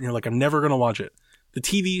sport and you're like, I'm never going to watch it, the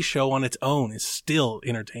TV show on its own is still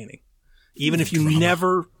entertaining. Even if you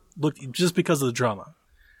never look, just because of the drama.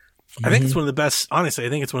 I think it's one of the best, honestly, I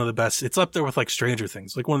think it's one of the best. It's up there with like Stranger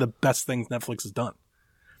Things, like one of the best things Netflix has done.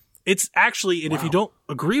 It's actually, and if you don't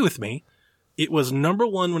agree with me, it was number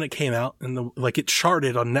one when it came out and it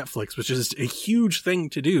charted on Netflix, which is a huge thing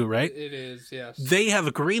to do, right? It is, yes. They have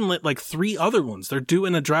greenlit like 3 other ones. They're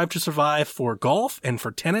doing a Drive to Survive for golf and for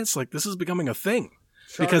tennis. Like this is becoming a thing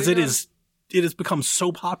because it has become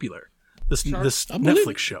so popular. This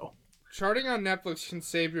Netflix show. Charting on Netflix can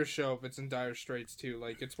save your show if it's in dire straits too.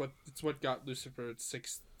 Like it's what got Lucifer its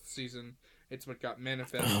 6th season. It's what got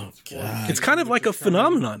Manifest. its 4th God. It's kind of like a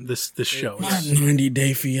phenomenon. This show. Not 90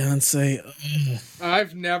 Day Fiance. I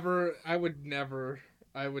would never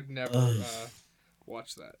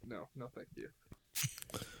watch that. No, thank you.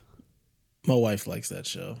 My wife likes that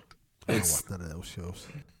show. I don't watch none of those shows.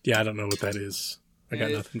 Yeah, I don't know what that is. I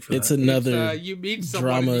got nothing for It's that. another you meet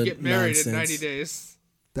someone drama and you get married in 90 nonsense. days.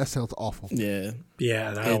 That sounds awful. Yeah.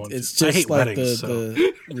 Yeah, I don't want It's to. I just hate like weddings.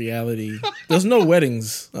 the reality. There's no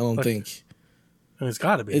weddings, I don't think. I mean, it's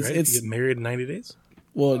got to be, right? it's- You get married in 90 days?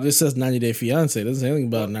 Well, it just says 90 Day Fiance. It doesn't say anything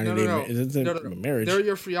about 90 Day No. It doesn't say marriage. They're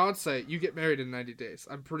your fiance. You get married in 90 days.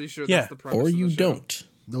 I'm pretty sure Yeah. that's the premise. Or of the you show. don't.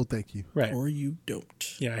 No, thank you. Right. Or you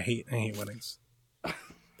don't. Yeah, I hate weddings.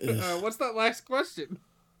 What's that last question?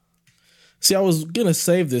 See, I was going to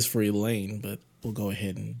save this for Elaine, but we'll go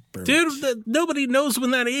ahead and burn Dude, it. nobody knows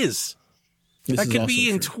when that is. This That is could also be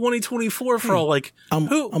in true. 2024 for all, like, I'm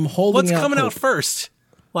holding what's out coming out hope. first?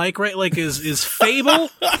 Like, right, like, is Fable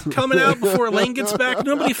coming out before Elaine gets back?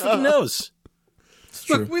 Nobody fucking knows.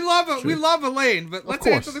 Look, we love Elaine, but let's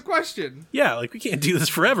course. answer the question. Yeah, like, we can't do this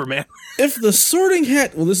forever, man. If the sorting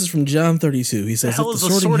hat, well, this is from John 32. He says, The hell if is the a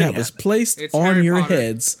sorting sorting hat was hat? placed It's on Harry your Potter.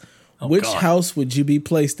 heads, which God. house would you be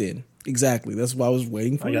placed in? Exactly. That's why I was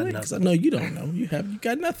waiting for I got Elaine, because I nothing. know you don't know. You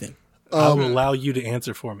got nothing. I will allow you to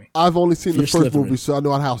answer for me. I've only seen the You're first Slytherin. movie, so I know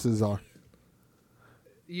what houses are.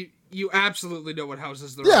 You absolutely know what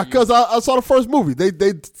houses they're Yeah, in. because I saw the first movie. They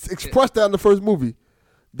expressed that in the first movie.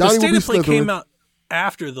 The Donnie will State be of Play Slytherin. came out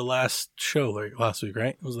after the last show, like, last week,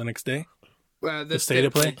 right? It was the next day? The State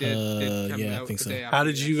of Play? did come Yeah, I out think the so. day How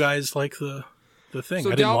after, did you yes. guys like the thing?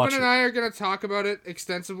 So I didn't watch Delvin it. and I are going to talk about it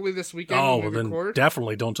extensively this weekend Oh, when well, we then record.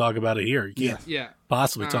 definitely don't talk about it here. You can't Yeah.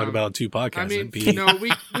 possibly talk about it on 2 podcasts. I mean, It'd be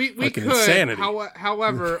we fucking could. insanity.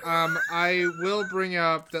 However, I will bring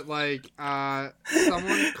up that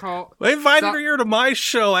someone called. I invited So- her here to my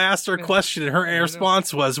show, asked her a question, and her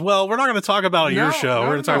response was, well, we're not going to talk about your show. We're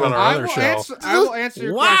going to talk about our other show. I will answer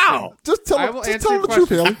your Wow. Just tell I them, will just answer tell your them the truth,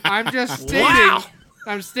 question. Haley. I'm just stating. Wow.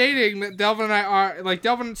 I'm stating that Delvin and I are like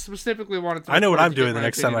Delvin specifically wanted to. I know what record I'm to get doing the my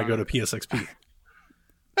next time I opinion go on to it. PSXP.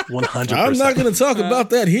 100%. I'm not going to talk about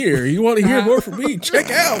that here. You want to hear more from me? Check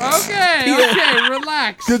out. Okay,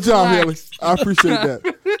 relax. Good job, Haley. relax. I appreciate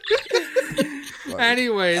that.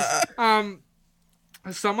 Anyways,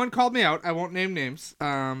 someone called me out. I won't name names.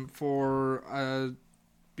 For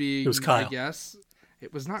being. It was Kyle. I guess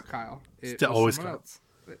it was not Kyle. It It's was always someone Kyle. else.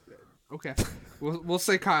 Okay, we'll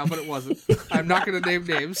say Kyle, but it wasn't. I'm not going to name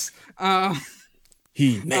names.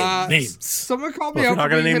 He named names. Someone called me Well, if out. you're not for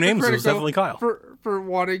gonna being name names, it was hypocritical definitely Kyle.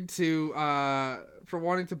 for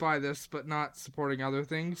wanting to buy this, but not supporting other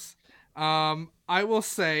things. I will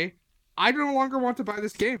say, I no longer want to buy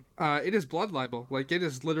this game. It is blood libel. Like, it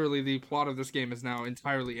is literally the plot of this game is now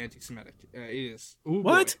entirely anti-Semitic. It is. Ooh,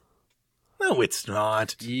 What? boy. No, it's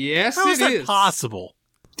not. Yes, How is it that is. possible?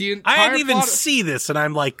 The I entire didn't even plot- see this, and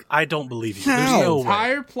I'm like, I don't believe you. There's How? no The way.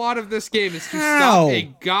 entire plot of this game is to How? stop a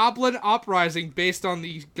goblin uprising based on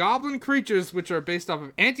these goblin creatures, which are based off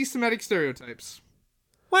of anti-Semitic stereotypes.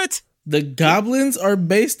 What? The goblins are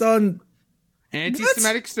based on.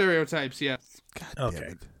 Anti-Semitic stereotypes, yes. Damn Okay.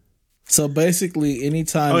 it. So basically,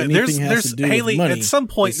 anytime Okay, anything has to do Haley, with money, at some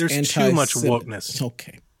point, it's there's too much anti-Semitic. wokeness.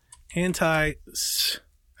 Okay.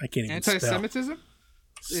 I can't even spell. Anti-Semitism?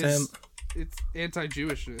 Sem- It's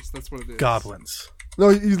anti-Jewishness. That's what it is. goblins. No,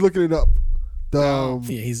 he's looking it up. Yeah,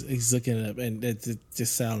 he's looking it up, and it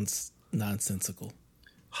just sounds nonsensical.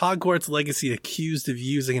 Hogwarts Legacy accused of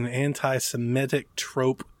using an anti-Semitic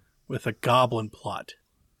trope with a goblin plot.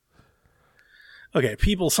 Okay,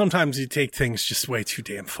 people, sometimes you take things just way too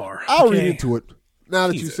damn far. I'll okay? read into it. Now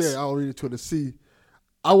that Jesus. you say it, I'll read into it to see.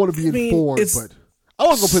 I want to be mean, informed, it's- but I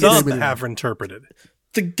wasn't going to put Some the name in have interpreted.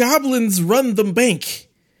 The goblins run the bank,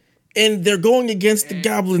 and they're going against the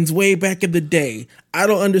goblins way back in the day. I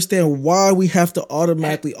don't understand why we have to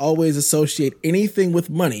automatically always associate anything with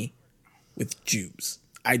money with Jews.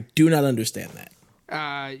 I do not understand that.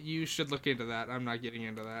 You should look into that. I'm not getting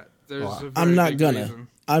into that. There's a very I'm not big gonna. reason.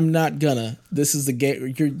 I'm not gonna. This is the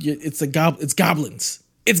game. It's goblins.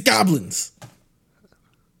 It's goblins.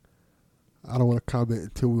 I don't want to comment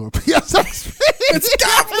until we on PSX. It's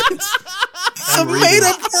goblins. It's a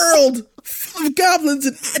made-up world full of goblins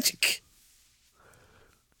and magic.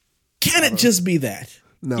 Can it just be that?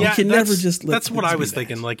 No. You can never that's- just let That's what things I be was that.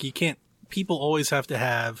 thinking. Like, you can't. People always have to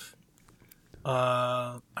have.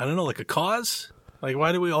 I don't know, like a cause. Like,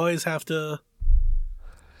 why do we always have to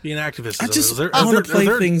be an activist? I just Are wanna play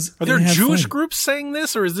things Are there and have Jewish fun. groups saying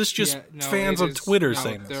this, or is this just Yeah, no, fans it on is- Twitter no,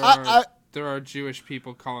 saying this? There are Jewish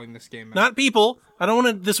people calling this game out. Not people. I don't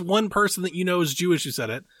want this one person that you know is Jewish who said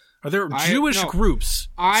it. Are there Jewish no. groups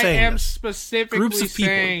I saying am this? specifically Groups of people.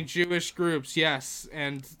 saying Jewish groups, yes,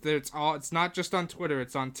 and it's not just on Twitter.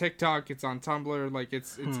 It's on TikTok. It's on Tumblr. Like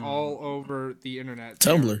it's all over the internet.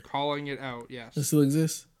 They're Tumblr. calling it out. Yes. It still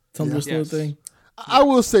exists. Tumblr still a Yes. thing. I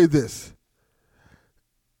will say this.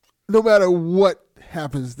 No matter what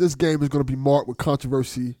happens, this game is going to be marked with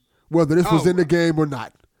controversy, whether this was Oh. in the game or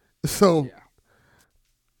not. So Yeah.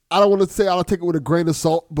 I don't want to say I'll take it with a grain of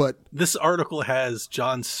salt, but This article has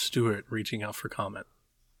Jon Stewart reaching out for comment.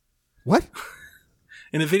 what?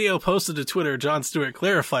 In a video posted to Twitter, Jon Stewart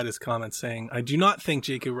clarified his comment, saying, "I do not think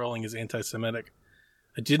J.K. Rowling is anti-Semitic.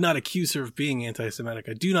 I did not accuse her of being anti-Semitic.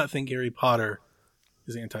 I do not think Harry Potter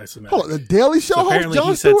is anti-Semitic." Hold on, the Daily Show So host apparently Jon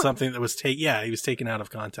he said Stewart? something that was he was taken out of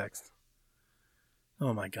context.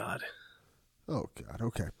 Oh my god. Oh God,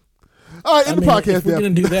 okay. All right, in the If podcast we're now. gonna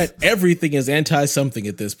do that, everything is anti-something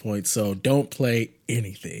at this point. So don't play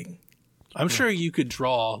anything. I'm sure you could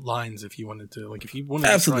draw lines if you wanted to. Like if you wanted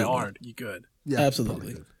Absolutely. to try hard, you could. Yeah,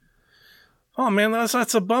 Absolutely. Oh man,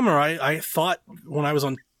 that's a bummer. I thought when I was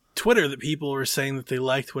on Twitter that people were saying that they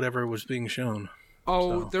liked whatever was being shown.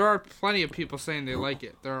 Oh, there are plenty of people saying they like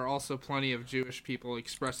it. There are also plenty of Jewish people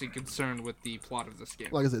expressing concern with the plot of this game.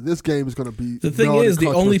 Like I said, this game is going to be. The thing gnarly is, the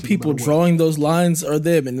only controversy no people matter what. drawing those lines are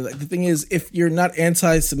them. And the thing is, if you're not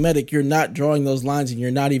anti-Semitic, you're not drawing those lines, and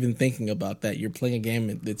you're not even thinking about that. You're playing a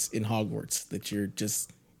game that's in Hogwarts. That you're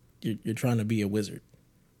just you're trying to be a wizard.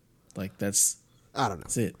 Like that's I don't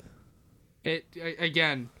know. it.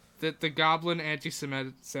 Again, the goblin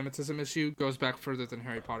anti-Semitism issue goes back further than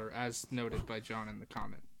Harry Potter, as noted by John in the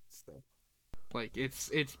comment. So, like it's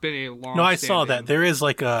been a long. No, I saw that. There is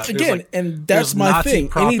like a Again, and that's there's my Nazi thing.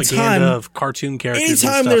 propaganda Anytime- of cartoon characters. and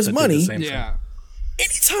anytime stuff there's that did the money- same thing. Yeah.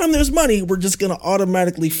 Anytime there's money, we're just gonna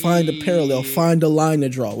automatically find a parallel, find a line to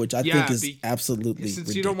draw, which I think is absolutely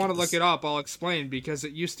Since you don't want to ridiculous. look it up, I'll explain, because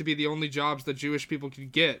it used to be the only jobs that Jewish people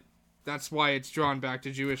could get. That's why it's drawn back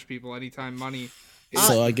to Jewish people anytime money is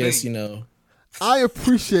So I the guess thing. I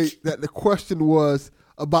appreciate that the question was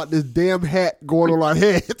about this damn hat going on our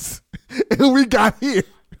heads, and we got here.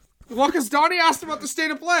 Well, because Donnie asked about the state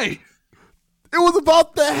of play. It was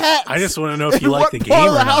about the hat. I just want to know if you and like what the game part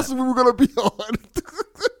of or the not. house we were going to be on.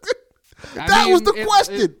 I That mean, was the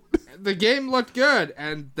question. The game looked good,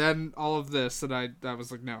 and then all of this, and I was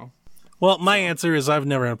like, no. Well, my answer is I've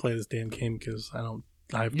never played this damn game because I don't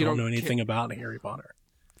don't know anything about Harry Potter.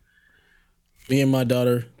 Me and my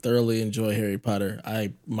daughter thoroughly enjoy Harry Potter.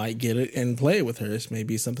 I might get it and play it with her. This may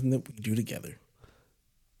be something that we do together.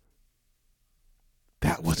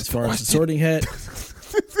 That was As the far as the question. sorting hat,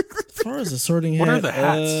 as far as the sorting What hat, are the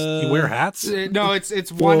hats? You wear hats? No,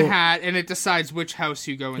 it's one Well- hat, and it decides which house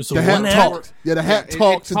you go into. So The one hat hat? talks. Yeah, the hat It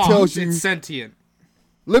talks and tells you. It's sentient.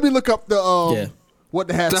 Let me look up the Yeah. what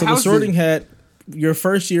the hat. The So the house sorting hat. Your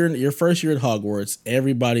first year at Hogwarts,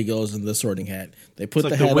 everybody goes in the sorting hat. They put It's the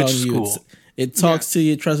like the hat on witch you. school. It talks to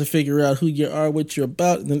you, tries to figure out who you are, what you're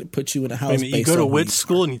about, and then it puts you in a house I mean, you based go to on who witch you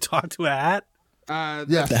school and you talk to a hat?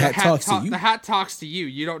 Yes. The hat talks to you? The hat talks to you.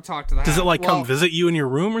 You don't talk to the hat. Does it like Well, come visit you in your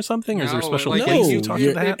room or something? Or is there a No, special like, place No, you talk to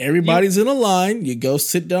you're- the hat? everybody's in a line. You go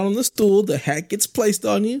sit down on the stool. The hat gets placed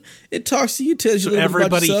on you. It talks to you, tells you So a little bit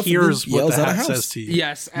about everybody yourself, and hears then what yells the out a hat house. says to you.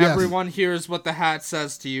 Yes, everyone hears what the hat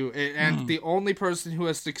says to you, and the only person who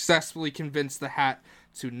has successfully convinced the hat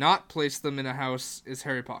to not place them in a house is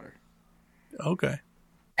Harry Potter. Okay.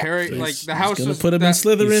 Like He's the house gonna was put him in that-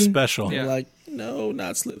 Slytherin. He's special. And Yeah. Like, no,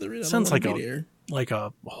 not Slytherin. Sounds I like don't wanna be there. like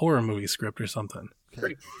a horror movie script or something.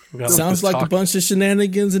 We got Sounds this like a talk- bunch of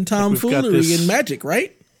shenanigans and we've got tomfoolery this- and magic,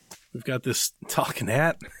 right? We've got this talking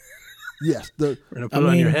hat. Yes. We're gonna put it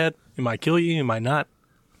on your head. It might kill you. It might not.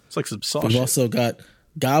 It's like some saw We've shit. also got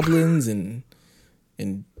goblins and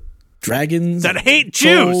dragons That and hate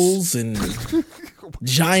Jews. trolls and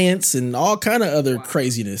giants and all kind of other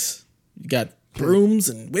craziness. You got brooms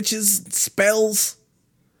and witches, spells,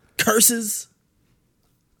 curses,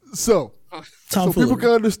 So tomfoolery. people can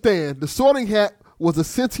understand, the Sorting Hat was a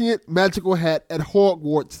sentient magical hat at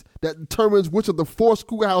Hogwarts that determines which of the 4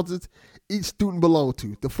 schoolhouses each student belongs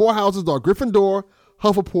to. The 4 houses are Gryffindor,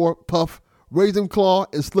 Hufflepuff,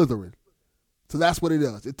 Ravenclaw, and Slytherin. So that's what it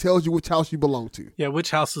does. It tells you which house you belong to. Yeah,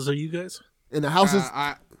 which houses are you guys? And the houses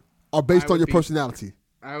I are based I on your would be- personality.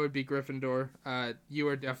 would be Gryffindor. You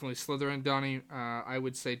are definitely Slytherin, Donnie. I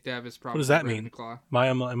would say Dev is probably What does that mean? Ravenclaw.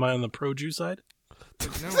 Am I on the pro Jew side?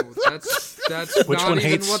 No, that's Which not one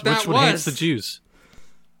even hates? what that Which one hates the Jews?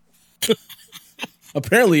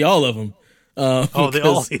 Apparently, all of them. Oh, they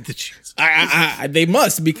all hate the Jews. They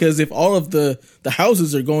must, because if all of the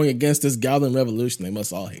houses are going against this Goblin Revolution, they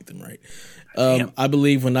must all hate them, right? I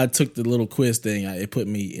believe when I took the little quiz thing, it put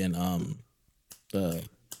me in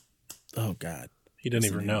oh god, He didn't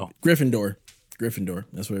even know. Gryffindor.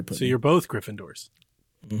 That's where it put So me. you're both Gryffindors.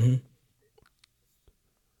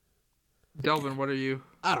 Delvin, what are you?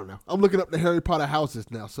 I don't know. I'm looking up the Harry Potter houses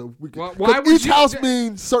now. So we can, Why- why 'cause would each you- house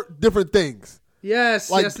means certain different things. Yes,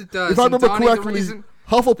 Like, yes, it does. if I And remember Donnie, the correctly, reason-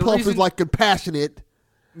 Hufflepuff reason- is like compassionate.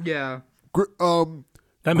 yeah,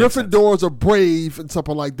 That makes sense. Gryffindors are brave and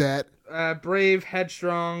something like that. brave,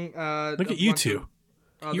 headstrong. Look a at you bunch two.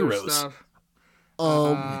 of other Heroes. stuff.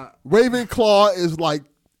 Ravenclaw is like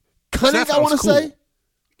cunning, That I want to sounds cool. say.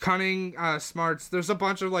 Cunning, smarts. There's a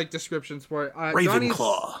bunch of like descriptions for it. Donnie's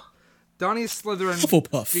Ravenclaw. Slytherin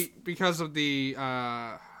Hufflepuff. because of the.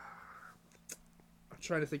 I'm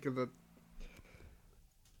trying to think of the.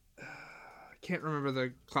 I can't remember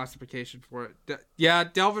the classification for it. Yeah,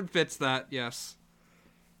 Delvin fits that. Yes,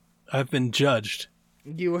 I've been judged.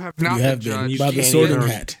 you have not You have been been judged. by the can't Sorting even-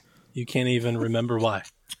 Hat. You can't even remember why.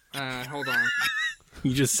 Hold on.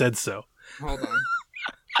 You just said so. Hold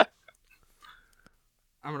on.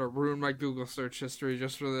 I'm gonna ruin my Google search history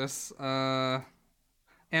just for this.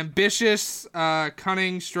 Ambitious,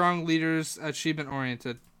 cunning, strong leaders, achievement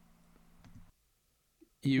oriented.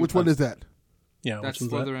 Which one is that? Yeah, That's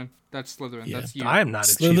which one's Slytherin. That's Slytherin. Yeah. That's you. that? I am not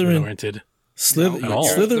Slytherin. achievement oriented. Slytherin, at all.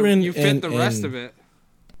 Slytherin You fit and, the rest and, of it.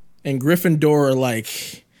 and Gryffindor are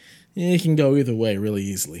like, it can go either way really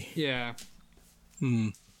easily. Yeah.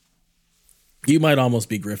 You might almost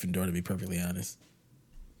be Gryffindor, to be perfectly honest.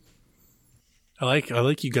 I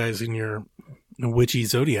like you guys in your witchy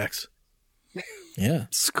zodiacs. Yeah,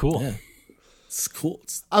 It's cool. yeah, it's cool.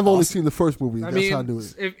 It's I've only seen the first movie. I That's mean, how I do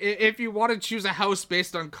it. if you want to choose a house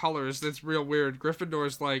based on colors, that's real weird.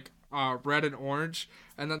 Gryffindor's like red and orange,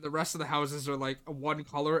 and then the rest of the houses are like one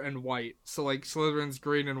color and white. So like Slytherin's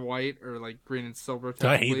green and white, or like green and silver. I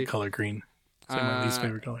Technically. hate the color green. It's like my least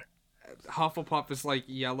favorite color. Hufflepuff is like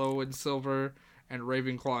yellow and silver, and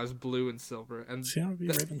Ravenclaw is blue and silver. And See, I would be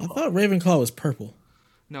I Ravenclaw. thought Ravenclaw was purple.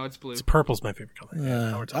 no, it's blue. Purple's my favorite color.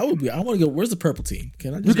 Yeah, now we're I talking. would be. I want to go. Where's the purple team?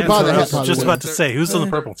 Can I You just? can Yeah, buy so the I hat, was by the just way. about to say, who's on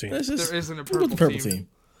the purple team? Let's just There isn't a go with the purple purple team. team.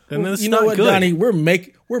 Then that's You know not what, good. Donnie? We're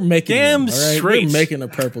making Damn them, all right? straight. We're making a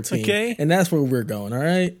purple team, Okay. and that's where we're going. All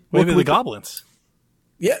right. Maybe the goblins.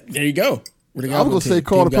 Yeah, there you go. We're the I was Goblin gonna say team.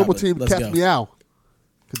 call the Team purple Goblin. team Let's Cats go. Meow.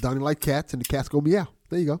 Because Donnie like cats and the cats go meow.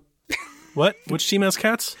 There you go. What? Which team has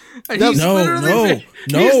cats? He's No, literally-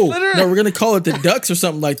 he's literally- no. We're gonna call it the Ducks or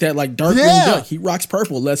something like that, like Darkwing Yeah. Duck. He rocks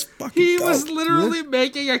purple. Let's fucking He go. was literally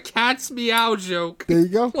making a cat's meow joke. There you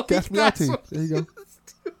go. Like, Cats Meow that's team. what- There you go.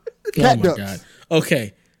 Oh Cat my ducks. god.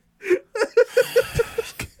 Okay,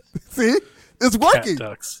 See? It's Cat working.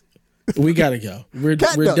 ducks. we gotta go. We're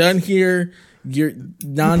Cat we're ducks. done here. Your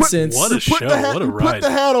nonsense. What a Put show. the hat, What a you ride. put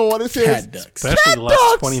the hat on. It says Cat ducks. Especially the last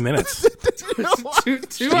ducks. 20 minutes.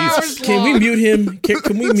 Two hours Can we long. mute him?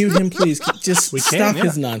 Can we mute him, please? Just We can, stop yeah.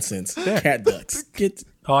 his nonsense. Cat ducks. Get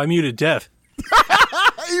Oh, I muted Dev.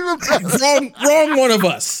 even better. wrong one of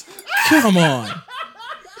us. Come on.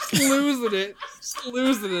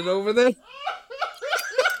 losing it over there.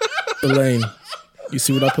 Elaine, you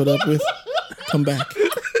see what I put up with? Come back.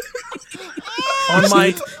 On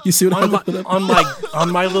my You see what I put up with?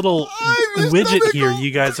 on my little missed widget that here, goal.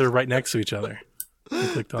 you guys are right next to each other. You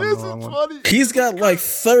clicked on This the is wrong one. funny. He's got like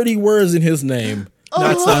 30 words in his name.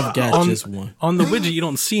 That's I've got on, just one. on the widget. You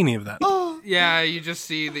don't see any of that, Yeah, you just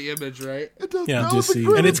see the image, right? It does Yeah, not just look see-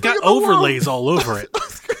 good. and it's got Big in the world. overlays all over it.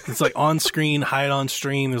 It's like on screen, hide on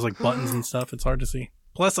stream. There's like buttons and stuff. It's hard to see.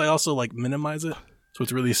 Plus, I also like minimize it, so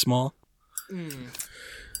it's really small.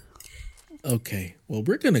 Okay, well,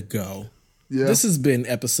 we're going to go. Yeah. This has been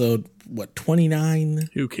episode, 29?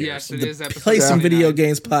 Who cares? Yes, it is episode Play Some 29. Video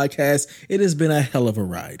Games podcast. It has been a hell of a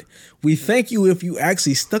ride. We thank you if you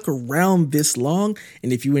actually stuck around this long.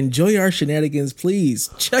 And if you enjoy our shenanigans, please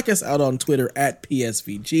check us out on Twitter at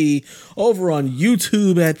PSVG, over on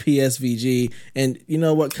YouTube at PSVG. And you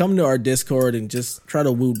know what? Come to our Discord and just try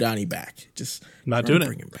to woo Donnie back. Just Not try to doing it.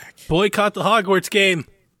 bring him back. Boycott the Hogwarts game.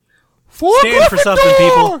 For Stand for something,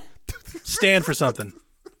 Gryffindor! people. Stand for something.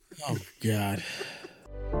 Oh, God.